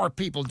all for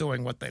people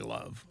doing what they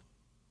love,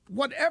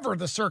 whatever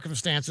the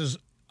circumstances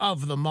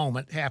of the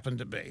moment happen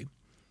to be.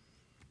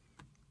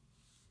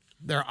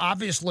 There are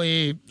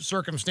obviously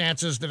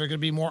circumstances that are going to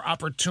be more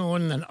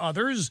opportune than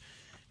others,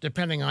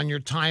 depending on your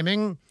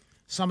timing.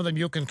 Some of them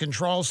you can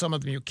control, some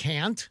of them you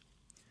can't.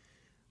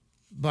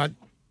 But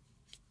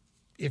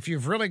if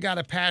you've really got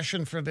a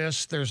passion for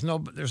this, there's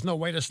no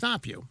way to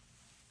stop you.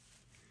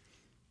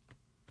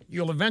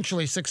 You'll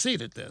eventually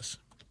succeed at this.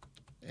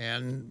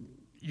 And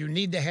you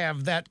need to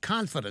have that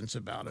confidence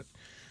about it.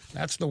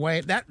 That's the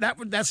way,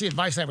 that's the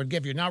advice I would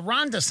give you. Now,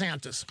 Ron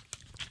DeSantis,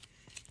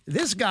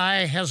 this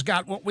guy has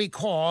got what we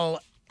call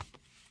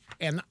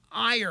an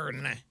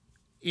iron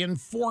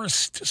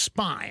enforced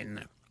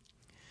spine.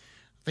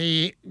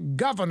 The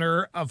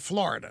governor of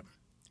Florida,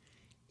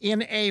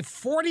 in a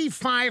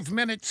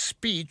 45-minute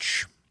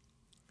speech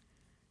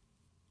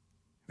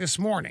this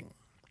morning,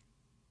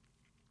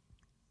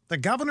 the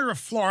governor of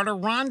Florida,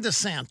 Ron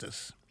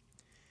DeSantis,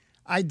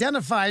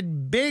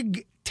 identified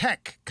big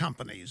tech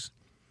companies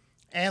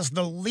as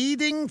the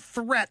leading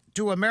threat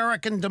to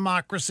American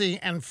democracy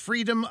and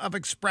freedom of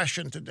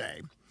expression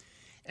today,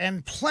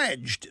 and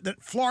pledged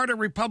that Florida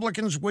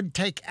Republicans would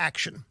take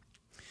action.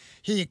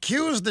 He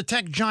accused the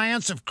tech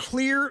giants of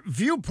clear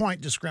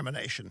viewpoint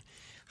discrimination,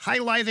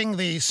 highlighting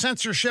the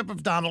censorship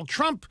of Donald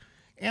Trump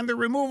and the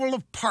removal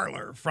of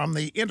Parler from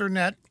the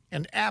internet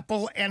and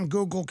Apple and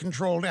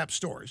Google-controlled app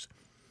stores.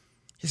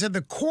 He said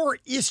the core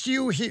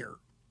issue here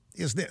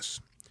is this: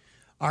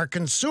 are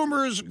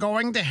consumers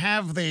going to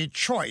have the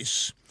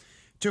choice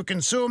to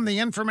consume the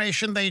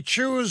information they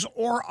choose,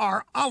 or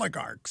are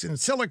oligarchs in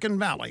Silicon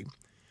Valley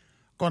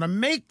going to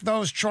make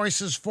those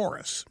choices for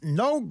us?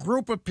 No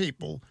group of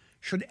people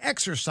should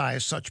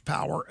exercise such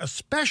power,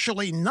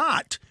 especially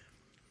not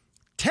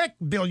tech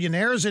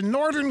billionaires in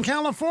Northern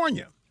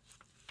California.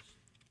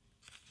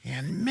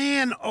 And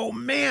man, oh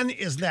man,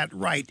 is that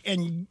right.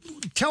 And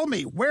tell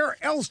me, where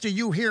else do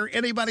you hear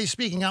anybody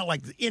speaking out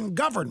like this? In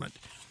government?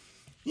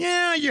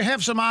 Yeah, you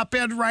have some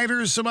op-ed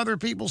writers, some other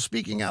people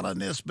speaking out on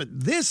this, but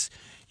this,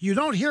 you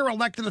don't hear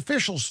elected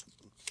officials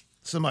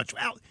so much.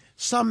 Well,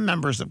 some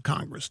members of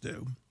Congress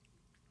do.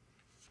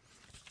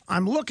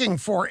 I'm looking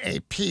for a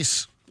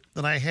piece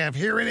that I have.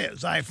 Here it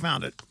is. I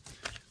found it.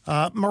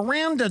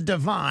 Miranda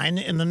Devine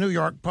in the New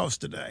York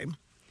Post today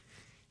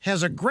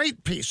has a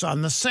great piece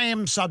on the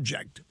same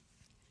subject,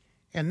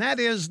 and that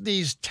is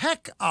these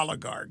tech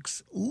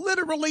oligarchs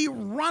literally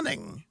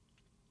running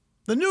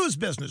the news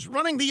business,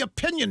 running the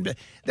opinion.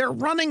 They're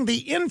running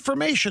the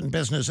information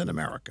business in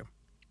America.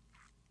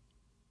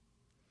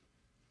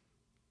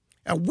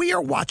 And we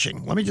are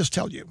watching, let me just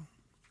tell you,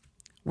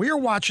 we are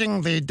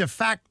watching the de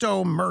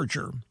facto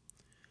merger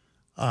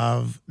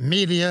of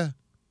media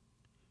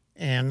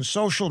and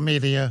social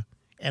media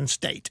and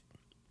state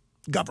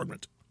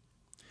government.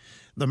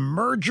 The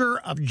merger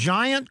of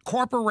giant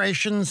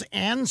corporations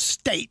and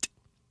state.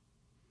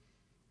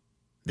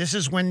 This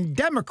is when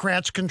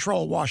Democrats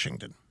control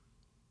Washington.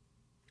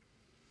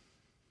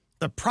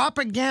 The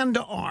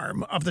propaganda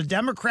arm of the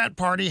Democrat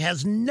Party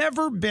has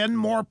never been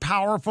more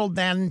powerful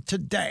than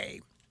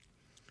today.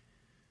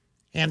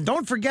 And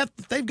don't forget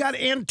that they've got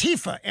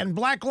Antifa and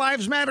Black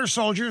Lives Matter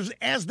soldiers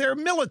as their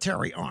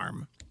military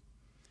arm.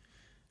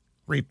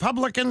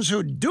 Republicans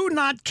who do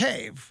not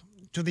cave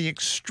to the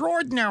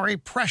extraordinary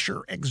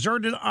pressure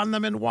exerted on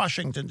them in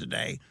Washington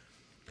today.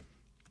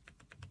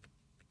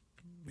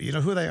 You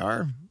know who they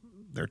are?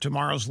 They're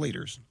tomorrow's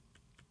leaders.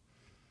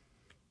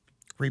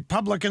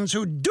 Republicans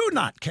who do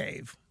not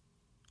cave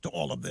to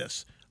all of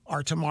this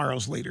are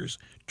tomorrow's leaders.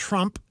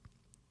 Trump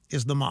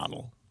is the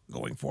model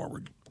going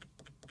forward.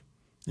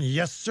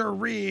 Yes,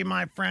 sirree,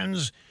 my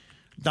friends.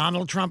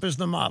 Donald Trump is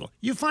the model.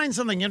 You find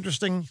something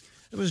interesting?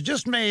 It was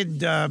just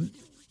made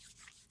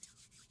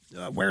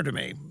where to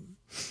me?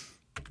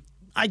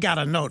 I got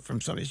a note from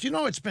somebody. You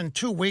know, it's been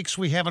 2 weeks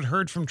we haven't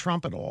heard from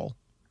Trump at all.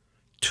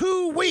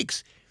 2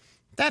 weeks.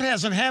 That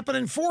hasn't happened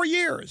in 4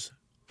 years.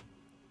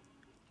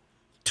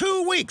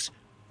 2 weeks.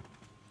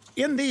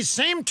 In these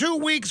same 2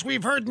 weeks,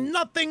 we've heard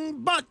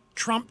nothing but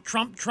Trump,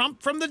 Trump,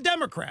 Trump from the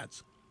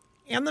Democrats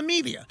and the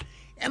media.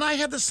 And I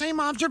had the same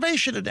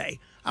observation today.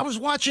 I was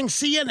watching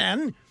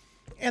CNN,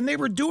 and they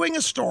were doing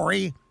a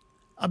story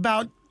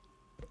about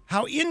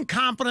how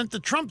incompetent the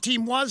Trump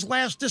team was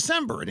last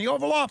December in the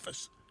Oval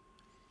Office.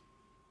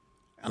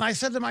 And I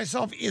said to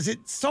myself, is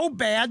it so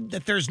bad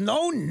that there's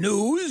no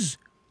news?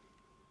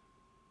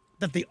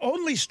 That the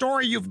only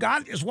story you've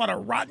got is what a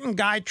rotten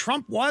guy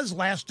Trump was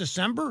last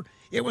December?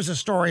 It was a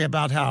story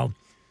about how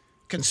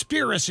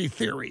conspiracy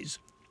theories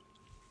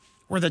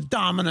were the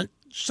dominant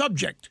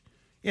subject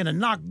in a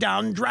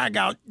knockdown,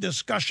 drag-out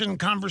discussion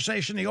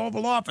conversation in the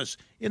Oval Office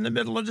in the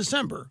middle of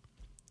December.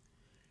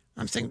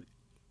 I'm saying,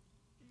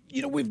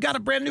 you know, we've got a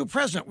brand new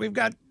president. We've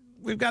got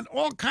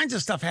all kinds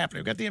of stuff happening.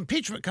 We've got the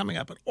impeachment coming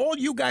up. And all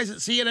you guys at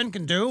CNN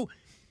can do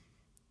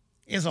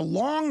is a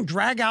long,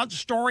 drag-out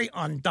story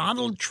on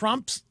Donald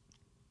Trump's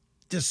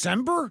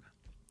December.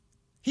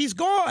 He's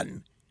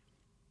gone.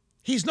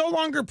 He's no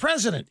longer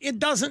president. It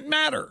doesn't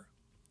matter.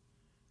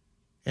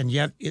 And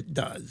yet it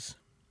does.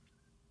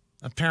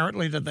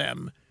 Apparently to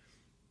them,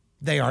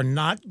 they are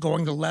not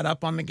going to let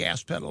up on the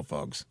gas pedal,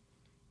 folks.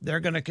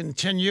 They're going to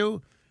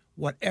continue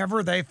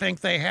whatever they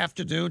think they have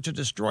to do to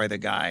destroy the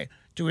guy,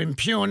 to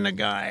impugn the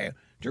guy,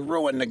 to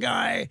ruin the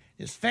guy,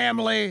 his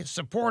family,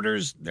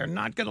 supporters. They're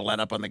not going to let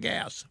up on the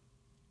gas.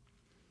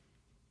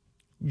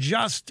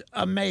 Just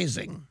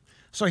amazing.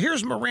 So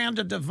here's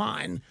Miranda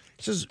Devine.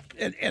 It says,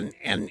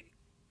 and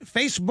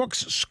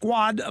Facebook's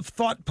squad of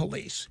thought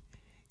police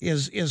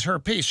is her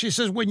piece. She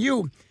says, when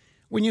you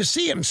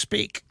see him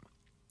speak,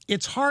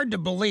 it's hard to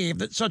believe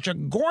that such a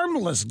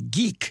gormless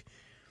geek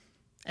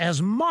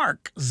as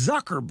Mark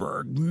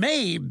Zuckerberg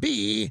may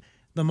be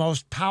the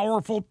most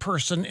powerful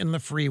person in the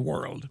free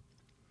world.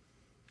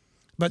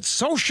 But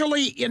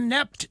socially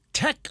inept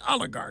tech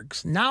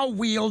oligarchs now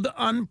wield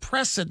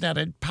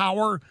unprecedented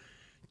power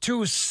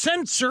to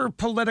censor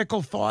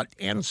political thought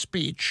and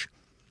speech,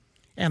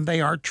 and they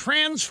are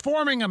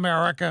transforming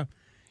America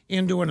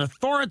into an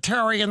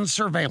authoritarian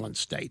surveillance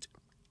state.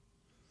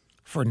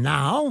 For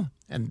now,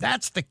 and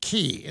that's the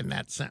key in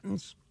that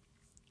sentence,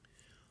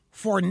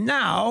 for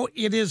now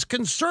it is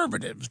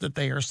conservatives that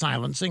they are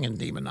silencing and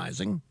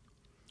demonizing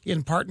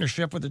in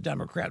partnership with the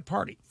Democrat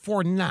Party.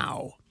 For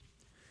now.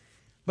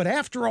 But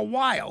after a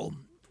while,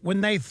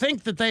 when they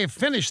think that they've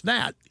finished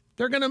that,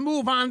 they're going to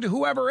move on to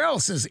whoever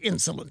else is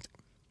insolent.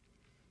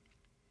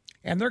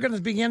 And they're going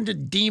to begin to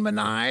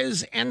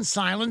demonize and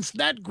silence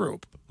that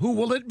group. Who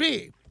will it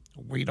be?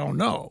 We don't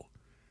know.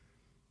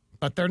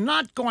 But they're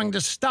not going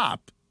to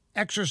stop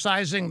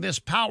exercising this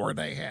power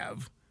they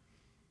have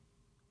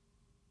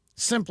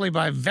simply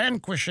by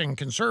vanquishing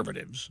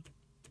conservatives.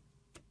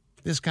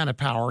 This kind of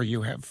power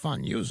you have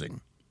fun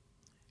using.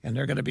 And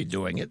they're going to be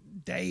doing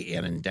it day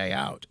in and day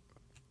out.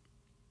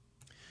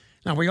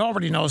 Now, we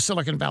already know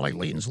Silicon Valley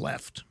leans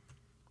left.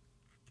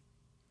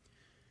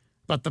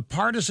 But the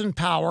partisan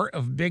power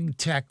of big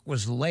tech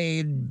was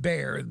laid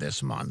bare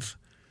this month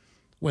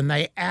when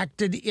they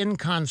acted in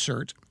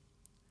concert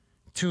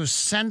to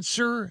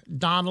censor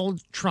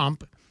Donald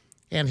Trump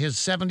and his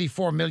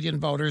 74 million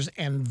voters,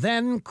 and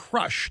then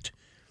crushed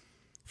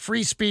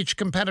free speech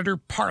competitor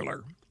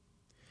Parler.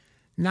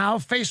 Now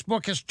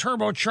Facebook has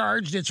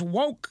turbocharged its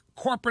woke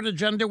corporate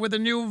agenda with a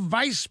new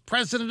vice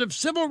president of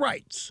civil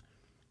rights,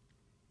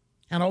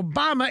 an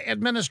Obama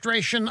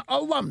administration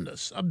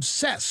alumnus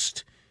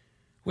obsessed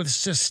with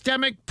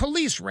systemic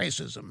police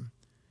racism,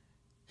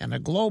 and a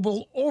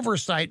global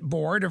oversight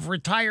board of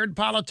retired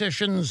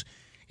politicians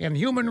and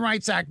human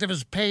rights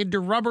activists paid to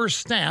rubber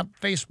stamp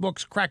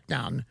Facebook's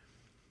crackdown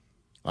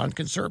on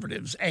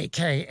conservatives,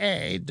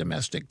 a.k.a.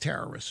 domestic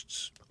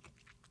terrorists.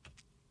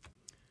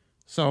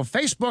 So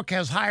Facebook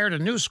has hired a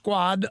new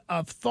squad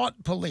of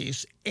thought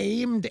police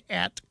aimed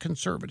at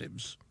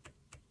conservatives.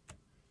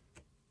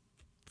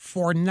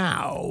 For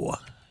now.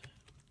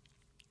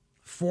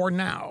 For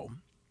now.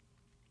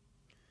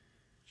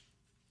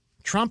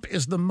 Trump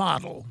is the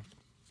model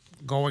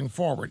going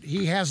forward.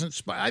 He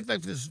hasn't, I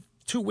think this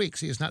 2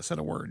 weeks he has not said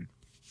a word.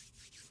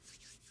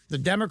 The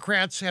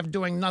Democrats have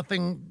done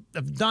nothing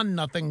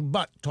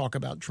but talk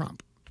about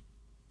Trump.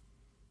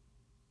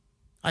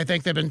 I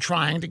think they've been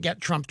trying to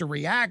get Trump to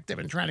react. They've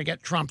been trying to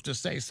get Trump to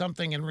say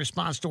something in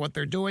response to what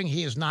they're doing.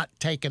 He has not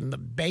taken the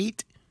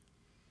bait.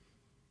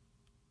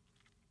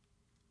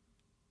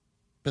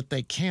 But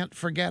they can't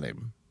forget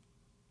him.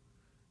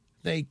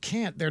 They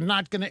can't. They're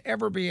not going to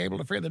ever be able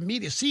to forget the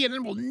media.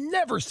 CNN will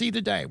never see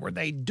the day where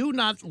they do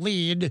not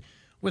lead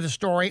with a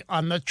story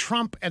on the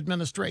Trump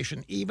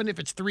administration, even if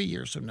it's 3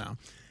 years from now.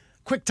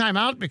 Quick time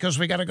out because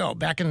we got to go.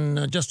 Back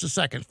in just a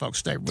second, folks.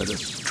 Stay with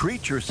us.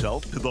 Treat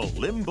yourself to the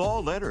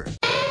Limbaugh Letter.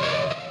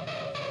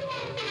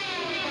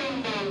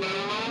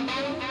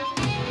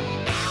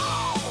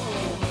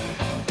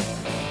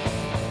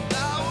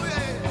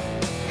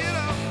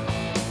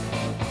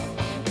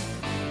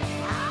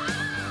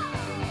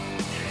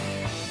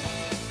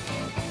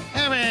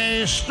 Have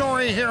a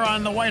story here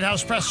on the White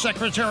House Press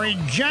Secretary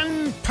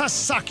Jen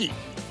Psaki.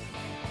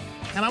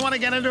 And I want to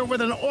get into it with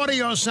an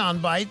audio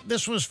soundbite.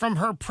 This was from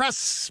her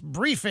press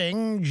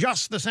briefing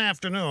just this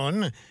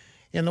afternoon.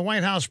 In the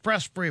White House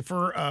press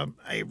briefer,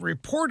 a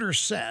reporter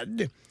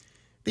said,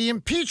 the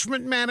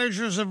impeachment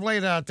managers have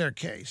laid out their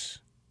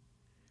case.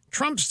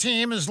 Trump's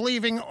team is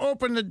leaving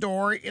open the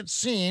door, it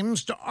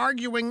seems, to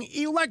arguing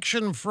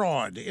election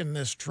fraud in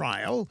this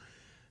trial,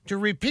 to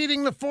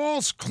repeating the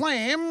false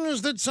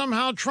claims that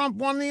somehow Trump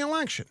won the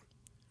election.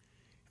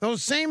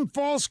 Those same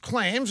false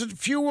claims that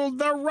fueled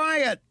the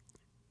riot.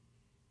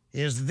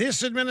 Is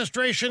this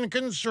administration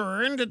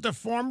concerned that the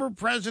former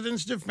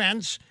president's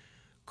defense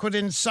could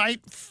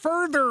incite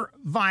further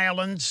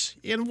violence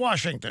in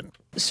Washington?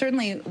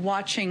 Certainly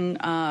watching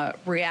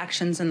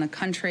reactions in the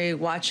country,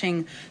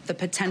 watching the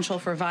potential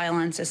for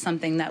violence is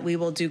something that we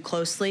will do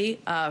closely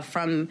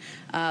from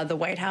the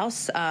White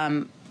House.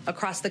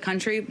 Across the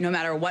country, no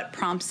matter what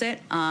prompts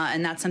it,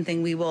 and that's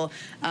something we will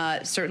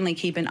certainly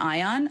keep an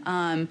eye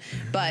on.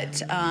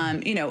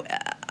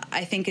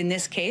 I think in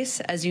this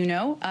case, as you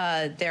know,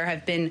 there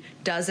have been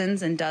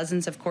dozens and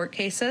dozens of court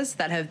cases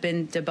that have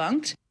been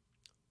debunked.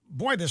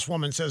 Boy, this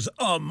woman says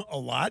a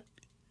lot.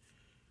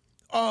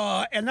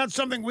 and that's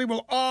something we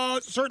will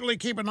certainly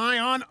keep an eye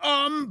on.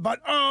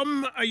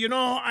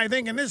 I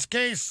think in this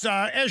case,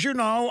 as you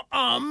know,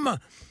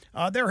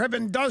 there have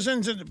been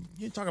dozens, and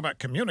you talk about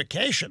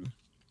communication,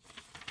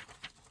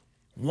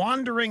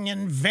 wandering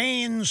in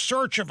vain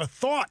search of a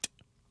thought.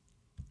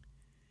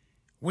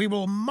 We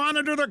will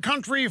monitor the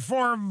country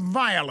for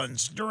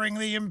violence during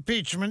the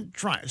impeachment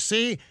trial.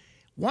 See,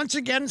 once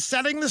again,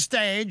 setting the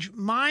stage,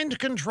 mind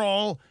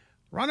control,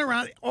 run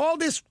around. All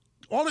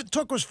it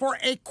took was for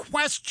a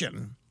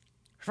question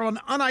from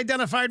an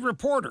unidentified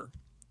reporter.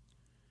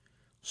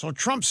 So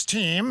Trump's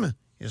team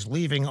is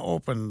leaving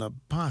open the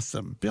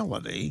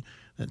possibility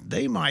that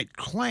they might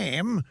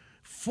claim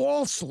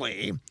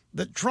falsely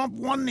that Trump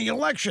won the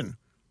election.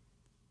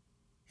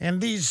 And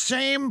these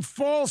same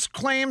false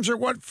claims are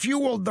what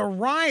fueled the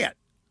riot.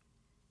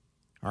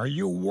 Are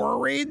you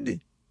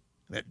worried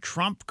that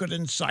Trump could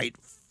incite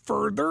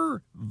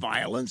further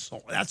violence?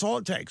 Oh, that's all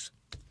it takes.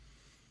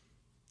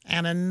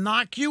 An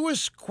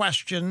innocuous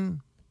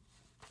question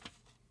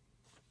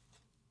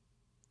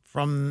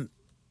from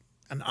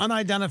an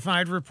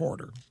unidentified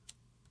reporter,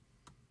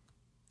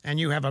 and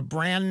you have a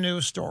brand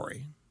new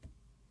story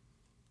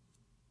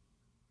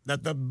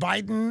that the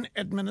Biden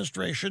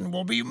administration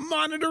will be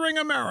monitoring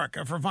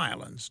America for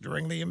violence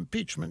during the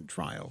impeachment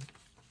trial,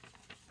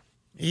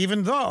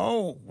 even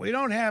though we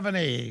don't have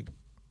any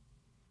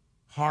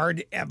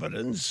hard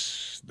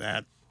evidence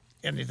that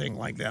anything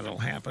like that will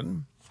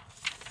happen.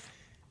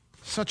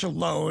 Such a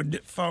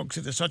load, folks.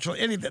 It is such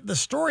a... The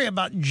story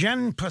about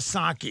Jen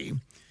Psaki,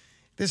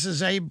 this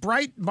is a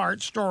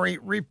Breitbart story.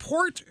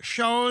 Report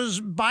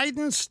shows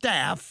Biden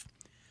staff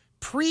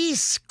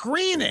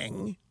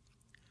pre-screening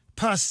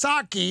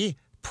Psaki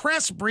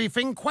press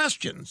briefing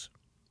questions.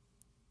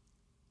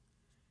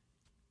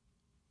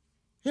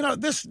 You know,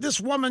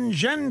 this woman,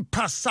 Jen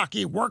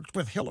Psaki, worked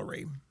with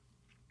Hillary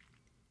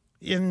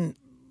in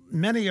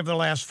many of the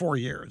last 4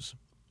 years.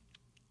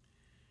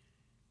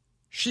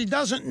 She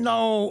doesn't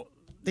know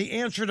the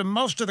answer to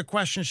most of the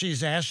questions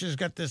she's asked. She's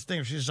got this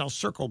thing. She says, I'll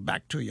circle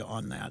back to you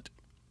on that.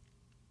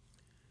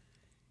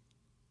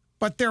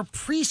 But they're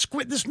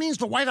this means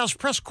the White House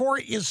press corps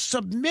is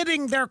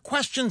submitting their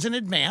questions in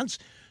advance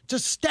to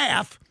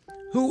staff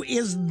who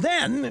is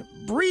then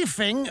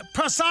briefing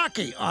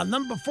Psaki on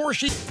them before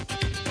she...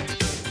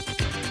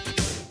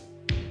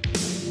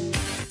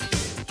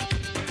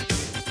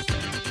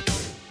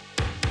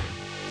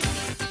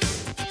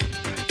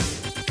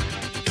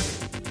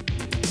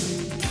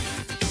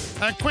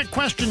 A quick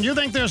question. You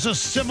think there's a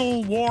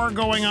civil war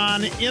going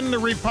on in the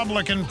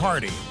Republican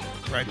Party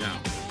right now?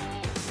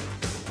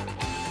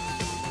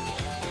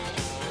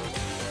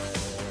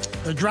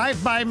 The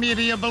drive-by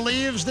media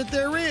believes that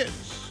there is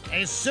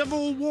a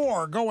civil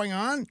war going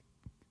on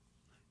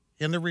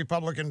in the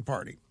Republican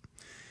Party.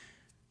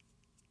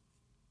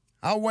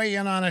 I'll weigh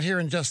in on it here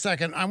in just a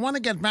second. I want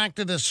to get back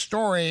to this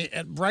story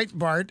at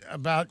Breitbart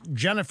about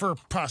Jennifer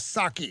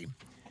Psaki.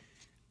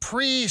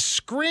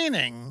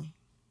 Pre-screening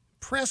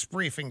press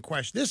briefing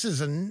question. This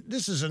is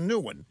a new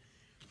one.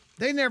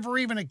 They never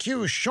even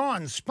accused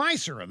Sean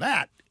Spicer of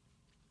that.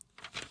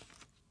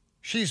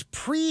 She's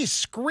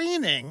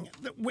pre-screening,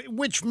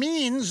 which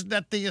means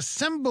that the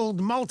assembled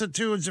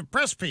multitudes of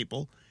press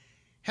people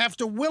have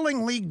to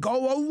willingly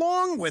go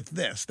along with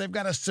this. They've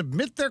got to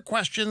submit their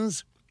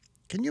questions.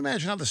 Can you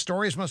imagine how the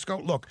stories must go?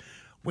 Look,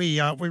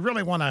 we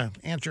really want to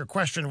answer your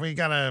question. We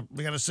gotta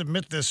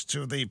submit this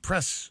to the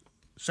press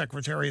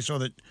secretary so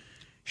that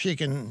she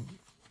can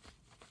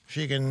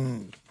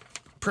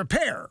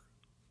prepare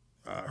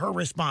her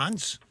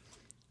response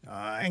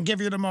and give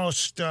you the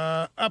most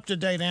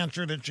up-to-date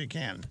answer that she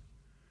can.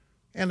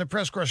 And the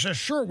press corps says,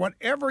 sure,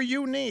 whatever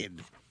you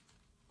need.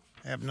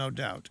 I have no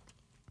doubt.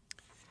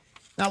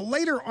 Now,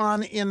 later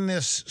on in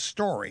this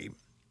story,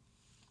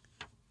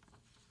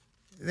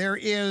 there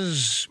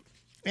is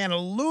an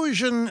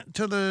allusion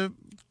to the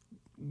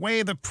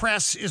way the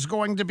press is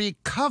going to be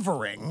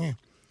covering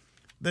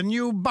the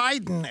new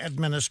Biden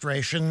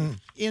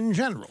administration in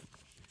general.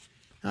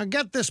 Now,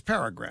 get this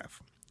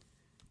paragraph.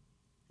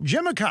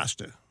 Jim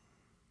Acosta,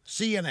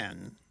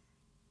 CNN,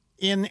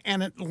 in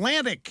an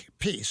Atlantic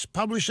piece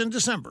published in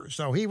December.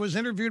 So he was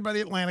interviewed by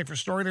the Atlantic for a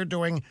story they're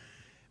doing.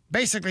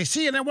 Basically,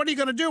 CNN, what are you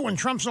going to do when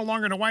Trump's no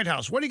longer in the White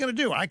House? What are you going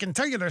to do? I can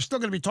tell you they're still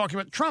going to be talking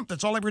about Trump.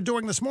 That's all they were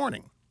doing this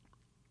morning.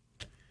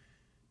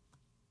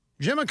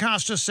 Jim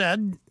Acosta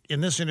said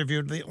in this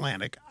interview to the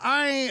Atlantic,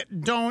 I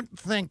don't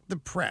think the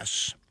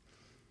press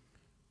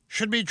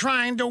should be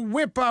trying to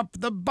whip up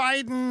the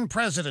Biden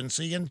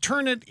presidency and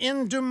turn it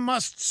into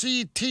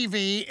must-see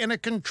TV in a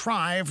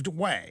contrived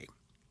way.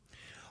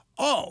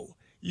 Oh,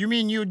 you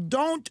mean you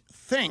don't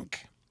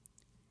think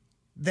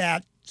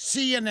that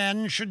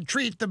CNN should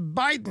treat the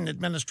Biden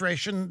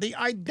administration the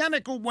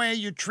identical way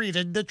you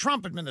treated the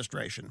Trump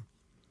administration?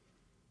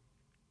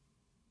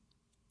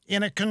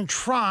 In a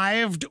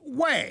contrived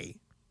way.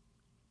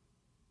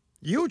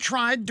 You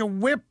tried to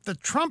whip the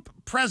Trump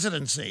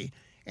presidency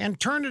and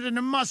turn it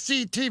into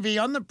must-see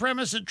TV on the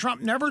premise that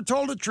Trump never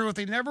told the truth.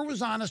 He never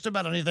was honest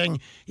about anything.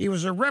 He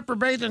was a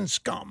reprobate and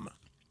scum.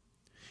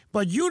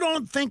 but you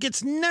don't think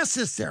it's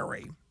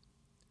necessary.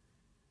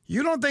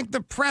 You don't think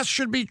the press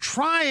should be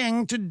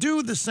trying to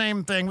do the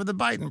same thing with the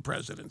Biden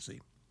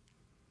presidency.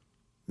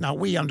 Now,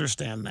 we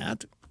understand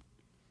that.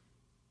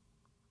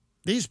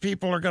 These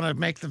people are going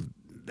to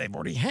they've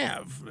already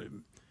have,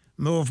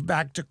 move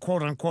back to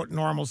quote-unquote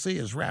normalcy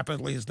as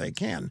rapidly as they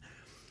can.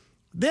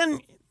 Then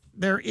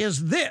there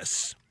is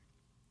this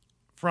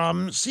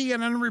from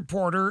CNN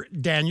reporter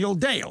Daniel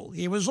Dale.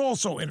 He was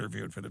also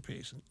interviewed for the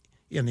piece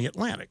in The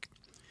Atlantic.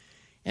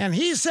 And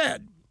he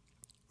said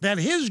that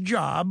his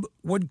job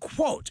would,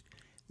 quote,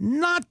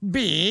 not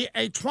be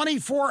a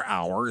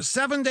 24-hour,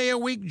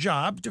 7-day-a-week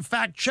job to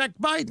fact-check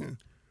Biden.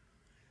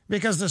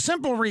 Because the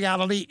simple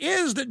reality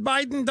is that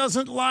Biden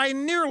doesn't lie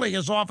nearly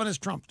as often as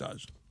Trump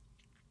does.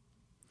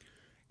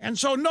 And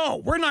so, no,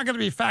 we're not going to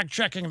be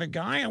fact-checking the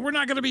guy, and we're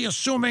not going to be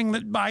assuming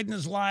that Biden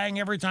is lying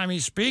every time he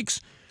speaks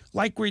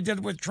like we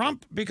did with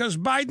Trump, because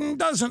Biden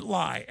doesn't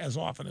lie as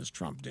often as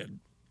Trump did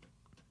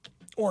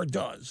or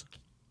does.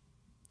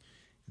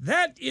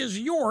 That is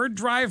your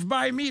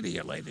drive-by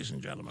media, ladies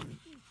and gentlemen.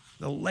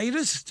 The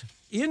latest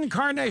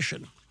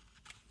incarnation.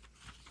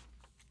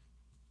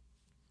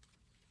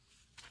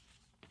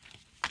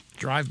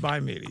 Drive-by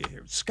media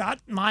here. Scott,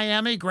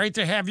 Miami, great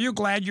to have you.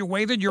 Glad you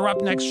waited. You're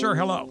up next, sir.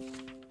 Hello.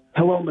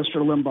 Hello, Mr.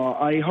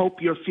 Limbaugh. I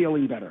hope you're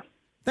feeling better.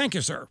 Thank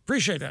you, sir.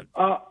 Appreciate that.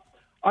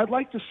 I'd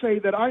like to say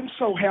that I'm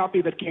so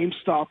happy that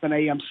GameStop and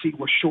AMC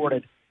were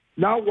shorted.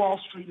 Now Wall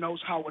Street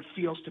knows how it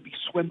feels to be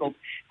swindled.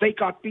 They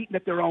got beaten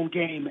at their own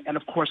game, and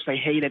of course they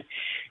hate it.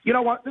 You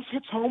know what? This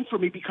hits home for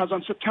me because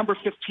on September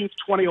 15th,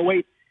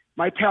 2008,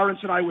 my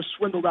parents and I were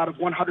swindled out of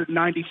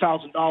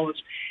 $190,000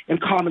 in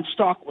common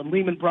stock when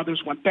Lehman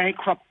Brothers went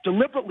bankrupt,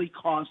 deliberately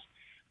caused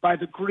by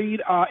the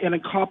greed and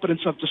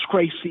incompetence of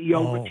disgraced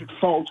CEO Richard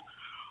Fuld,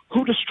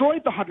 who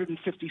destroyed the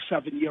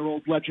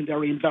 157-year-old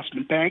legendary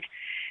investment bank.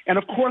 And,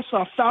 of course,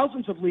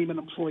 thousands of Lehman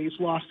employees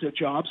lost their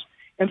jobs,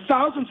 and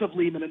thousands of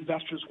Lehman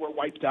investors were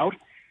wiped out.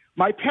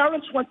 My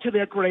parents went to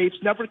their graves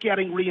never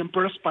getting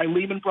reimbursed by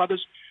Lehman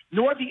Brothers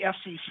nor the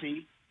SEC.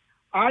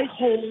 I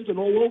hold and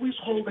will always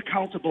hold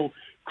accountable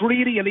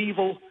greedy and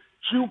evil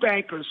Jew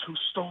bankers who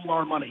stole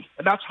our money.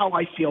 And that's how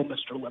I feel,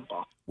 Mr.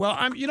 Limbaugh.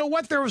 Well, you know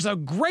what? There was a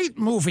great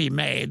movie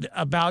made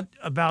about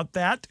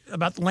that,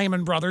 about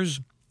Lehman Brothers,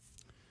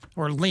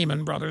 or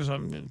Lehman Brothers,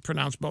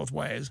 pronounced both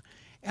ways.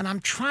 And I'm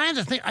trying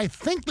to think. I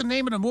think the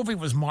name of the movie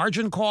was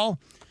Margin Call.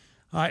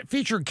 It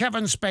featured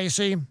Kevin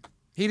Spacey.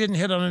 He didn't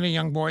hit on any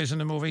young boys in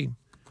the movie,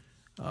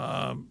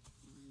 so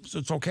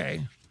it's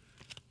okay.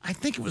 I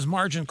think it was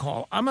Margin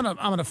Call. I'm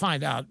gonna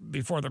find out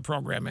before the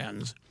program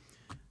ends.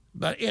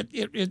 But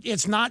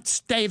it's not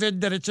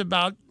stated that it's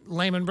about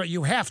Lehman Brothers.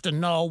 You have to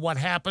know what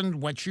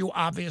happened, which you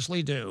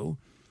obviously do.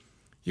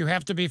 You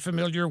have to be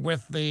familiar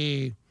with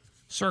the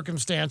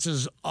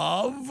circumstances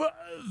of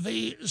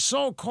the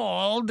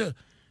so-called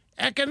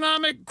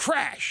economic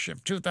crash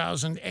of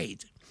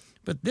 2008.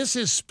 But this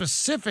is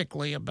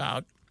specifically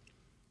about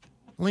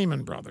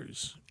Lehman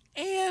Brothers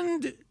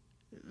and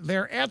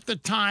their, at the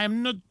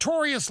time,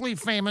 notoriously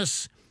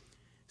famous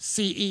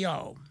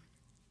CEO,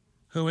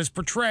 who is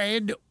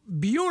portrayed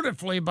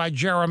beautifully by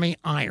Jeremy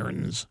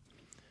Irons.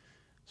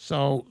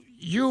 So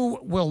you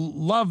will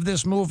love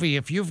this movie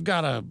if you've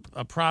got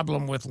a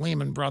problem with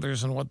Lehman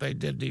Brothers and what they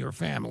did to your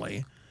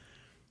family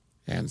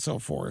and so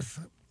forth.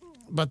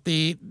 But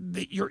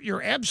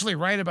you're absolutely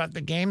right about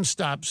the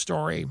GameStop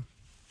story.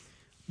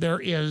 There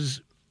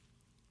is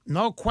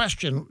no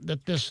question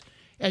that this,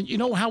 and you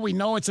know how we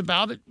know it's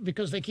about it?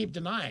 Because they keep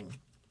denying.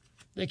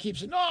 They keep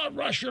saying, "No,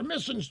 Rush, you're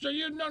missing.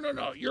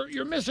 No.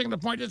 You're missing the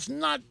point. It's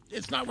not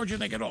what you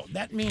think at all."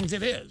 That means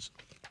it is.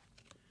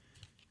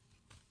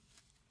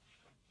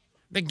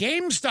 The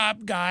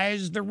GameStop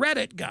guys, the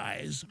Reddit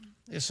guys,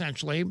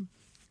 essentially,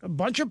 a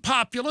bunch of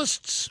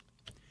populists.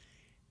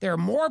 They're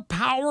more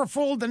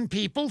powerful than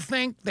people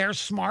think. They're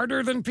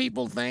smarter than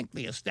people think.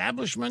 The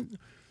establishment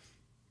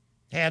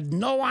had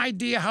no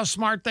idea how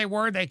smart they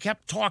were. They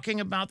kept talking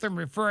about them,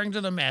 referring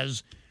to them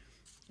as,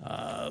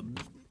 I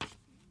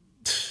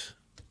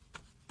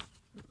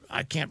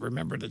can't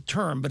remember the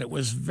term, but it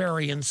was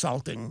very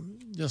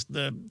insulting. Just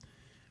the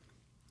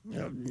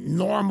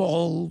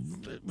normal,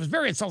 it was a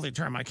very insulting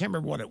term. I can't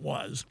remember what it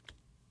was.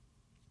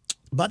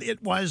 But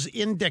it was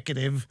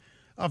indicative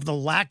of the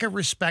lack of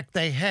respect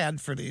they had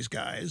for these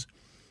guys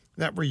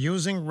that were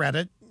using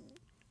Reddit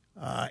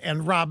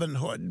and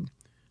Robinhood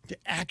to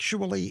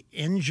actually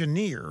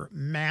engineer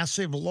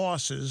massive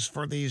losses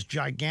for these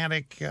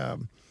gigantic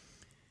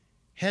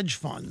hedge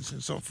funds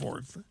and so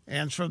forth.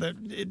 And so that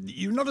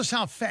you notice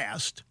how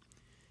fast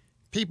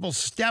people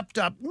stepped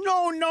up.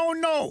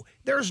 No.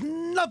 There's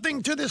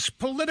nothing to this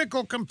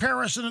political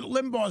comparison that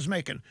Limbaugh is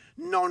making.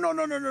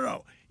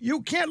 No.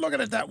 You can't look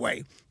at it that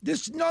way.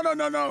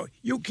 No.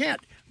 You can't.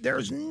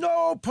 There's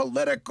no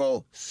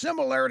political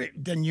similarity.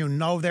 Then you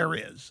know there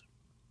is.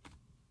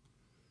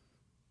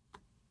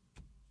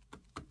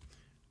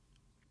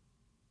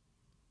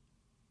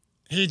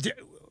 He did.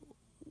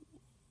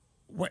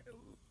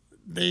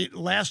 The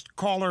last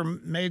caller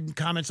made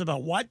comments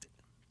about what?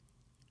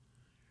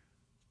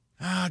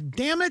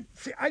 Damn it.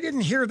 I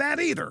didn't hear that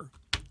either.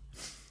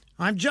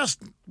 I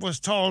just was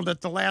told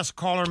that the last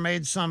caller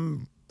made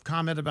some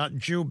comment about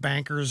Jew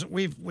bankers.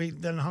 We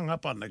then hung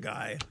up on the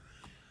guy.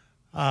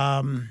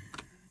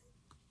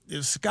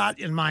 Scott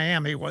in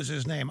Miami was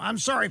his name. I'm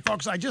sorry,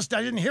 folks. I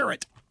didn't hear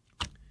it.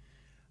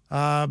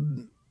 I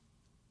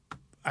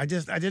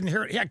didn't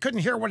hear it. I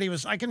couldn't hear what he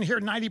was. I couldn't hear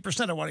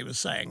 90% of what he was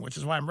saying, which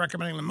is why I'm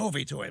recommending the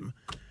movie to him.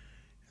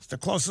 It's the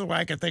closest way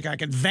I could think I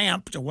could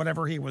vamp to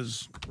whatever he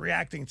was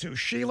reacting to.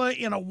 Sheila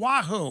in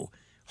Oahu,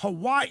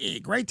 Hawaii.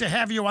 Great to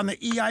have you on the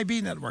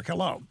EIB network.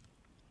 Hello.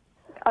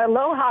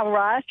 Aloha,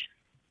 Rush.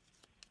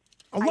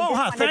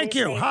 Aloha. Thank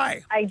you.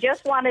 Hi. I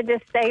just wanted to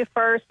say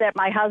first that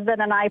my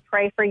husband and I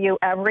pray for you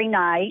every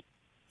night.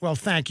 Well,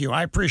 thank you.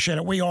 I appreciate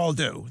it. We all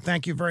do.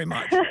 Thank you very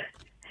much.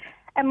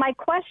 And my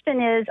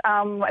question is,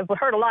 I've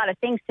heard a lot of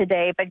things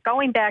today, but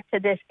going back to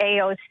this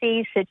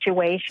AOC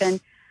situation,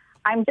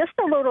 I'm just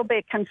a little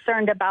bit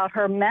concerned about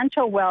her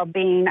mental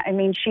well-being. I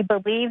mean, she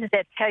believes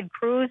that Ted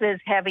Cruz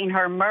is having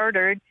her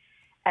murdered,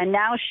 and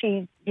now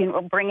she's,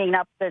 bringing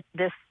up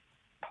this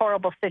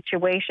horrible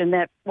situation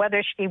that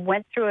whether she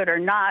went through it or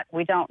not,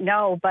 we don't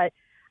know. But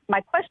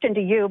my question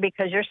to you,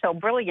 because you're so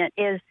brilliant,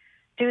 is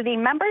do the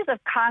members of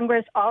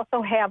Congress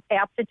also have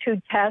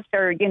aptitude tests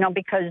or,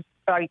 because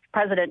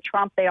President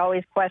Trump, they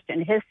always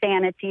question his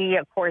sanity.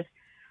 Of course,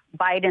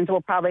 Biden's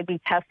will probably be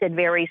tested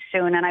very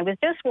soon. And I was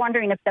just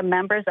wondering if the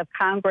members of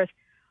Congress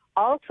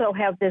also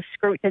have this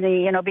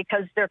scrutiny,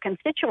 because their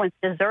constituents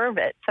deserve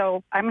it.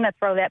 So I'm going to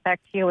throw that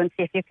back to you and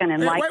see if you can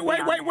enlighten me.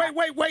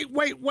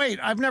 Wait.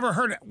 I've never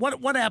heard it.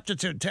 What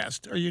aptitude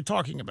test are you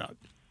talking about?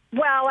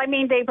 Well, I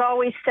mean, they've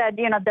always said,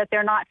 that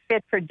they're not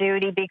fit for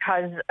duty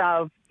because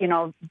of,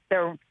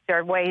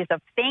 their ways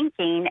of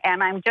thinking.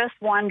 And I'm just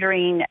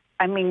wondering,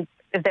 I mean,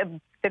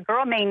 the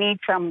girl may need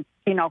some,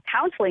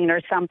 counseling or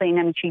something,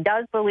 and she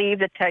does believe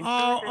that Ted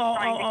Cruz is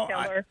trying to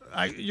kill her.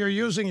 You're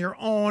using your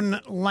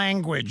own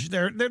language.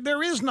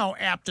 There is no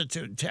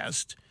aptitude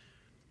test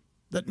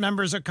that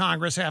members of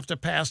Congress have to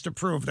pass to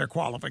prove their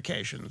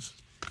qualifications.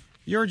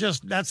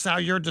 That's how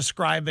you're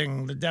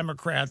describing the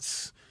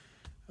Democrats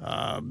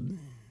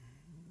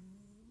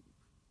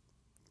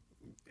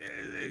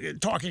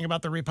talking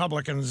about the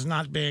Republicans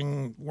not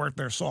being worth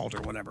their salt or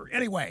whatever.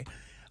 Anyway,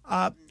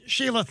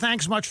 Sheila,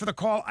 thanks much for the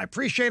call. I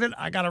appreciate it.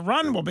 I got to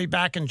run. We'll be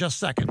back in just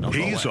a second.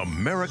 He's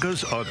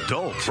America's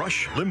adult.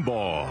 Rush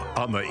Limbaugh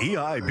on the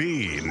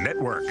EIB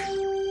network.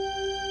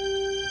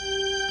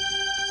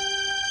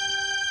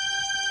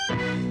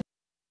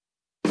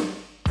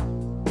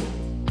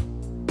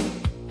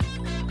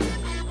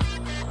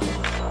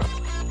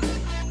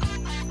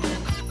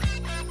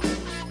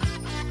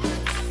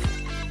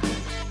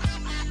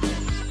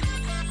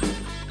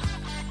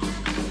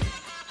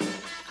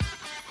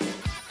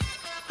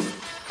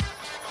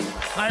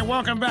 Hi,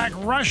 welcome back.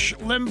 Rush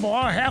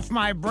Limbaugh, half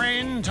my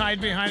brain tied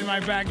behind my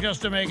back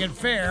just to make it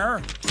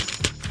fair.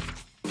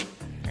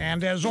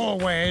 And as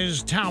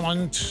always,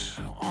 talent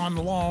on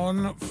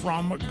loan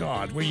from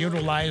God. We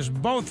utilize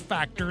both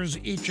factors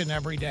each and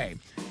every day.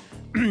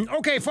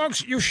 Okay,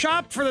 folks, you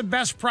shop for the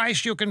best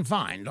price you can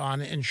find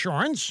on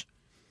insurance,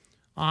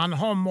 on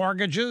home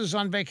mortgages,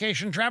 on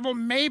vacation travel,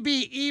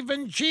 maybe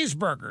even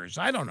cheeseburgers.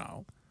 I don't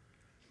know.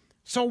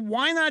 So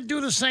why not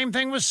do the same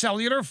thing with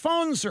cellular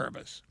phone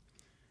service?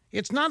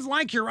 It's not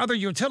like your other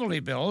utility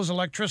bills,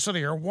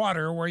 electricity or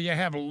water, where you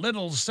have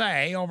little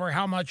say over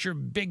how much your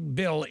big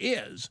bill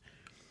is.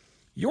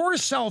 Your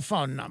cell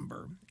phone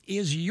number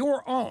is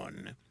your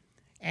own,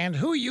 and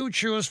who you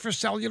choose for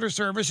cellular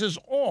service is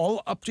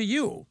all up to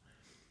you.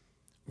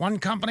 One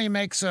company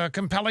makes a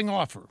compelling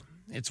offer.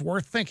 It's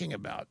worth thinking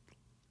about.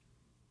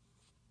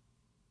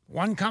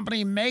 One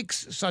company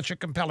makes such a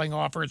compelling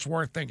offer, it's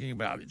worth thinking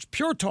about. It's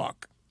Pure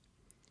Talk.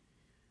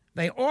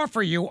 They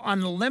offer you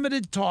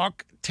unlimited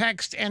talk,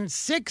 text, and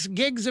 6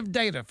 gigs of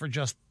data for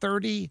just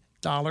 $30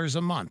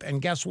 a month. And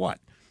guess what?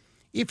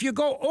 If you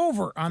go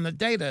over on the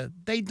data,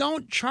 they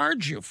don't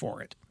charge you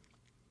for it.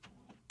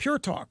 Pure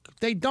Talk,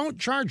 they don't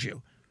charge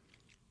you.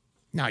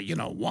 Now, you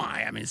know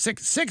why. I mean,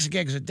 6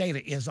 gigs of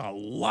data is a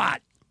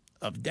lot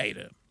of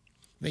data.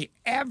 The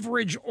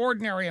average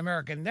ordinary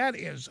American, that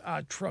is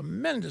a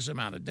tremendous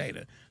amount of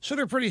data. So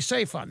they're pretty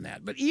safe on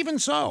that. But even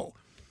so,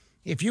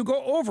 if you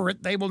go over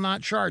it, they will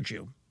not charge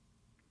you.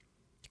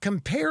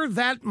 Compare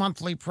that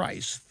monthly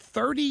price,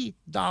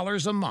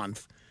 $30 a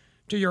month,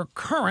 to your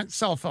current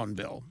cell phone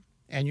bill,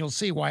 and you'll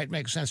see why it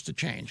makes sense to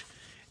change.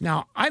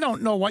 Now, I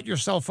don't know what your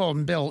cell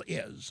phone bill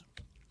is,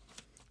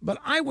 but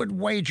I would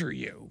wager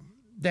you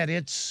that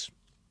it's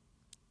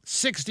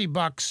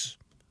 $60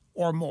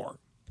 or more.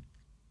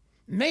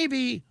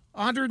 Maybe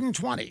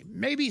 120,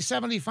 maybe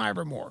 75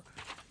 or more.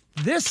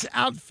 This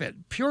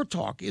outfit, Pure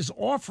Talk, is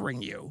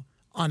offering you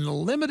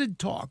unlimited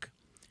talk,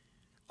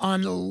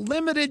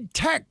 unlimited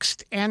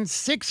text, and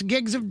 6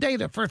 gigs of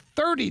data for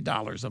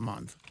 $30 a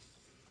month.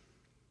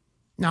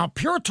 Now,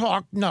 Pure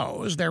Talk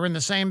knows they're in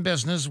the same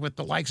business with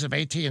the likes of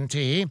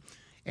AT&T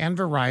and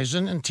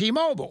Verizon and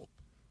T-Mobile.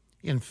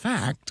 In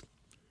fact,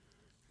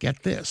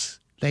 get this,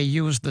 they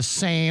use the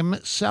same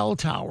cell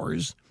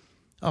towers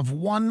of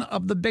one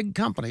of the big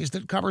companies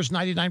that covers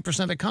 99%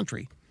 of the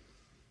country.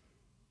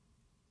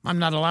 I'm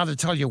not allowed to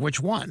tell you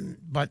which one,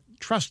 but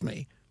trust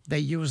me, they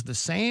use the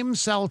same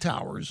cell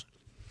towers,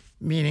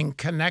 meaning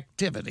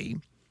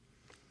connectivity,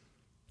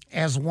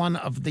 as one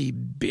of the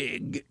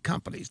big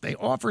companies. They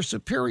offer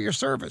superior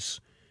service.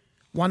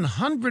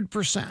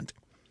 100%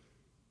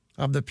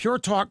 of the Pure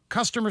Talk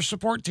customer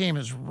support team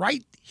is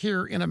right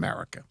here in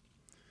America.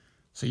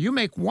 So you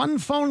make one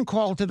phone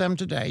call to them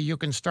today, you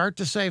can start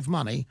to save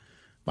money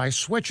by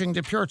switching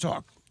to Pure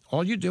Talk.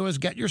 All you do is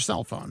get your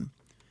cell phone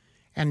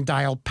and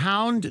dial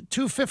pound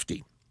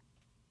 250.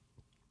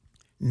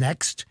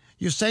 Next,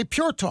 you say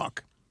Pure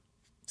Talk.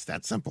 It's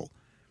that simple.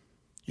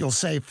 You'll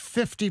save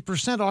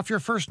 50% off your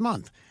first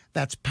month.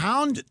 That's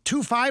pound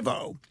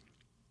 250,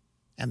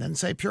 and then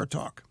say Pure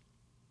Talk.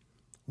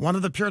 One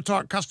of the Pure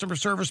Talk customer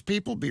service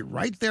people will be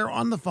right there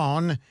on the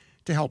phone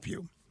to help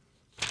you.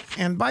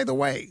 And by the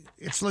way,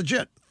 it's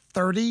legit.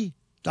 $30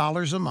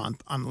 a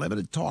month,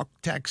 unlimited talk,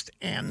 text,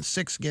 and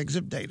 6 gigs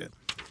of data.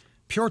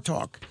 Pure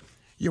Talk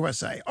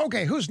USA.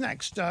 Okay, who's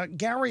next?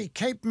 Gary,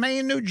 Cape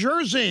May, New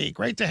Jersey.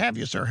 Great to have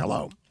you, sir.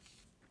 Hello.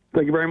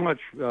 Thank you very much.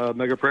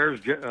 Mega prayers,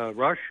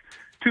 Rush.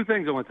 2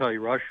 things I want to tell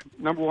you, Rush.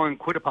 Number 1,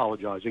 quit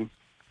apologizing.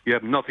 You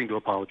have nothing to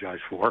apologize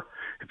for.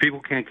 If people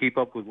can't keep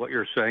up with what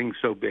you're saying,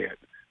 so be it.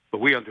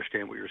 But we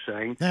understand what you're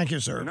saying. Thank you,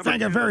 sir.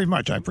 Thank you very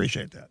much. I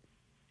appreciate that.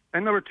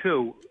 And number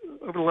 2,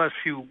 over the last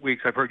few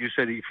weeks, I've heard you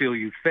say that you feel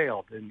you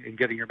failed in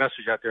getting your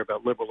message out there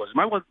about liberalism.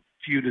 I want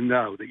you to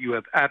know that you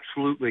have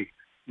absolutely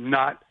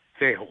not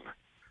failed.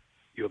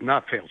 You have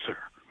not failed, sir.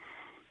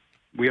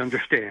 We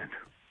understand,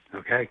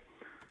 okay?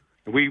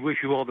 And we wish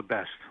you all the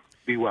best.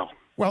 Be well.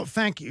 Well,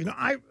 thank you. You know,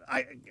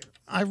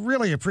 I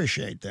really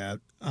appreciate that.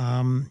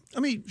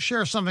 Let me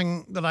share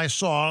something that I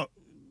saw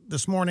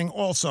this morning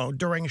also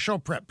during show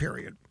prep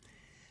period.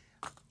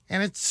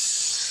 And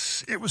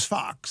it was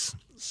Fox,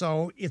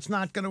 so it's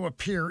not going to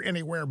appear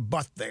anywhere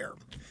but there.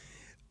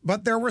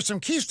 But there were some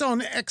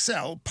Keystone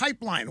XL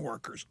pipeline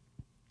workers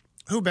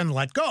who've been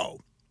let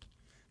go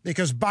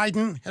because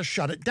Biden has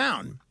shut it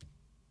down.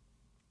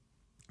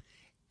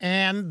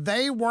 And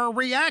they were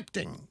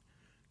reacting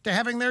to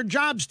having their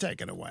jobs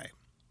taken away,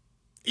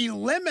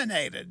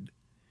 eliminated.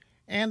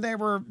 And they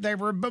were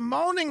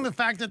bemoaning the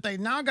fact that they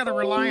now got to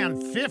rely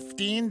on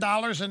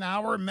 $15 an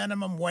hour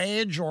minimum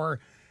wage, or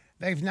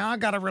they've now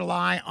got to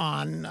rely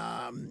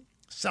on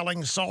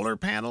selling solar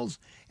panels.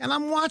 And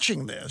I'm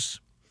watching this,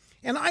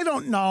 and I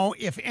don't know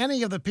if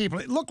any of the people,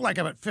 it looked like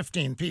about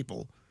 15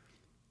 people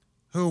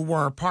who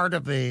were part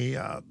of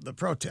the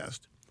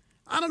protest.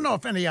 I don't know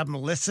if any of them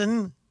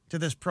listen to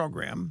this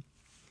program,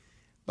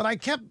 but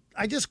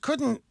I just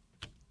couldn't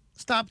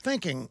stop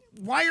thinking,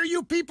 why are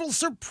you people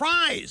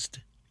surprised?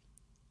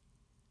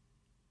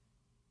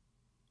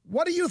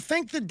 What do you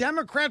think the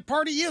Democrat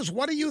Party is?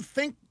 What do you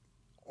think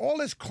all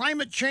this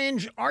climate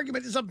change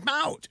argument is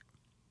about?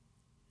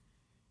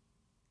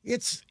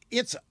 It's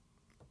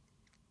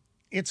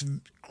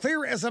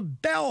clear as a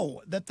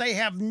bell that they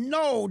have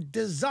no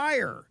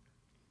desire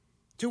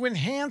to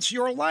enhance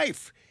your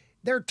life.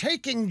 They're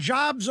taking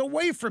jobs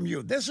away from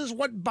you. This is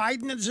what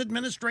Biden and his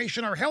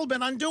administration are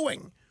hell-bent on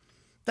doing.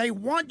 They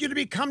want you to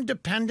become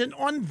dependent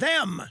on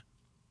them.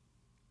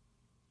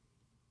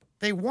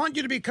 They want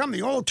you to become,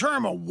 the old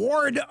term, a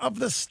ward of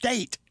the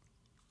state.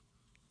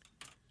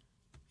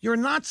 You're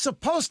not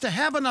supposed to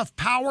have enough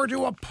power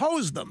to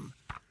oppose them.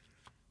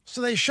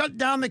 So they shut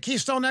down the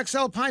Keystone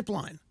XL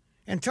pipeline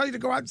and tell you to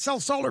go out and sell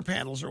solar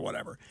panels or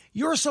whatever.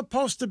 You're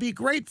supposed to be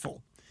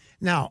grateful.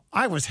 Now,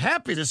 I was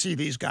happy to see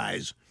these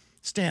guys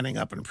standing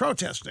up and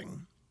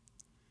protesting.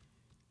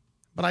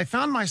 But I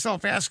found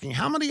myself asking,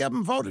 how many of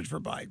them voted for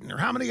Biden, or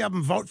how many of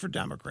them vote for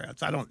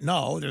Democrats? I don't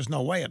know. There's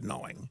no way of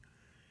knowing.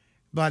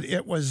 But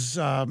it's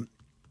along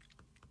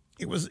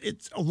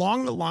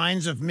the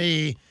lines of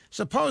me.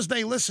 Suppose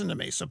they listen to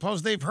me.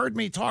 Suppose they've heard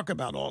me talk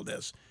about all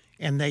this,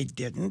 and they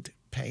didn't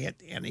pay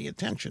it any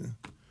attention.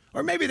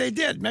 Or maybe they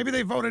did. Maybe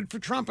they voted for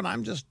Trump, and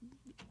I'm just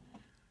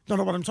don't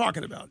know what I'm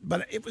talking about.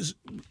 But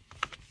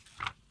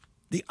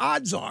the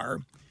odds are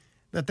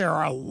that there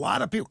are a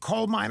lot of people,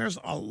 coal miners,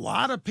 a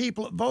lot of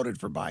people that voted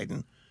for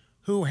Biden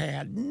who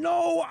had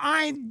no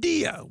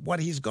idea what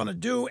he's going to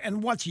do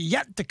and what's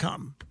yet to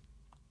come.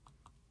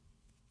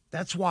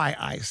 That's why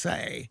I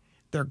say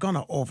they're going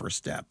to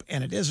overstep,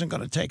 and it isn't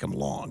going to take them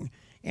long,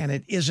 and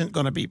it isn't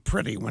going to be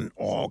pretty when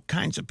all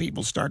kinds of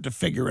people start to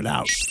figure it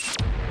out.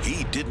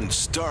 He didn't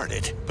start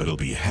it, but he'll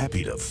be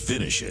happy to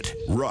finish it.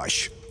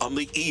 Rush on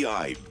the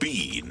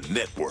EIB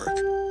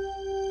Network.